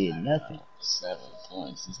ain't did nothing. 7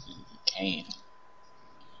 points. This nigga can.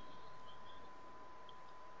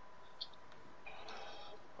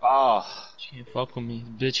 Oh. She can't fuck with me.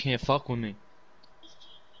 Bitch can't fuck with me.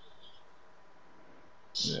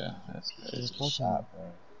 Yeah, that's crazy. It's fucking- Shot,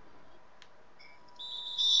 bro.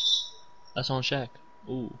 That's on Shaq.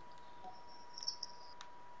 Ooh.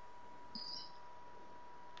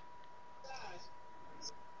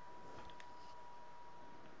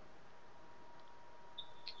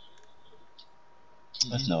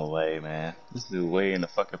 There's no way, man. This dude way in the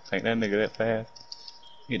fucking paint. That nigga that fast.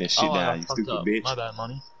 Get that shit I down, you fucked stupid up. bitch. My bad,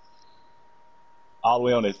 money. All the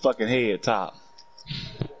way on his fucking head top.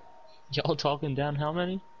 Y'all talking down how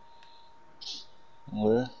many?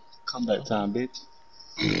 Well, comeback time, bitch.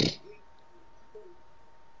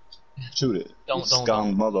 Shoot it. Don't.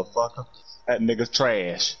 Scum motherfucker. That nigga's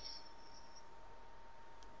trash.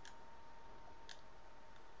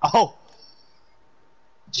 Oh!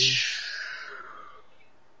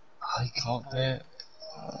 Oh, he caught that.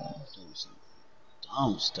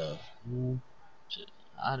 Dumb stuff. Shit,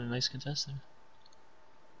 I had a nice contest there.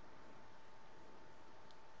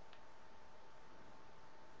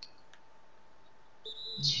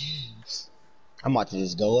 I'm about to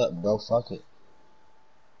just go up, bro. Fuck it.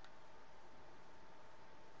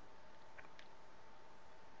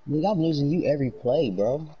 Nigga, I'm losing you every play,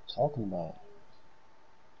 bro. What you talking about?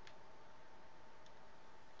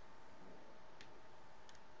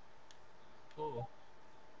 Cool.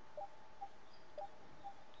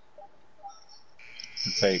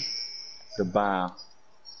 Take the bomb.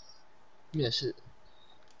 Yeah, shit.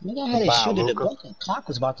 Nigga, I had to Wow, shoot it. The Luka. fucking clock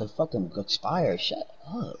was about to fucking expire. Shut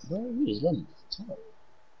up, bro. You just let me talk.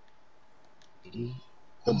 Idiot.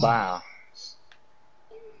 The bomb.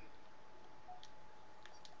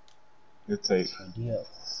 Good take. Yeah.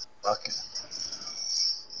 Fuck it.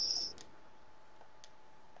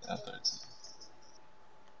 That's 13.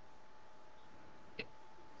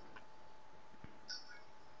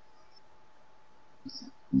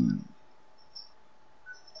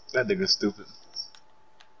 That nigga's stupid.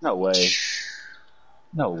 No way.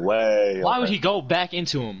 No way. Why would he go back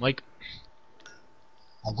into him? Like,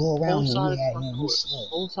 I'll go whole around him. side We of had the him. court, He's slow.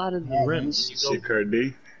 whole side of the Yeah, rim. he's- You go Shit, Kurt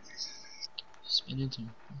D. spin into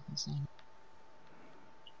him. That's not-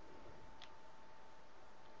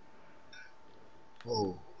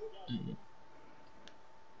 Whoa.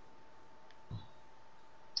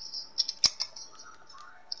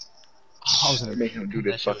 I was gonna Make him do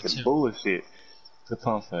that this shit fucking too. bullshit. The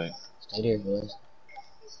pump fake. Stay there, boys.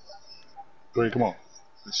 Three, come on.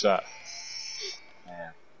 Good shot.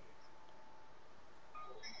 Man.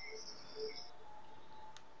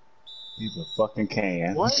 He's a fucking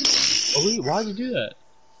can. What? Oh, wait, why'd you do that?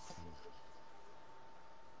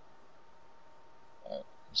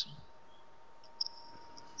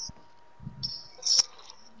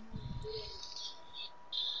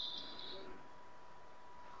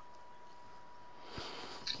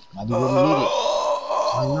 Might be what we needed.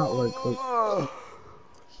 Time out, look.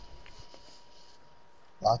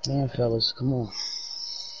 Lock in, fellas. Come on.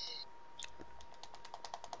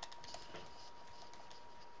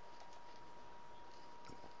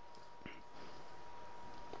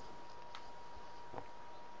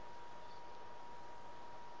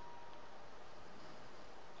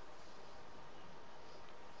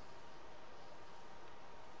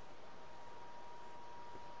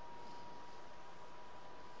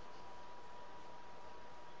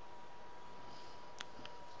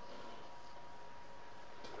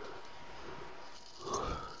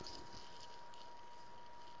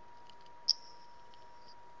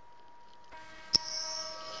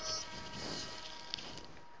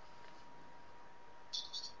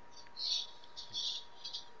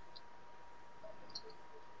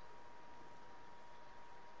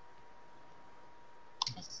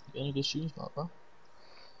 You in a good shooting spot, bro.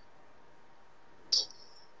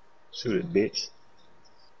 Shoot it, bitch.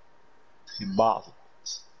 He bopped.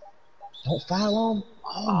 Don't foul him.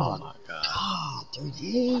 Oh, my God. God.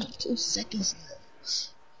 38. 2 seconds left.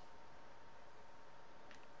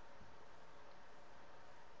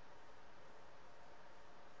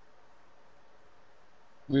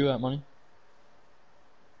 Where you at, money?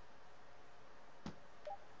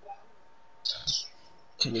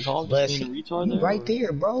 Can you call Bless, just being a he retard there? right or-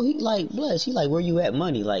 there, bro. He like, Bless. He like, where you at,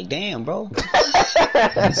 money? Like, damn, bro.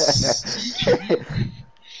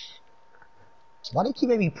 Why they keep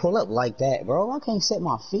making me pull up like that, bro? I can't set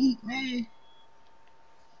my feet, man.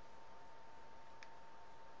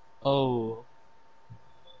 Oh.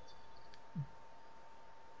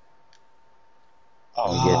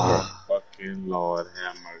 Oh, Get my that. fucking Lord,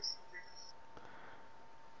 have mercy.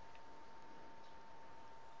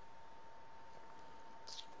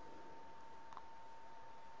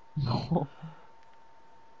 No.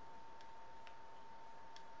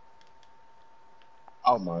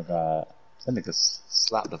 Oh my God. That nigga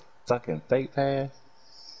slapped the fucking fake pass.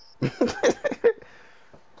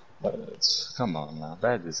 But, come on now,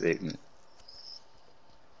 that is ignorant.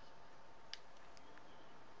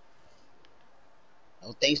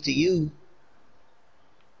 No thanks to you.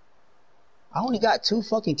 I only got 2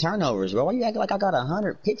 fucking turnovers, bro. Why you acting like I got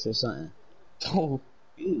 100 picks or something? Oh,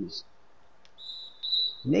 confused.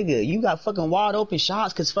 Nigga, you got fucking wide open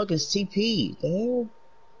shots cause fucking CP. The hell?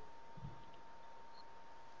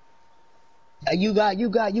 You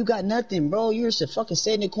got nothing, bro. You're just a fucking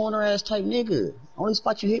sit in the corner ass type nigga. Only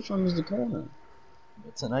spot you hit from is the corner.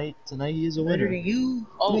 But tonight he is a Better winner. than you.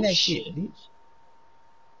 Oh, Give me that shit. shit, bitch.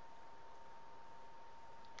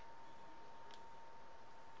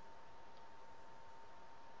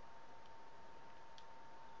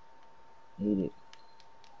 Hate it.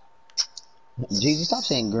 Jeezy, stop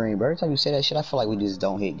saying green, bro. Every time you say that shit, I feel like we just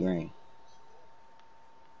don't hit green.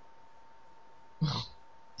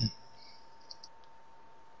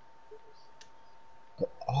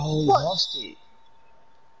 Oh, you lost it.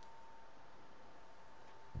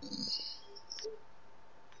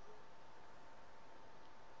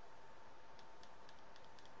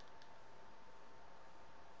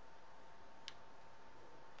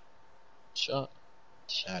 Shot.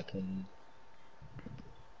 Shotgun.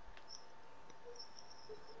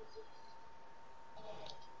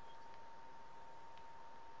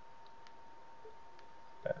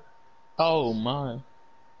 Oh my.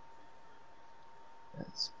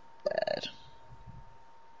 That's bad.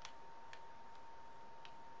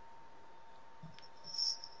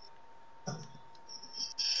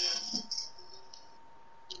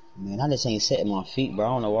 Man, I just ain't setting my feet, bro. I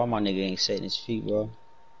don't know why my nigga ain't setting his feet, bro.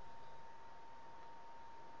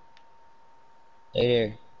 Stay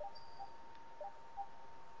there.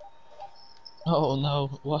 Oh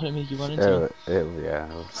no. Why did I make you run into him? Yeah.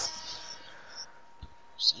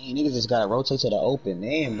 Same niggas just gotta rotate to the open.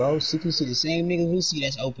 Man, bro. CP see the same nigga we see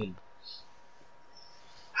that's open.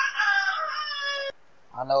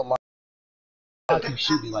 I know my I keep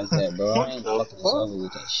shooting like that, bro. I What ain't the fucking this fuck? over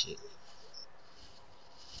with that shit.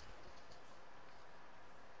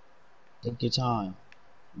 Take your time.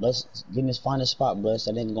 Bless, get in his finest spot, Bless.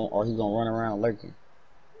 That nigga or he gonna run around lurking.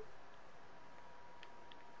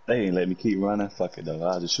 They ain't let me keep running. Fuck it though.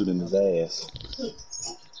 I'll just shoot in his ass.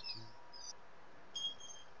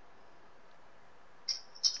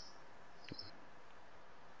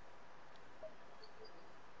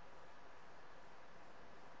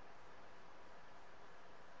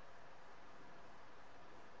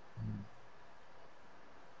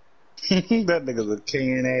 That nigga's a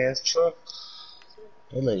can ass truck.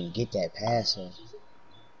 They let him get that pass off.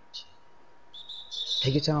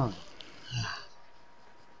 Take your time.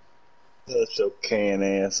 Shut your can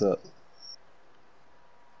ass up.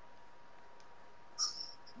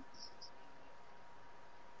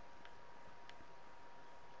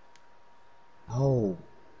 Oh.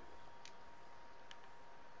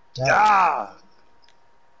 That, Ah!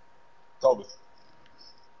 Kobe.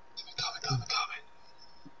 Kobe.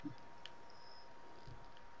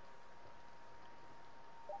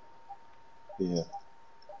 Yeah.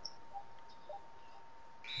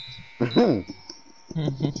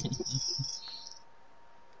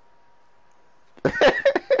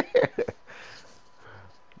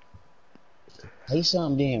 say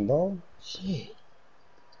something then, bro. Shit.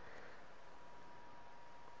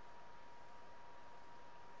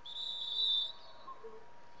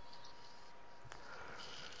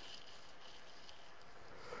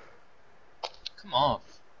 Come on.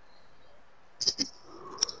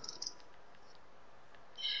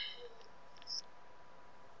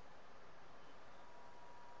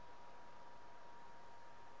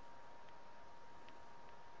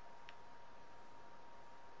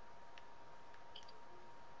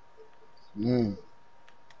 Mm.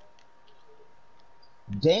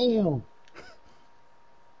 Damn.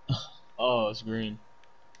 Oh, it's green. You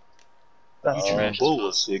That's some trash as fuck.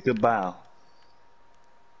 bullshit. Goodbye.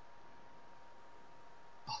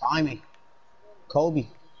 Find me. Kobe.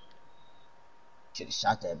 Should've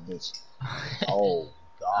shot that bitch. Oh,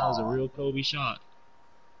 That was a God. real Kobe shot.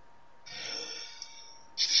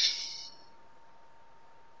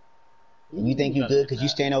 And you think you gotta good hit because you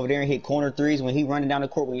that. stand over there and hit corner threes when he running down the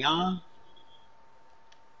court with Jan?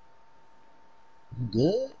 You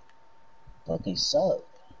good? Fucking suck.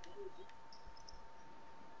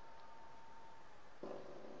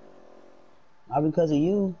 Not because of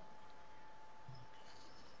you.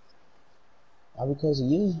 Not because of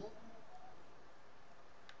you.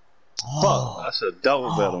 Fuck, that's a double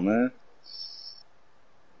battle, man.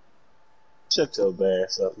 Shut your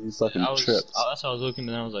ass up. You fucking tripped. That's how I was looking,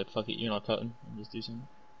 and then I was like, fuck it, you're not cutting. I'll just do something.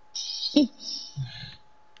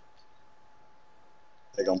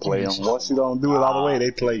 They gonna play him. Once you don't do it all the way,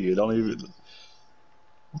 they play you. Don't even.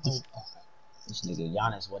 This nigga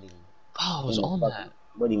Giannis wasn't even. Oh, I was on fucking, that.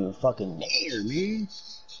 Wasn't even fucking there, man.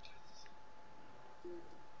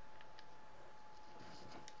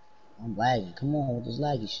 I'm lagging. Come on with this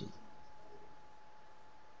laggy shit.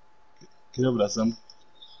 Get over that, son.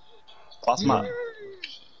 Pass mine.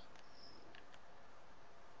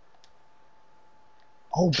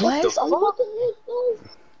 Oh, blast! I'm fucking it, bro.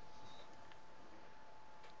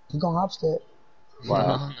 He gonna hop step.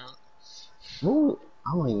 Wow. No. Ooh,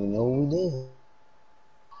 I don't even know what we did.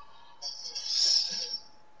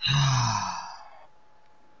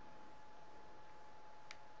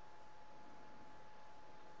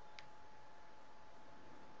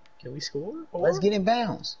 Can we score? Let's get in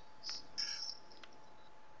bounds.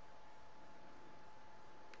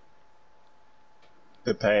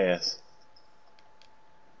 Good pass.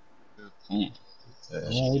 Come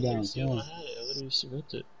on, we down. See Come what on. I had it. I literally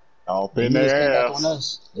ripped it. Off They in came back their on ass.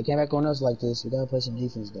 us. They came back on us like this. We gotta play some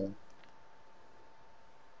defense, though.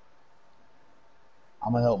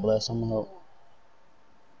 I'm gonna help, Bless. I'm gonna help.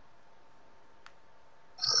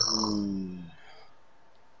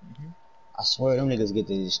 I swear, them niggas get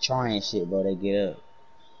to this trying shit, bro. They get up.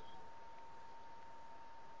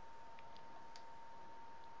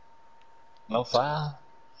 No foul.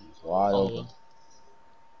 It's wide open.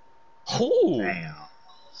 Oh. Damn.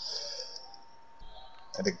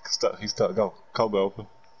 I think stuck. He's stuck. Go. Kobe open.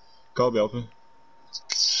 Kobe open.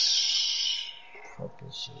 Fuck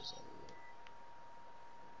this shit.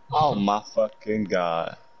 Oh my fucking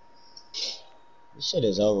god. This shit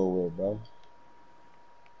is over with, bro.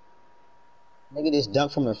 Nigga, this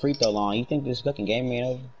dunk from the free throw line. You think this fucking game ain't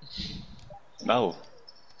over? No.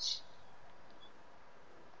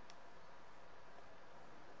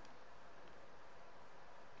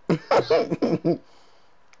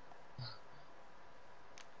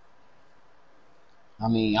 I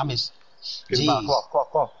mean, I'm just. Get him out.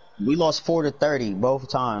 Claw. We lost 4-30 both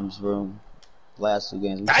times, bro. Last two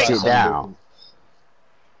games. We tried Sit something down. different.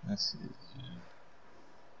 That's it.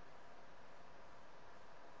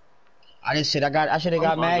 I just said I should have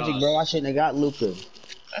got my Magic, God. bro. I shouldn't have got Luka.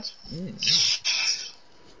 That's.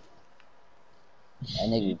 That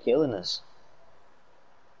nigga killing us.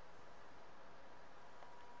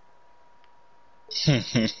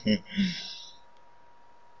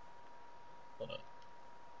 Hold up.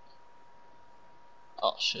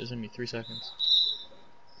 Oh shit, it's gonna be 3 seconds.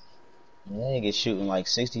 That nigga shooting like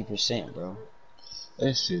 60%, bro.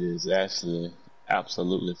 This shit is actually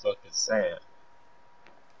absolutely fucking sad.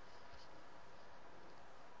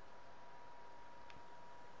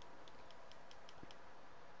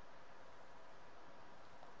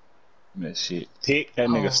 That shit. Pick that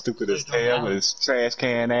nigga stupid as please don't hell with his trash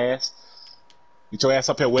can ass. Get your ass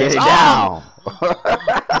up here, Get Wes. it Oh!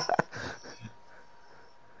 down.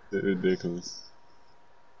 Ridiculous.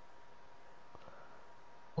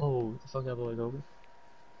 Oh, the fuck out of the leg over.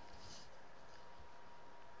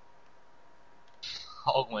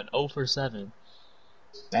 Hog went 0 for 7.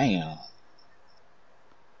 Damn.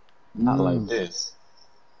 Not like this.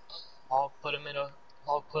 Hog put him in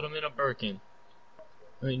a Birkin.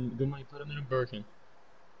 I mean, good money put him in a Birkin.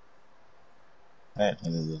 That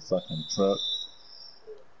nigga's a fucking truck.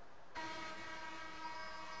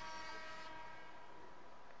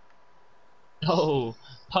 Oh,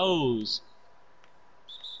 pose.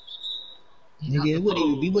 Nigga,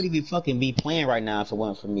 we wouldn't even fucking be playing right now if it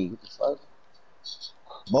wasn't for me. What the fuck?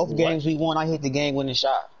 Both games we won, I hit the game winning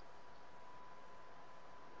shot.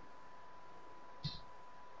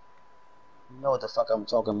 You know what the fuck I'm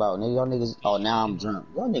talking about, nigga. Y'all niggas. Oh, now I'm drunk.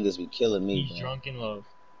 Y'all niggas be killing me, He's bro. drunk in love.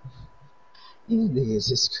 These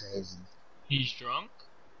niggas is crazy. He's drunk?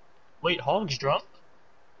 Wait, Hog's drunk?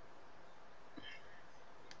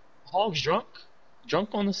 Hog's drunk? Drunk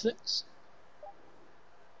on the 6?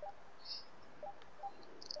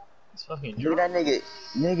 He's fucking Nigga, drunk. that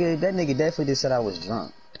nigga definitely just said I was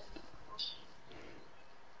drunk.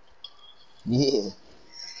 Yeah.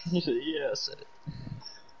 He said, yeah, I said it.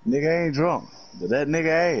 Nigga ain't drunk, but that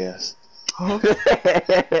nigga ass.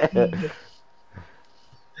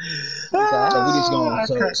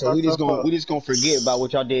 So we just gonna forget about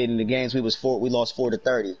what y'all did in the games. We lost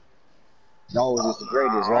 4-30. Y'all was just the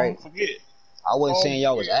greatest, right? Don't forget. I wasn't saying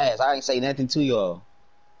y'all was ass. I ain't say nothing to y'all.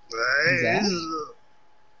 He's ass.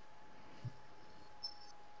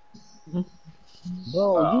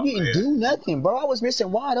 Bro, Oh, you didn't man. do nothing, bro. I was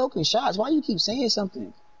missing wide open shots. Why you keep saying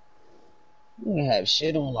something? You didn't have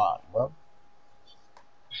shit on lock, bro.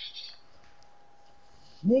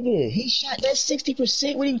 Nigga, he shot that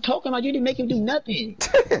 60%. What are you talking about? You didn't make him do nothing.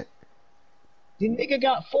 The nigga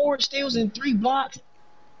got 4 steals and 3 blocks.